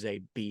dude is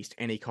a beast.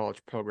 Any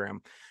college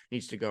program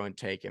needs to go and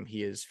take him.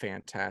 He is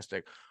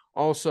fantastic.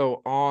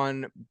 Also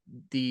on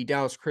the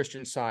Dallas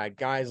Christian side,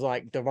 guys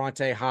like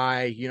Devontae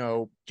High,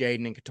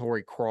 Jaden and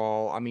Katori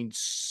Crawl. I mean,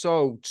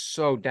 so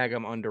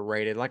daggum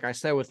underrated. Like I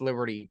said with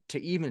Liberty, to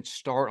even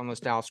start on this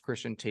Dallas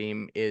Christian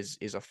team is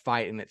a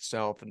fight in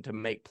itself, and to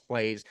make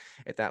plays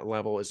at that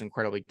level is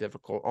incredibly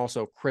difficult.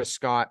 Also, Chris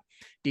Scott,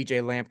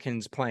 DJ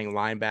Lampkins playing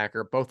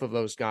linebacker. Both of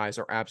those guys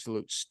are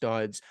absolute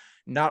studs.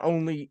 Not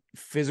only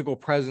physical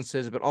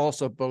presences, but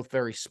also both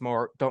very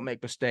smart, don't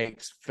make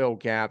mistakes, fill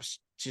gaps,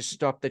 just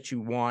stuff that you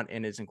want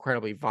and is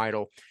incredibly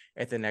vital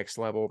at the next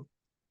level.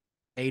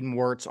 Aiden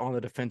Wirtz on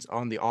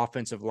the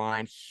offensive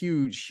line,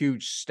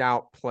 huge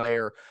stout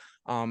player.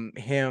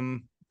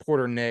 Him,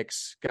 Porter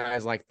Nix,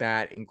 guys like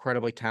that,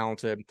 incredibly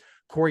talented.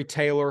 Corey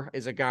Taylor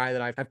is a guy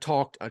that I've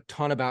talked a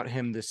ton about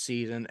him this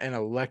season, an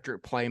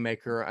electric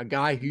playmaker, a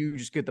guy who you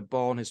just get the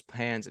ball in his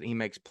hands and he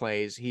makes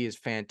plays. He is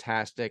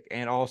fantastic.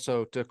 And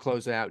also to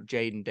close out,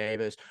 Jaden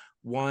Davis,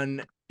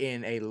 one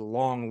in a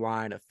long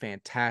line of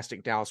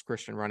fantastic Dallas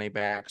Christian running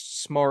backs,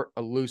 smart,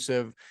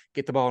 elusive,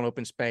 get the ball in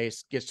open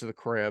space, gets to the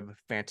crib,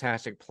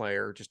 fantastic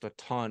player, just a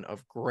ton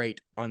of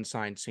great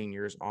unsigned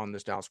seniors on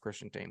this Dallas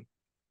Christian team.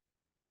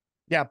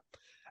 Yeah.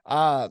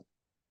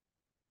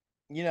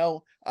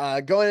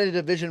 Going into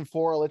Division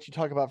 4, I'll let you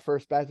talk about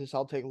First Baptist.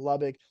 I'll take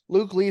Lubbock.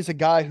 Luke Lee is a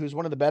guy who's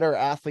one of the better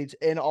athletes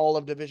in all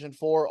of Division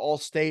 4, all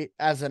state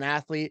as an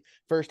athlete,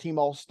 first team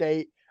all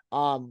state.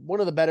 One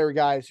of the better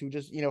guys who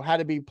just, had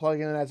to be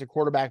plugging in as a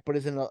quarterback, but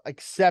is an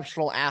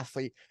exceptional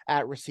athlete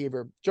at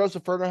receiver.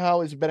 Joseph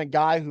Fernhow has been a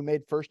guy who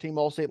made first team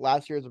all state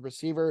last year as a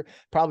receiver,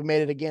 probably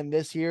made it again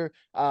this year.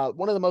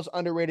 One of the most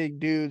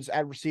underrated dudes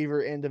at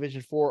receiver in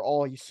Division 4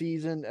 all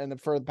season and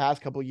for the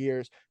past couple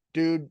years.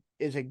 Dude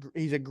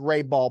he's a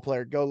great ball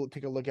player. Go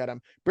take a look at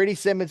him. Brady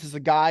Simmons is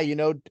a guy,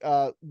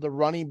 the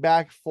running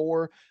back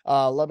for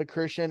Lubbock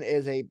Christian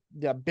is a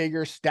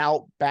bigger,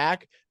 stout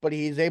back, but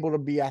he's able to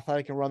be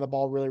athletic and run the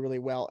ball really, really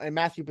well. And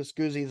Matthew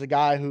Pascuzzi is a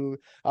guy who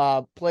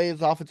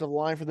plays offensive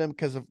line for them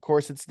because, of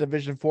course, it's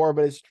Division 4,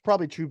 but it's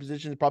probably true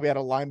position. It's probably at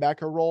a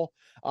linebacker role.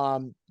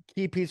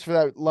 Key piece for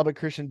that Lubbock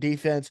Christian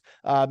defense,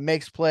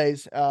 makes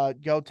plays.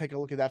 Go take a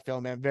look at that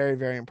film, man. Very,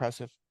 very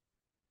impressive.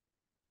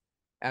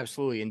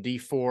 Absolutely. In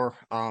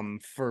D4,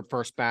 for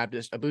First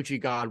Baptist, Abuchi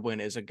Godwin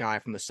is a guy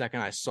from the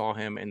second I saw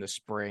him in the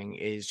spring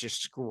is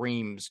just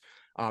screams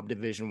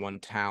Division 1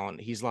 talent.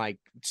 He's like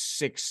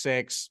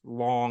 6'6",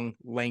 long,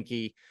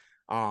 lanky,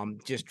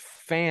 just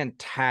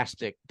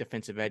fantastic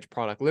defensive edge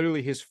product.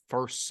 Literally his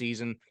first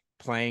season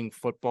playing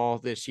football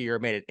this year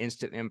made an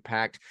instant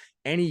impact.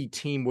 Any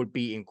team would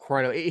be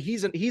incredible.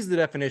 He's the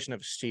definition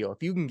of steal.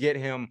 If you can get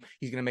him,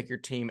 he's going to make your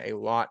team a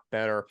lot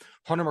better.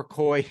 Hunter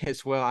McCoy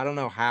as well. I don't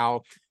know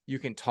how you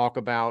can talk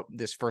about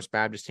this First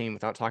Baptist team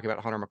without talking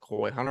about Hunter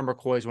McCoy. Hunter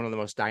McCoy is one of the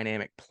most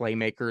dynamic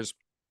playmakers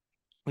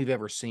we've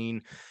ever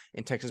seen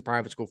in Texas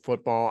private school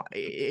football.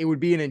 It would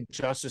be an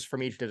injustice for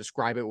me to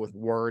describe it with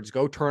words.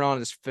 Go turn on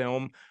his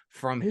film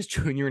from his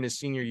junior and his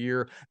senior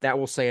year. That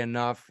will say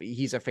enough.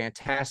 He's a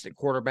fantastic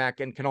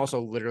quarterback and can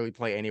also literally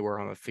play anywhere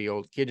on the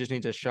field. Kid just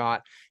needs a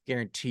shot.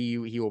 Guarantee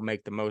you he will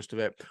make the most of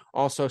it.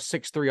 Also,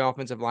 6'3"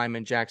 offensive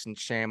lineman Jackson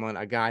Shamlin,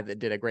 a guy that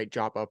did a great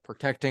job of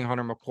protecting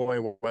Hunter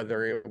McCoy,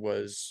 whether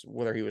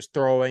he was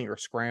throwing or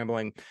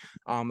scrambling.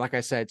 Like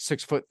I said,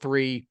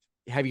 6'3",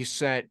 heavy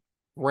set,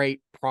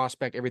 great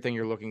prospect, everything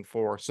you're looking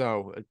for.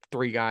 So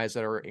 3 guys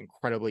that are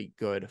incredibly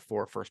good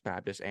for First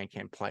Baptist and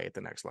can play at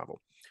the next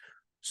level.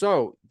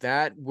 So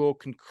that will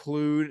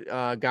conclude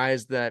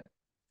guys that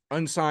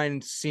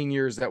unsigned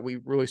seniors that we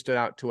really stood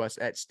out to us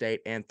at state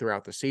and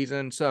throughout the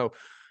season. So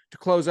to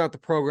close out the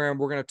program,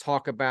 we're going to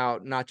talk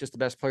about not just the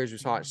best players we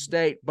saw at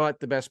state, but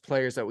the best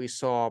players that we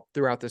saw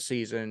throughout the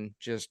season,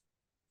 just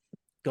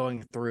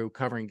going through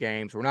covering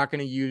games. We're not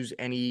going to use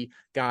any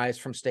guys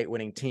from state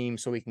winning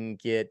teams so we can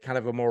get kind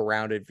of a more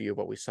rounded view of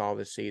what we saw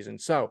this season.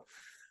 So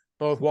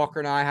both Walker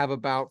and I have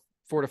about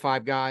 4 to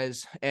 5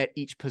 guys at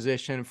each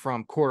position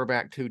from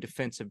quarterback to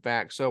defensive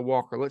back. So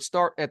Walker, let's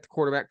start at the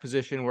quarterback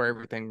position where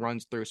everything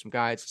runs through some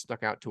guys that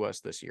stuck out to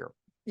us this year.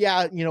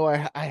 Yeah,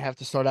 I have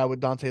to start out with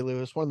Dante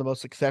Lewis, one of the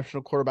most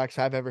exceptional quarterbacks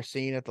I've ever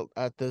seen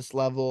at this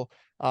level.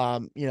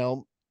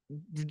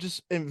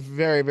 Just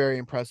very, very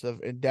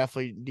impressive and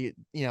definitely,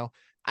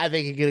 I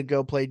think he's going to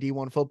go play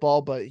D1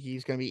 football, but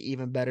he's going to be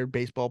even better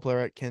baseball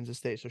player at Kansas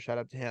State. So shout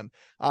out to him.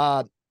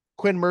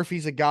 Quinn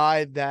Murphy's a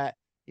guy that,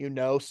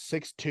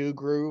 6'2",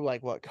 grew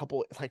like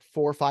 4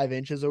 or 5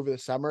 inches over the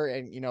summer.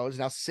 And, is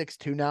now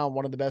 6'2" now.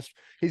 One of the best.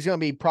 He's going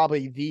to be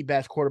probably the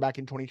best quarterback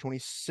in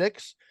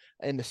 2026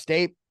 in the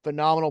state.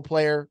 Phenomenal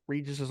player.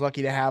 Regis is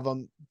lucky to have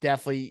him.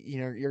 Definitely,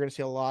 you're going to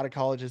see a lot of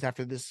colleges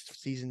after this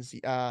season's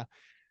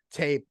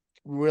tape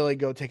really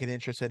go take an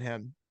interest in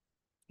him.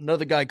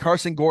 Another guy,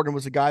 Carson Gordon,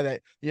 was a guy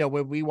that,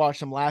 when we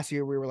watched him last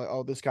year, we were like,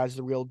 oh, this guy's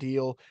the real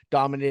deal.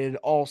 Dominated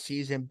all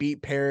season,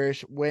 beat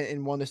Parrish, went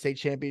and won the state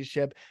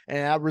championship. And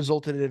that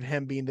resulted in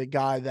him being the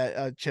guy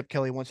that Chip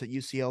Kelly wants at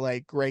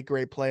UCLA. Great,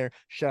 great player.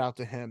 Shout out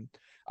to him.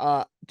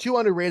 2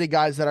 underrated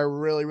guys that I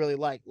really, really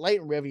like.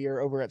 Leighton Riviere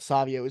over at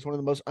Savio is one of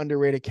the most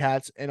underrated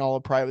cats in all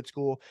of private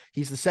school.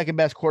 He's the second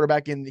best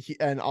quarterback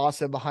in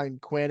Austin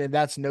behind Quinn, and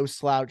that's no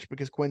slouch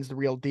because Quinn's the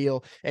real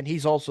deal, and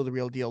he's also the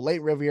real deal.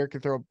 Leighton Riviere can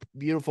throw a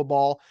beautiful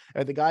ball,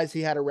 and the guys he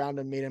had around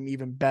him made him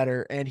even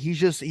better, and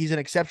he's an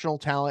exceptional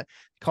talent.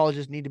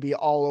 Colleges need to be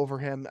all over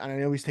him, and I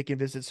know he's taking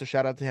visits, so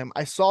shout out to him.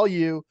 I saw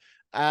you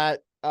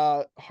at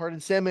Hardin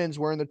Simmons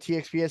wearing the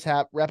TXPS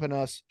hat, repping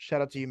us.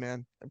 Shout out to you,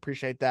 man.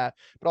 Appreciate that.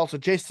 But also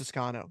Jace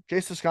Toscano.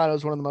 Jace Toscano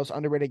is one of the most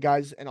underrated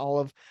guys in all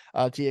of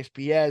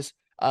TXPS.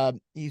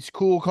 He's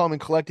cool, calm, and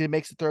collected,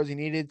 makes the throws he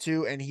needed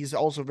to, and he's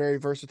also very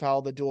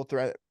versatile, the dual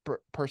threat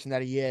person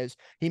that he is.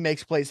 He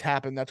makes plays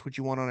happen. That's what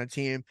you want on a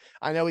team.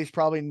 I know he's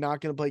probably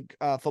not going to play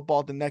football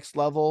at the next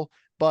level,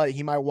 but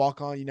he might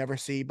walk on. You never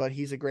see, but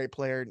he's a great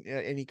player.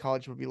 Any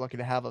college would be lucky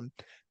to have him.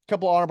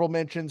 couple honorable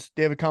mentions.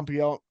 David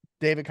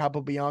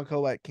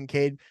Capobianco at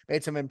Kincaid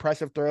made some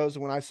impressive throws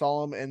when I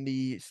saw him in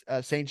the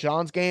St.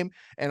 John's game,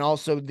 and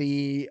also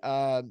the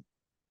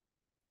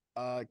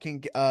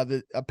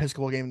the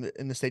Episcopal game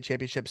in the state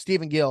championship.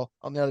 Stephen Gill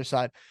on the other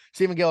side.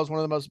 Stephen Gill is one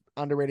of the most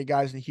underrated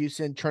guys in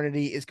Houston.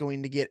 Trinity is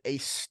going to get a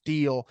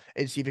steal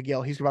in Stephen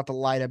Gill. He's about to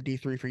light up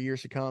D3 for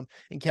years to come.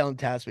 And Kellen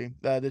Tasby,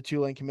 the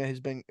Tulane commit,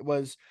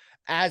 was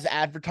as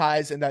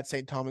advertised in that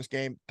St. Thomas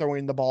game,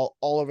 throwing the ball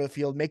all over the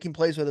field, making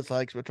plays with his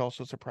legs, which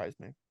also surprised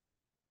me.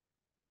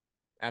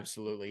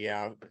 Absolutely,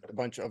 yeah. A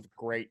bunch of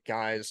great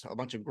guys, a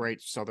bunch of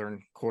great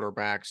Southern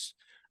quarterbacks.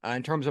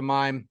 In terms of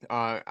mine,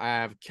 I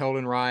have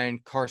Keldon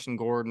Ryan, Carson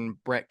Gordon,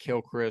 Brett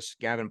Kilchrist,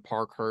 Gavin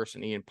Parkhurst,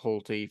 and Ian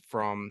Pulte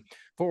from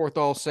Fort Worth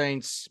All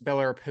Saints,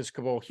 Bel Air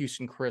Episcopal,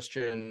 Houston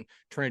Christian,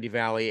 Trinity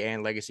Valley,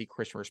 and Legacy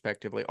Christian,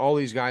 respectively. All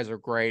these guys are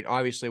great.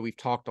 Obviously, we've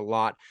talked a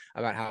lot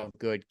about how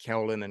good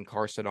Keldon and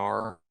Carson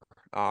are.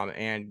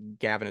 And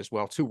Gavin as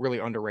well. Two really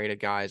underrated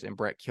guys, and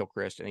Brett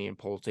Kilchrist and Ian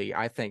Pulte.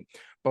 I think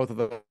both of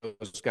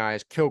those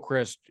guys,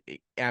 Kilchrist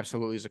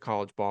absolutely is a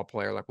college ball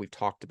player, like we've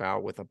talked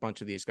about with a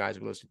bunch of these guys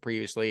we listed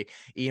previously.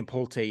 Ian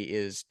Pulte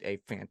is a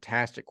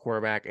fantastic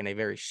quarterback in a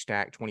very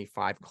stacked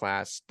 25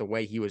 class. The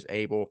way he was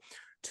able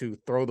to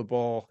throw the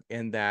ball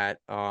in that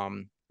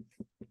quarterfinal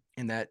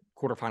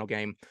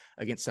game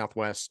against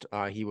Southwest,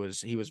 he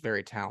was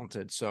very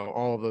talented. So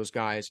all of those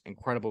guys,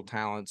 incredible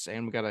talents,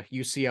 and we got a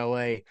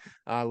UCLA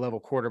level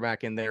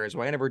quarterback in there as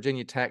well, and a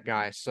Virginia Tech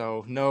guy.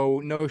 So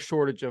no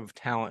shortage of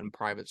talent in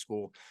private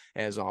school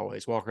as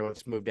always. Walker,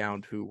 let's move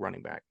down to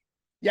running back.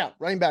 Yeah,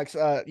 running backs,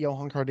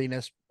 Johan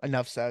Cardenas,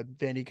 enough said.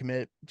 Vandy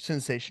commit,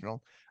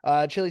 sensational.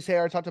 Chili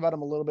Sayre, I talked about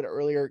him a little bit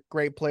earlier.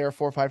 Great player,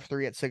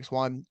 4.53 at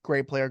 6'1".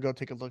 Great player. Go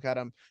take a look at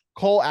him.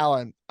 Cole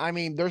Allen. I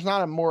mean, there's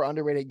not a more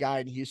underrated guy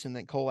in Houston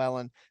than Cole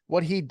Allen.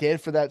 What he did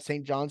for that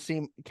St. John's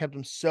team kept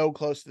him so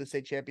close to the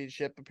state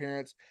championship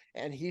appearance,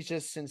 and he's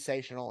just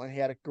sensational, and he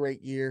had a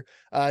great year,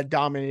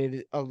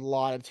 dominated a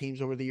lot of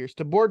teams over the years.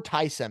 DeBoard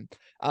Tyson,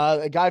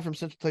 a guy from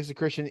Central Texas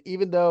Christian,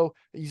 even though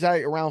he's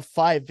around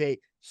 5'8",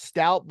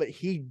 stout, but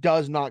he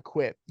does not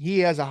quit. He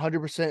has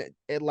 100%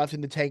 left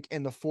in the tank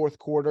in the fourth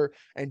quarter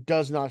and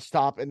does not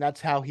stop, and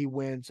that's how he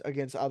wins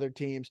against other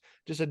teams.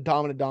 Just a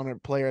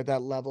dominant player at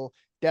that level.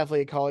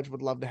 Definitely a college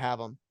would love to have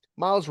him.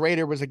 Miles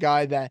Rader was a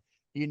guy that,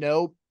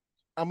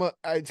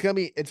 it's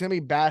gonna be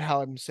bad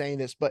how I'm saying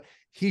this, but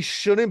he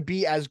shouldn't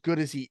be as good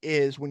as he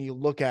is when you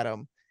look at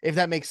him, if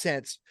that makes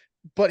sense.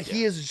 But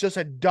he is just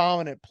a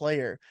dominant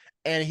player,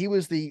 and he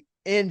was the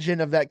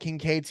engine of that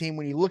Kincaid team.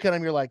 When you look at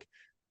him, you're like,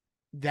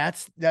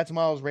 that's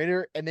Miles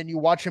Rader, and then you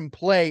watch him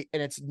play,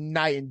 and it's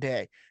night and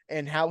day.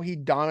 And how he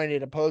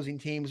dominated opposing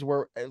teams,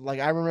 where, like,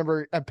 I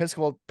remember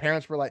Episcopal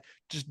parents were like,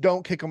 just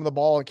don't kick him the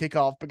ball and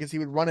kickoff, because he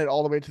would run it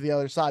all the way to the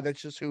other side.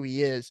 That's just who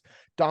he is.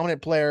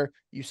 Dominant player.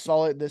 You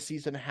saw it this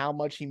season, how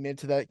much he meant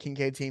to that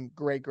Kincaid team.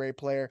 Great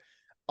player.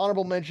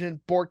 Honorable mention: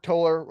 Bork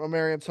Toller,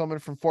 Romarian Tillman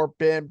from Fort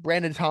Bend,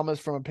 Brandon Thomas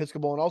from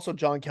Episcopal, and also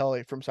John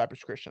Kelly from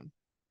Cypress Christian.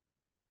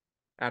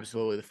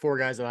 Absolutely. The four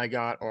guys that I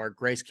got are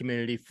Grace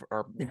Community,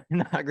 or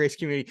not Grace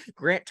Community,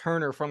 Grant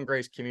Turner from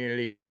Grace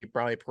Community,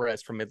 Briley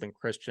Perez from Midland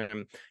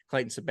Christian,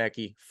 Clayton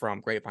Sebecki from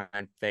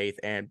Grapevine Faith,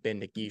 and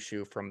Ben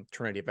Nagishu from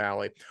Trinity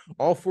Valley.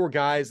 All four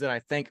guys that I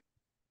think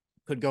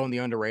could go in the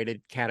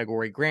underrated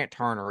category. Grant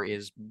Turner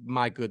is,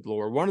 my good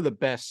Lord, one of the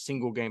best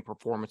single game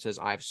performances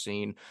I've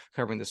seen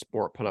covering the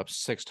sport. Put up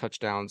 6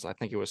 touchdowns. I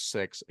think it was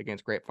 6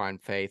 against Grapevine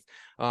Faith.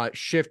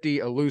 Shifty,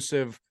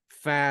 elusive,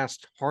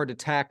 fast, hard to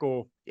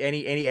tackle.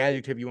 Any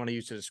adjective you want to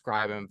use to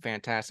describe him.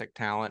 Fantastic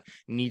talent.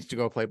 Needs to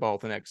go play ball at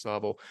the next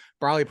level.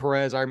 Briley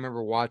Perez, I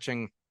remember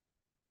watching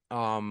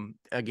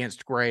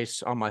against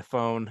Grace on my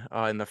phone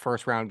in the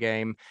first round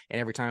game, and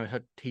every time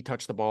he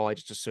touched the ball, I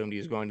just assumed he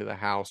was going to the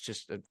house.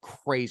 Just a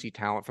crazy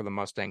talent for the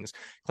Mustangs.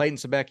 Clayton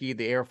Sebecki,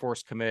 the Air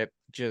Force commit,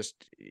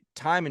 just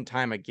time and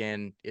time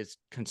again, is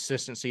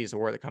consistency is the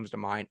word that comes to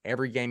mind.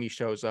 Every game he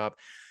shows up.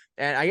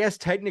 And I guess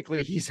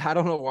technically I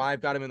don't know why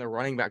I've got him in the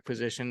running back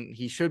position.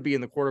 He should be in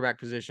the quarterback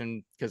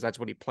position because that's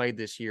what he played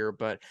this year,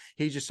 but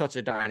he's just such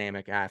a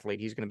dynamic athlete.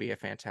 He's going to be a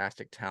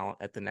fantastic talent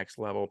at the next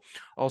level.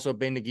 Also,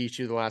 Ben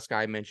Nagishu, the last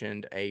guy I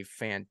mentioned, a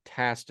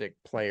fantastic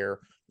player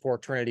for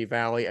Trinity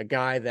Valley, a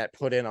guy that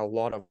put in a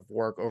lot of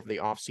work over the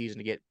offseason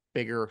to get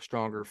bigger,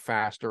 stronger,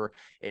 faster.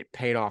 It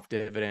paid off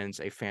dividends,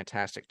 a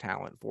fantastic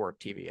talent for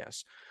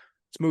TVS.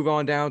 Let's move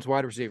on down to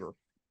wide receiver.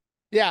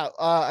 Yeah,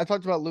 I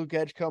talked about Luke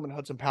Edgecombe and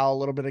Hudson Powell a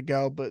little bit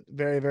ago, but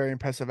very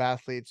impressive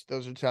athletes.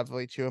 Those are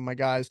definitely two of my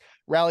guys.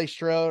 Raleigh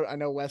Strode, I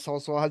know Wes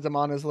also has him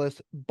on his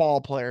list.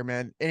 Ball player,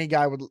 man. Any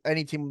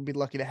team would be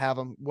lucky to have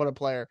him. What a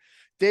player.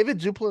 David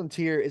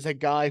Duplantier is a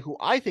guy who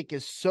I think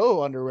is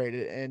so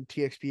underrated in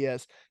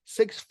TXPS.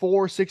 6'4",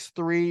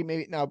 6'3",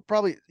 maybe now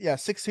probably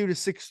 6'2" to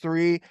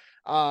 6'3".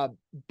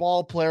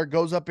 Ball player,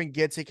 goes up and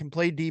gets it, can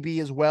play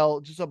DB as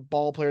well. Just a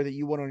ball player that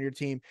you want on your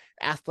team.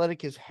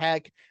 Athletic as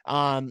heck,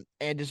 and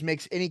just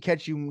makes any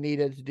catch you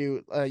needed to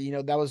do.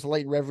 That was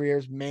Leighton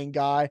Reverier's main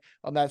guy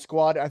on that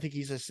squad. I think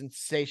he's a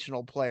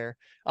sensational player.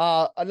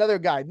 Another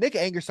guy, Nick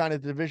Angerstein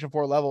at the Division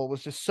IV level,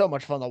 was just so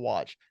much fun to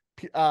watch.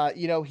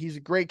 He's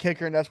a great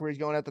kicker, and that's where he's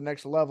going at the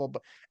next level,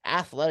 but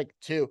athletic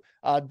too.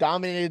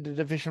 Dominated the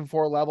Division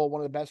 4 level,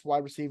 one of the best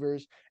wide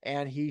receivers,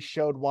 and he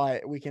showed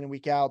why week in and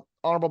week out.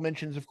 Honorable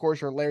mentions, of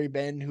course, are Larry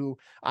Ben, who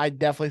I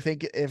definitely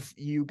think if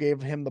you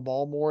gave him the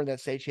ball more in that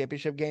state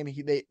championship game,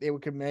 they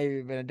could maybe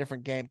have been a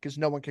different game because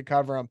no one could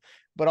cover him.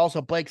 But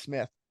also Blake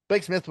Smith.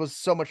 Blake Smith was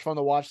so much fun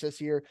to watch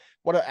this year.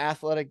 What an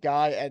athletic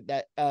guy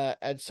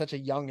at such a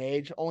young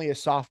age. Only a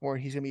sophomore,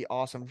 he's gonna be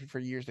awesome for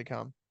years to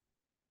come.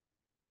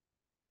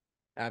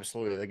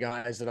 Absolutely. The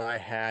guys that I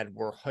had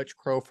were Hutch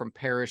Crow from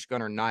Parrish,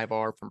 Gunnar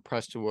Nyvar from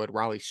Prestonwood,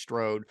 Riley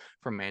Strode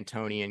from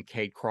Mantonian,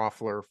 Cade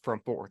Croffler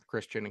from Fort Worth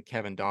Christian, and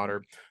Kevin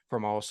Doddard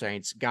from All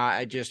Saints.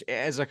 Guy, just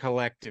as a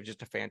collective,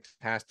 just a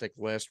fantastic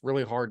list.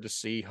 Really hard to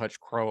see Hutch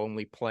Crow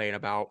only play in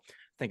about, I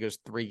think it was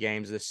 3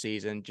 games this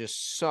season.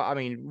 Just so, I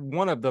mean,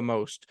 one of the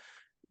most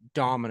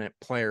dominant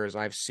players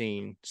I've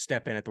seen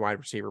step in at the wide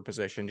receiver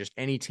position. Just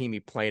any team he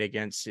played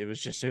against, it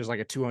was like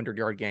a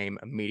 200-yard game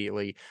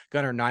immediately.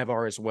 Gunnar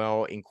Nyvar as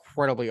well,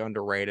 incredibly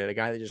underrated. A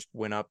guy that just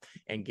went up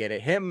and get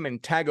it. Him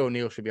and Tag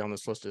O'Neill should be on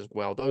this list as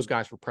well. Those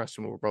guys for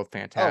Preston were both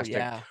fantastic. Oh,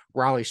 yeah.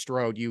 Riley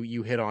Strode,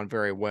 you hit on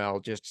very well.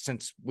 Just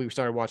since we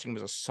started watching him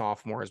as a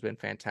sophomore, has been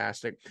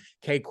fantastic.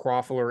 Cade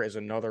Croffler is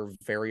another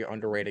very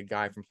underrated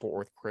guy from Fort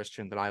Worth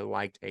Christian that I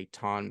liked a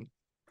ton.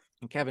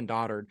 And Kevin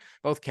Doddard,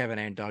 both Kevin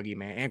and Dougie,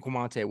 man, and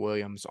Quamante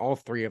Williams, all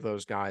 3 of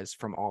those guys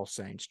from All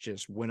Saints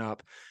just went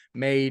up,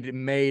 made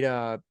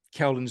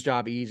Keldon's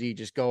job easy.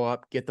 Just go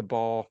up, get the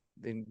ball.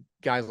 Then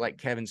guys like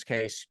Kevin's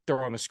case,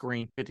 throw on the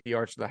screen, 50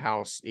 yards to the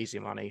house, easy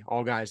money.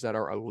 All guys that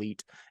are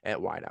elite at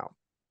wideout.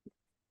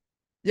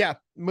 Yeah,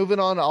 moving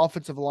on to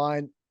offensive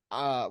line.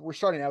 We're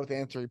starting out with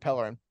Anthony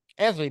Pellerin.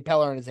 Anthony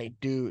Pellerin is a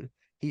dude.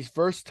 He's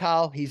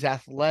versatile. He's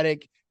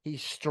athletic.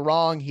 He's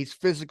strong. He's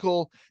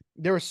physical.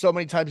 There were so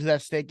many times in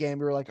that state game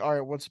we were like, all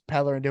right, what's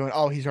Pellerin doing?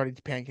 Oh, he's already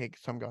pancake.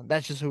 So I'm going,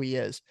 that's just who he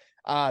is.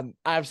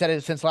 I've said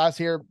it since last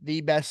year,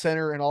 the best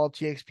center in all of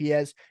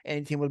TXPS.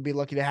 Any team would be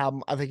lucky to have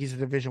him. I think he's a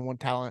Division 1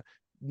 talent,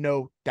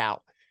 no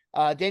doubt.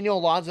 Daniel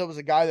Alonso was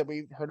a guy that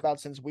we've heard about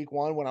since week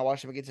 1 when I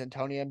watched him against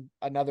Antonian,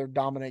 another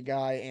dominant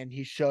guy, and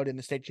he showed in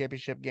the state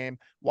championship game.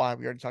 Why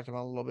we already talked about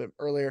him a little bit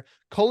earlier.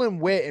 Colin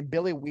Witt and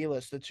Billy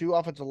Wheelis, the 2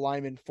 offensive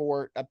linemen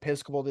for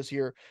Episcopal this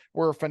year,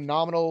 were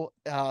phenomenal,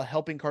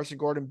 helping Carson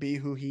Gordon be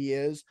who he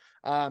is.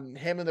 Him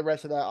and the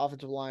rest of that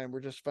offensive line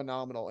were just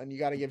phenomenal, and you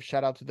got to give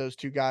shout out to those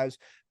 2 guys,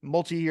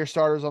 multi-year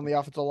starters on the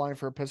offensive line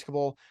for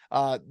Episcopal.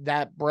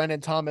 That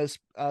Brandon Thomas,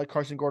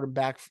 Carson Gordon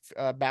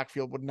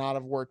backfield would not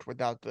have worked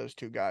without those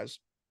 2 guys.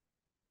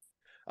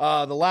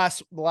 The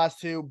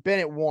last 2,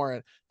 Bennett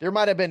Warren. There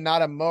might have been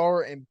not a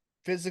more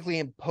physically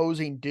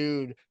imposing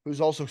dude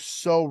who's also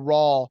so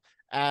raw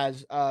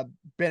as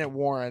Bennett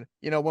Warren.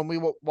 When we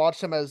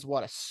watched him as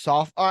I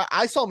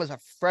saw him as a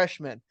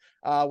freshman.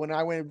 When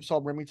I went and saw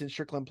Remington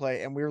Strickland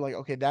play, and we were like,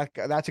 okay,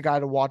 that's a guy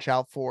to watch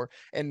out for.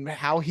 And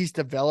how he's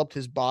developed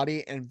his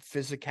body and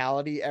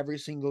physicality every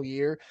single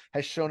year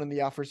has shown in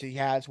the offers he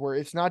has, where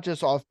it's not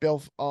just off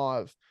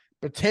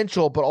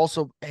potential, but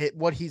also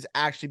what he's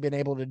actually been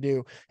able to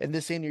do. And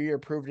this senior year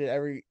proved it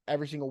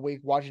every single week,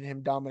 watching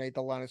him dominate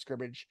the line of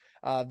scrimmage.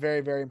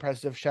 Very, very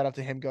impressive. Shout out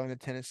to him going to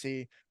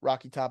Tennessee,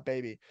 Rocky Top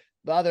baby.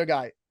 The other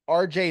guy,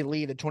 RJ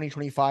Lee, the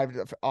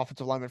 2025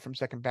 offensive lineman from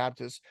Second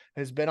Baptist,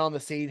 has been on the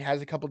scene,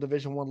 has a couple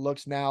Division 1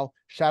 looks now.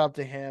 Shout out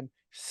to him.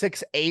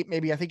 6'8",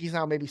 maybe. I think he's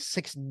now maybe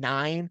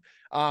 6'9".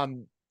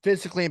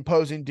 Physically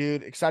imposing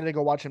dude. Excited to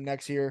go watch him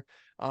next year.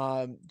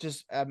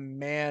 Just a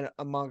man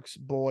amongst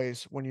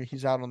boys when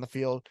he's out on the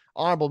field.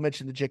 Honorable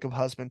mention to Jacob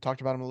Husband. Talked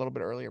about him a little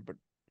bit earlier, but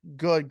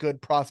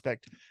good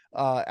prospect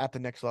at the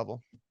next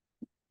level.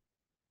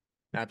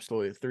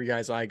 Absolutely. The 3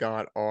 guys I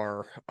got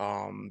are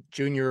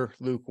junior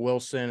Luke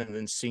Wilson, and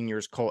then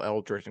seniors Cole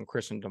Eldridge and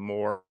Kristen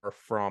Demore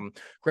from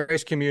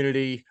Grace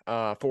Community,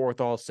 Fort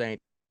Worth All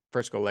Saints,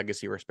 Frisco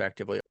Legacy,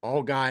 respectively.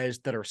 All guys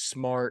that are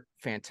smart,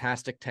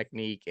 fantastic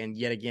technique, and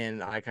yet again,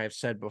 like I've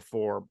said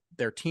before,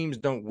 their teams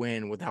don't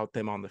win without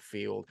them on the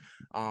field.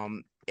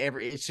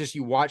 It's just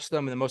you watch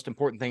them, and the most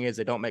important thing is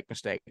they don't make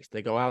mistakes.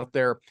 They go out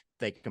there,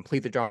 they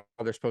complete the job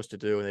they're supposed to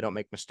do, and they don't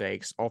make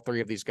mistakes. All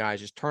 3 of these guys,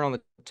 just turn on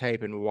the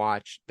tape and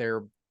watch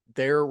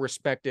their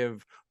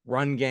respective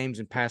run games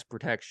and pass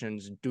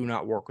protections do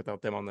not work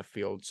without them on the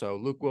field. So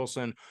Luke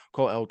Wilson,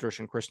 Cole Eldridge,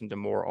 and Kristen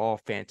Demore, all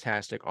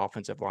fantastic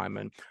offensive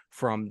linemen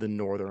from the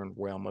northern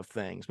realm of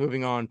things.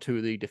 Moving on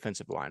to the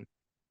defensive line.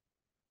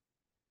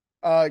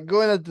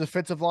 Going to the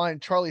defensive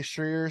line, Charlie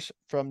Streers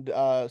from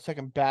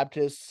Second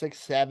Baptist,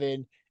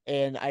 6'7",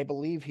 and I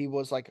believe he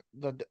was like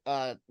the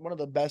one of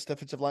the best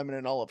defensive linemen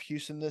in all of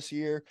Houston this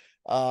year.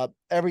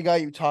 Every guy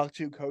you talk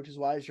to, coaches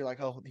wise, you're like,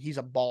 oh, he's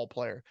a ball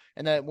player.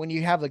 And then when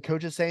you have the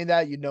coaches saying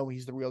that,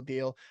 he's the real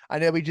deal. I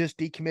know he just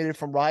decommitted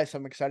from Rice.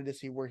 I'm excited to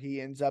see where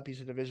he ends up. He's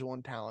a Division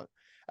 1 talent.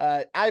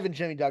 Ivan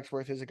Jimmy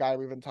Ducksworth is a guy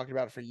we've been talking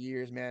about for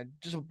years, man.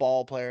 Just a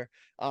ball player.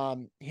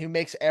 He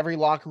makes every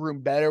locker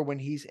room better when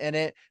he's in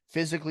it,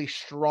 physically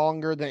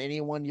stronger than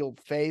anyone you'll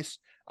face.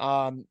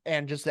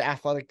 And just the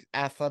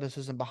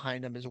athleticism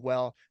behind him as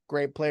well.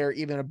 Great player,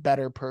 even a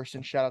better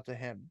person. Shout out to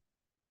him.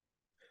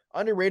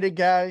 Underrated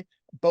guy,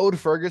 Bode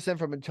Ferguson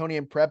from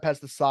Antonian Prep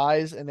has the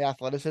size and the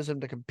athleticism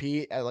to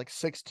compete at like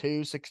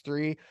 6'2",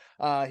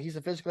 6'3". He's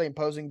a physically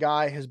imposing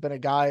guy, has been a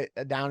guy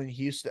down in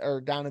Houston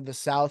or down in the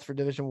South for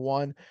Division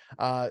One,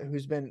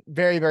 who's been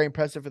very, very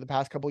impressive for the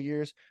past couple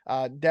years.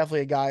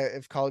 Definitely a guy,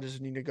 if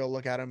colleges need to go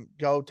look at him,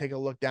 go take a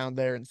look down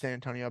there in San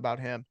Antonio about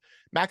him.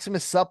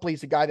 Maximus Suppley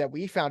is a guy that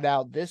we found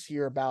out this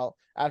year about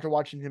after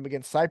watching him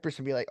against Cyprus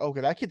and be like,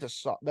 okay, that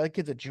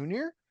kid's a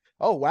junior.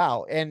 Oh,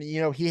 wow. And, he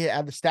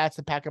had the stats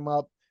to back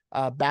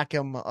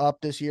him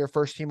up this year.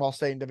 First team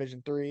All-State in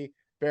Division III.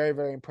 Very,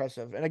 very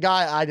impressive. And a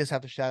guy I just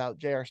have to shout out,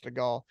 J.R.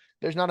 Stegall.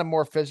 There's not a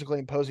more physically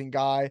imposing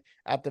guy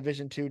at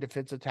Division II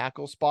defensive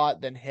tackle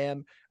spot than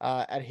him.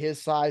 At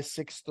his size,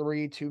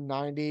 6'3",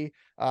 290.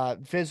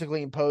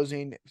 Physically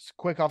imposing,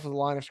 quick off of the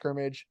line of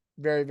scrimmage.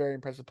 Very, very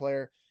impressive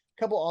player.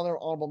 A couple other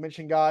honorable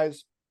mention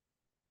guys.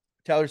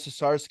 Tyler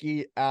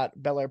Cesarski at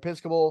Bel Air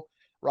Episcopal.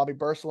 Robbie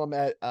Bursalem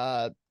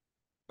at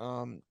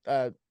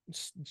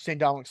St.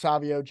 Dominic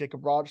Savio,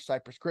 Jacob Rogers,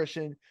 Cypress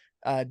Christian,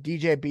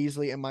 DJ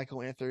Beasley, and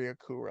Michael Anthony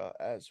Akura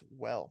as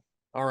well.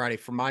 All righty,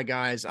 for my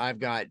guys, I've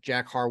got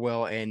Jack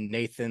Harwell and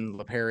Nathan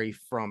LePerry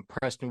from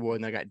Prestonwood,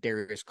 and I got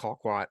Darius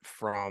Colquat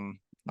from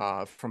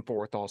Fort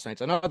Worth All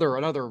Saints.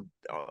 Another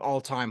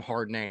all-time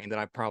hard name that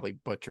I probably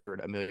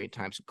butchered a million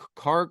times.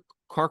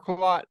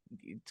 Carquat,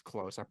 it's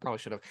close. I probably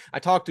should have. I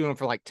talked to him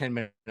for like 10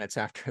 minutes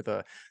after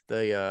the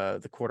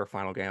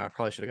quarterfinal game. I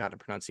probably should have gotten a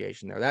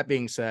pronunciation there. That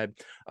being said,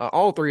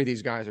 all three of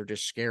these guys are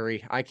just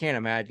scary. I can't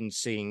imagine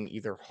seeing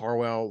either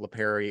Harwell,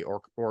 LePerry,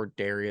 or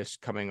Darius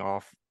coming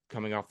off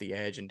the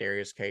edge in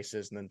Darius'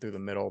 cases and then through the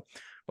middle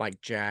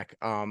like Jack.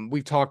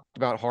 We've talked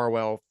about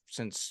Harwell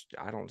since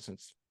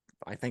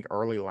I think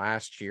early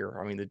last year.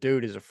 I mean, the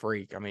dude is a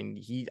freak. I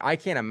mean, I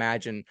can't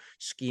imagine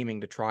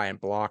scheming to try and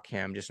block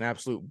him. Just an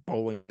absolute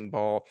bowling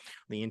ball.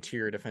 The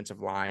interior defensive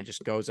line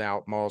just goes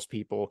out, mauls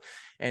people.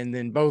 And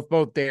then both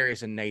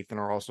Darius and Nathan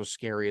are also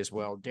scary as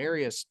well.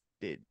 Darius,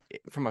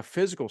 from a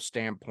physical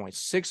standpoint,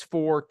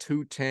 6'4",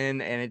 210,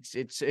 and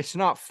it's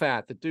not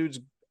fat. The dude's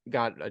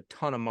got a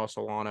ton of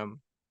muscle on him.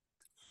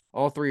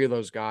 All three of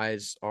those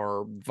guys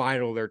are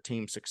vital to their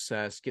team's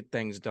success, get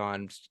things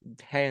done,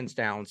 hands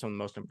down, some of the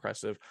most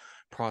impressive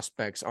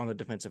prospects on the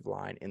defensive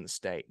line in the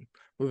state.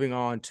 Moving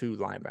on to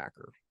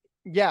linebacker.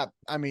 Yeah,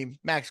 I mean,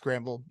 Max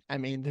Granville. I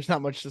mean, there's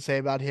not much to say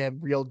about him.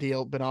 Real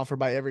deal. Been offered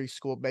by every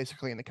school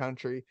basically in the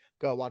country.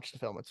 Go watch the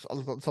film. It's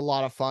a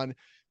lot of fun.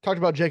 Talked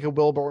about Jacob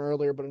Wilborn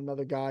earlier, but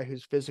another guy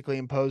who's physically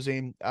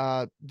imposing,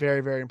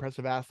 very, very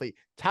impressive athlete.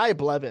 Ty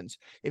Blevins.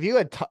 If you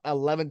had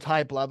 11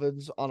 Ty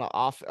Blevins on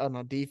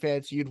a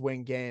defense, you'd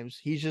win games.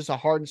 He's just a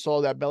heart and soul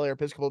of that Bel Air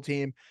Episcopal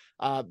team.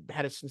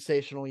 Had a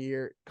sensational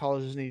year.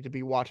 Colleges need to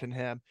be watching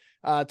him.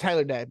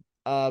 Tyler Day,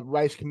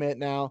 Rice commit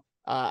now.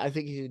 I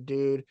think he's a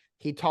dude.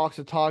 He talks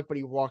the talk, but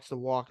he walks the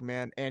walk,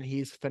 man, and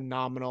he's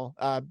phenomenal.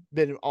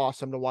 Been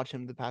awesome to watch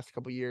him the past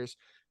couple years.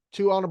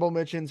 Two honorable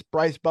mentions: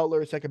 Bryce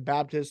Butler, Second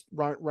Baptist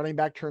running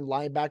back turned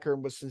linebacker,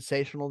 and was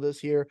sensational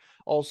this year.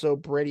 Also,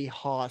 Brady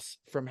Haas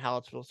from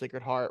Hallettsville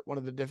Sacred Heart, one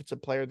of the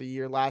defensive player of the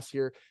year last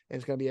year, and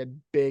is going to be a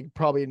big,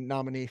 probably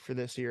nominee for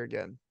this year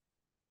again.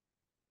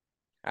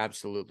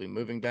 Absolutely.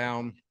 Moving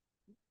down,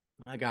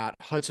 I got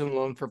Hudson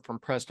Lundford from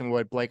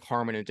Prestonwood, Blake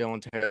Harmon and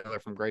Dylan Taylor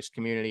from Grace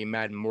Community,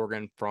 Madden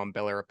Morgan from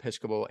Bel Air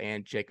Episcopal,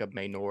 and Jacob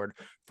Maynard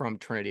from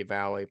Trinity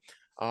Valley.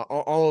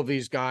 All of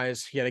these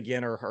guys, yet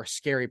again, are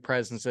scary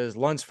presences.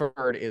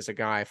 Lunsford is a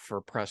guy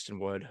for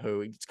Prestonwood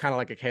who it's kind of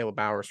like a Caleb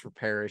Bowers for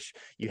Parrish.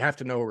 You have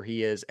to know where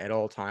he is at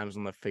all times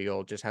on the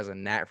field, just has a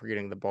knack for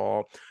getting the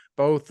ball.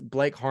 Both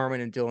Blake Harmon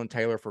and Dylan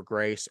Taylor for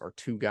Grace are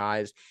two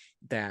guys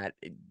that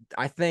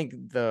I think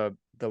the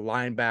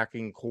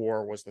linebacking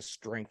core was the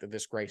strength of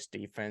this Grace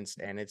defense,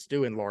 and it's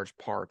due in large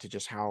part to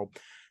just how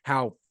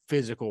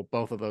physical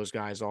both of those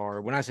guys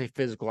are. When I say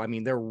physical, I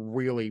mean they're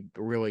really,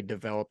 really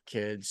developed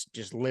kids,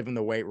 just live in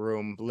the weight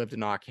room, live to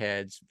knock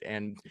heads.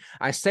 And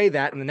I say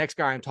that, and the next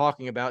guy I'm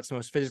talking about is the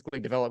most physically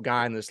developed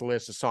guy on this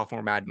list is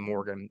sophomore Madden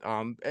Morgan.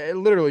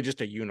 Literally just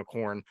a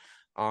unicorn.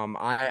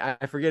 I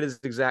forget his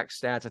exact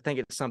stats. I think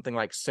it's something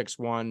like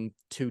 6'1",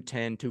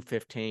 210,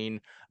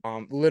 215.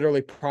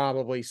 Literally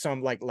probably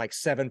some like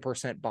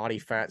 7% body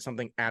fat,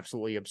 something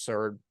absolutely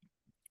absurd.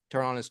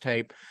 Turn on his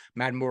tape.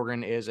 Madden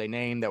Morgan is a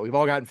name that we've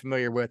all gotten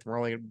familiar with. We're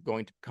only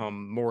going to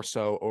become more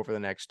so over the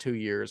next 2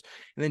 years.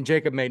 And then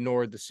Jacob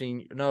Maynard,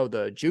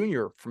 the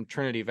junior from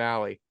Trinity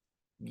Valley.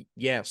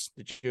 Yes,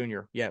 the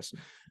junior. Yes.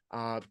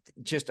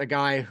 Just a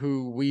guy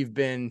who we've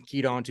been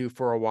keyed onto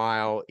for a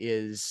while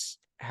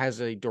has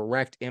a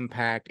direct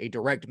impact, a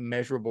direct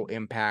measurable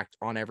impact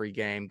on every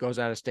game, goes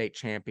out of state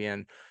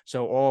champion.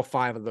 So all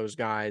five of those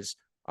guys,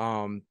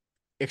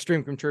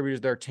 extreme contributors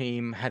to their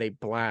team, had a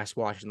blast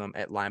watching them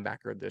at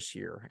linebacker this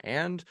year.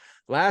 And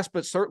last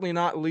but certainly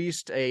not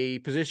least, a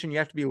position you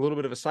have to be a little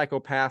bit of a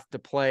psychopath to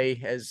play,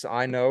 as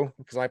I know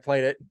because I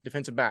played it,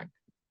 defensive back.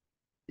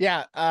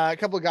 Yeah, a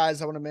couple of guys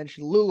I want to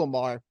mention. Lou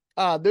Lamar,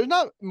 There's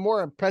not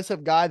more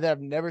impressive guy that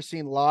I've never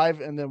seen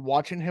live, and then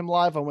watching him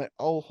live, I went,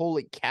 "Oh,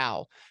 holy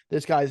cow,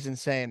 this guy's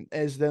insane."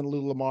 Is then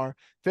Lou Lamar,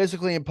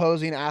 physically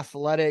imposing,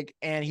 athletic,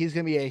 and he's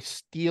going to be a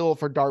steal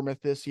for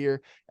Dartmouth this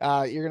year.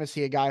 You're going to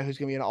see a guy who's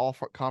going to be an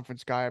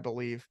all-conference guy, I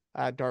believe,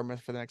 at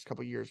Dartmouth for the next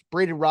couple of years.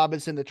 Braden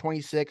Robinson, the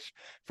 26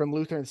 from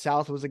Lutheran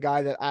South, was a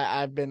guy that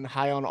I've been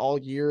high on all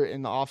year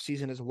in the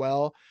offseason as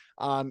well.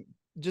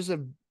 Just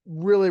a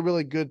really,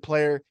 really good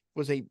player.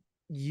 Was a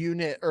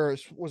unit, or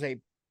was a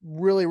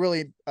really,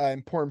 really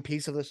important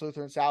piece of this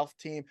Lutheran South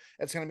team.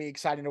 It's going to be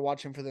exciting to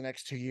watch him for the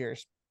next 2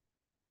 years.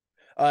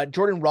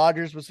 Jordan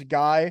Rogers was a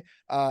guy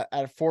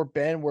at Fort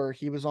Bend where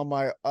he was on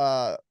my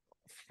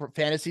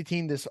fantasy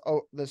team this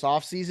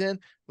offseason.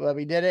 But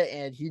we did it,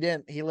 and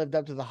he lived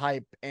up to the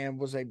hype and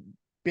was a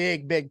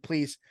big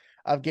piece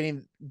of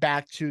getting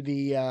back to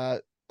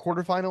the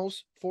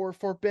quarterfinals for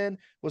Fort Bend.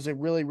 Was a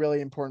really,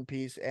 really important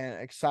piece,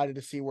 and excited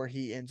to see where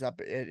he ends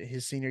up at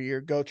his senior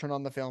year. Go turn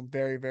on the film.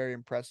 Very, very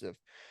impressive.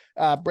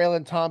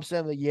 Braylon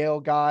Thompson, the Yale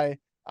guy,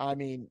 I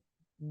mean,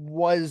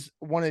 was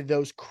one of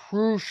those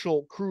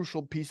crucial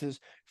pieces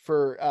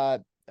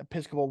for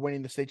Episcopal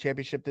winning the state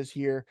championship this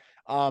year.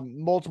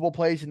 Multiple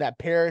plays in that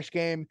Parish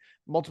game,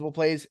 multiple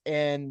plays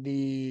in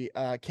the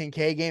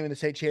Kincaid game in the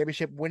state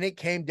championship. When it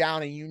came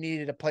down and you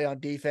needed to play on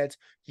defense,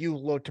 you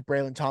looked to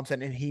Braylon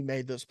Thompson and he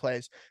made those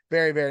plays.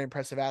 Very, very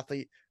impressive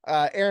athlete.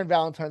 Aaron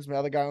Valentine's my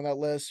other guy on that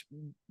list.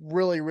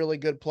 Really, really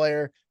good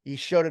player. He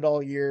showed it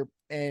all year,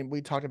 and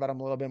we talked about him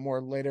a little bit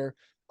more later.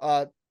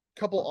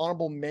 Couple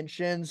honorable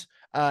mentions.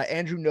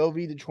 Andrew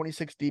Novi, the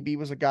 26 DB,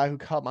 was a guy who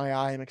caught my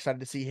eye. I'm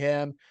excited to see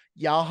him.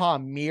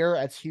 Yaha Mir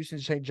at Houston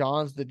St.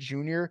 John's, the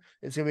junior,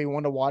 is going to be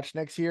one to watch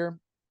next year.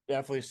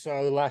 Definitely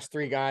so. The last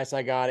three guys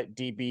I got at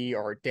DB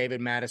are David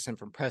Madison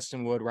from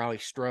Prestonwood, Riley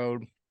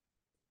Strode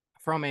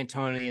from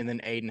Antony, and then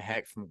Aiden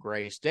Heck from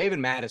Grace. David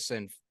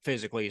Madison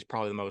physically is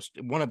probably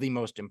one of the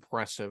most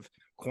impressive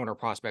corner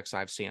prospects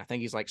I've seen. I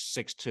think he's like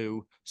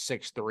 6'2",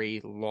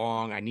 6'3",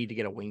 long. I need to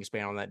get a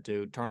wingspan on that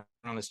dude. Turn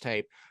on his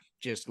tape.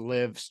 Just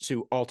lives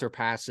to alter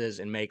passes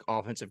and make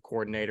offensive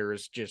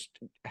coordinators just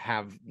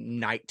have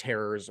night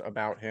terrors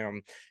about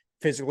him.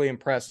 Physically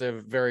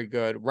impressive, very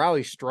good.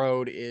 Riley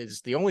Strode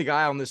is the only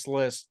guy on this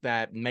list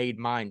that made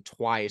mine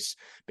twice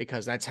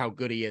because that's how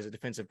good he is, a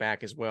defensive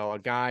back as well. A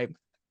guy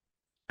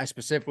I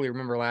specifically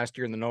remember last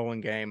year in the Nolan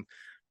game,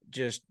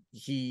 just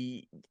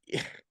he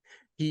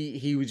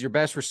was your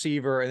best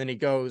receiver, and then he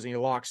goes and he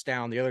locks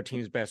down the other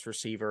team's best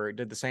receiver. He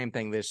did the same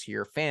thing this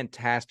year.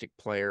 Fantastic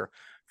player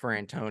for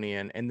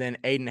Antonian. And then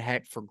Aiden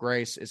Heck for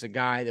Grace is a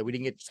guy that we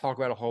didn't get to talk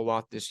about a whole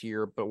lot this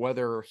year, but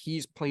whether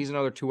he's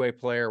another two-way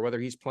player, whether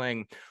he's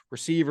playing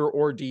receiver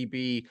or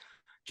DB,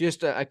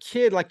 just a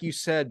kid, like you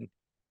said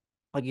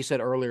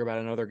earlier about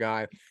another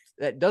guy,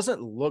 that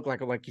doesn't look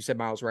like you said,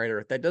 Miles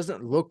Rader, that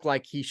doesn't look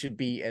like he should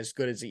be as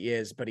good as he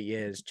is, but he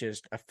is.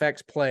 Just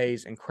affects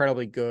plays,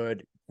 incredibly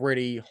good,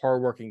 gritty,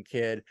 hardworking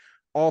kid.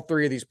 All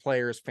three of these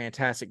players,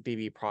 fantastic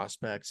DB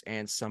prospects,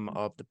 and some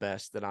of the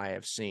best that I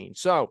have seen.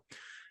 So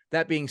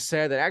that being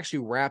said, that actually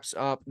wraps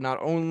up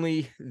not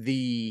only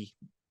the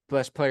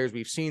best players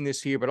we've seen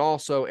this year, but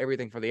also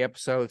everything for the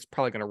episode. It's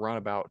probably going to run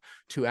about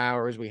 2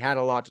 hours. We had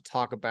a lot to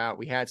talk about.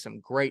 We had some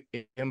great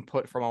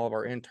input from all of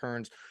our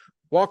interns.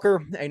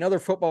 Walker, another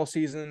football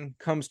season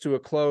comes to a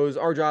close.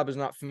 Our job is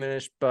not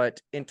finished,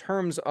 but in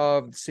terms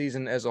of the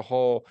season as a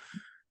whole,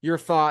 your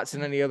thoughts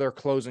and any other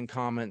closing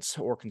comments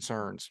or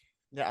concerns?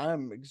 Yeah,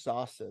 I'm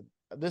exhausted.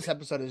 This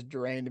episode has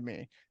drained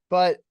me.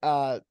 But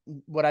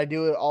would I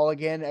do it all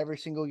again every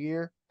single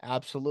year?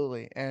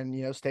 Absolutely.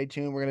 And, stay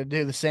tuned. We're going to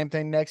do the same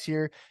thing next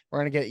year. We're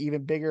going to get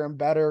even bigger and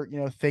better.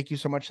 Thank you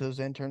so much to those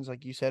interns.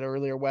 Like you said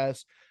earlier,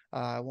 Wes,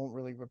 I won't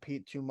really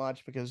repeat too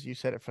much because you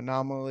said it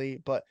phenomenally,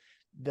 but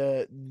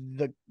the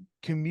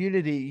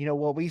community,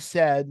 what we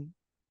said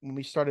when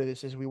we started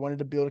this is we wanted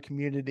to build a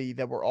community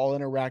that we're all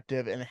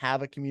interactive and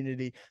have a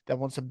community that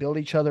wants to build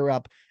each other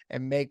up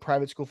and make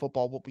private school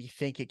football what we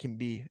think it can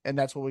be. And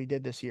that's what we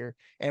did this year.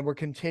 And we're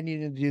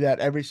continuing to do that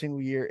every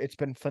single year. It's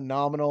been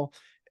phenomenal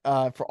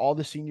for all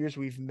the seniors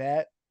we've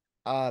met.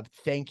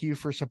 Thank you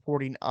for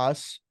supporting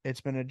us.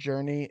 It's been a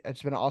journey.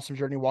 It's been an awesome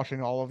journey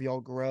watching all of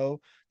y'all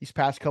grow these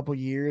past couple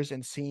years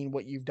and seeing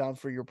what you've done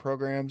for your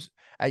programs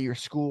at your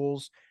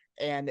schools.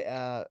 And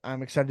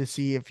I'm excited to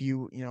see if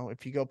you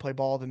go play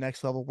ball at the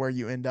next level, where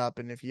you end up.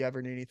 And if you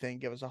ever need anything,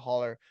 give us a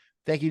holler.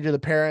 Thank you to the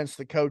parents,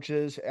 the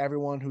coaches,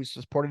 everyone who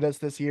supported us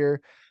this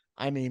year.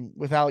 I mean,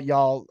 without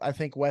y'all, I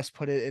think Wes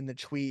put it in the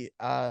tweet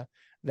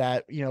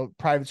that,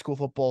 private school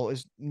football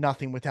is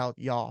nothing without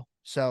y'all.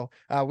 So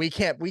we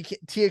can't,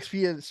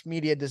 TXPS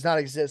media does not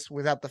exist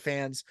without the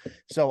fans.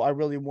 So I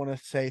really want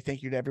to say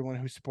thank you to everyone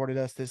who supported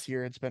us this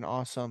year. It's been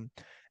awesome.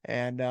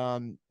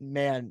 And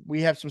man,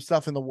 we have some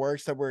stuff in the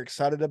works that we're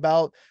excited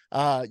about.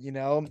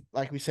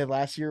 Like we said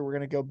last year, we're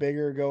going to go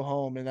bigger, go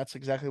home. And that's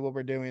exactly what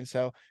we're doing.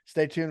 So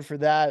stay tuned for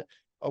that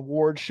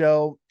award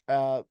show.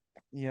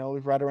 We're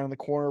right around the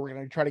corner. We're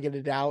going to try to get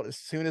it out as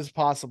soon as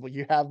possible.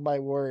 You have my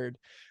word,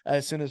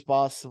 as soon as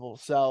possible.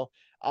 So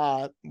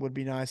Would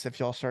be nice if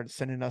y'all started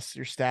sending us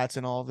your stats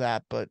and all of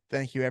that. But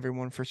thank you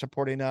everyone for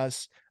supporting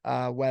us.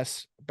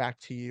 Wes, back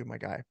to you, my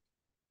guy.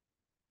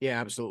 Yeah,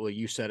 absolutely.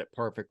 You said it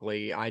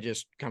perfectly. I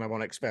just kind of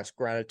want to express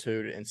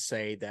gratitude and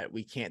say that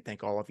we can't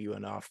thank all of you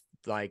enough.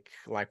 Like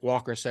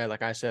Walker said,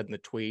 like I said in the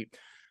tweet,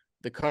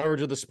 the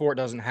coverage of the sport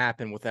doesn't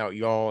happen without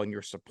y'all and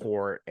your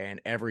support.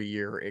 And every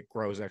year it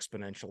grows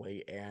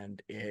exponentially,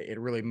 and it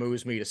really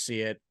moves me to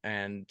see it.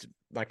 And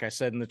like I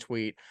said in the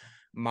tweet,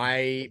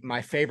 my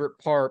favorite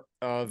part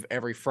of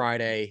every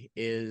Friday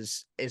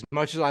is, as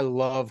much as I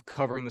love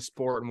covering the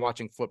sport and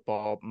watching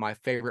football, my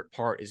favorite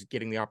part is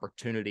getting the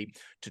opportunity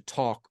to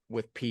talk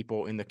with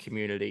people in the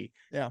community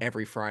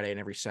every Friday and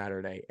every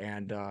Saturday.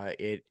 And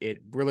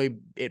it really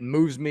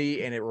moves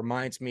me, and it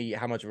reminds me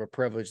how much of a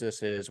privilege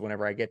this is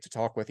whenever I get to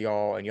talk with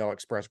y'all and y'all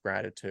express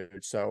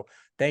gratitude. So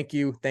thank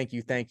you.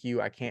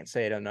 I can't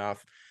say it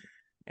enough.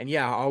 And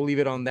yeah, I'll leave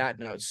it on that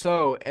note.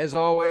 So, as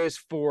always,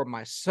 for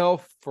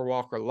myself, for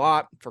Walker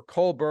Lott, for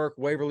Cole Burke,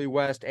 Waverly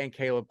West, and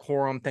Caleb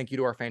Corum, thank you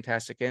to our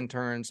fantastic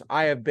interns.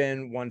 I have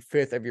been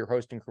 1/5 of your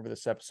hosting crew for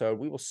this episode.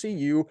 We will see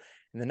you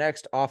in the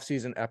next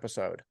off-season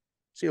episode.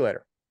 See you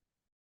later.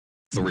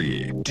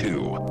 3, 2,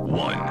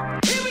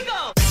 1.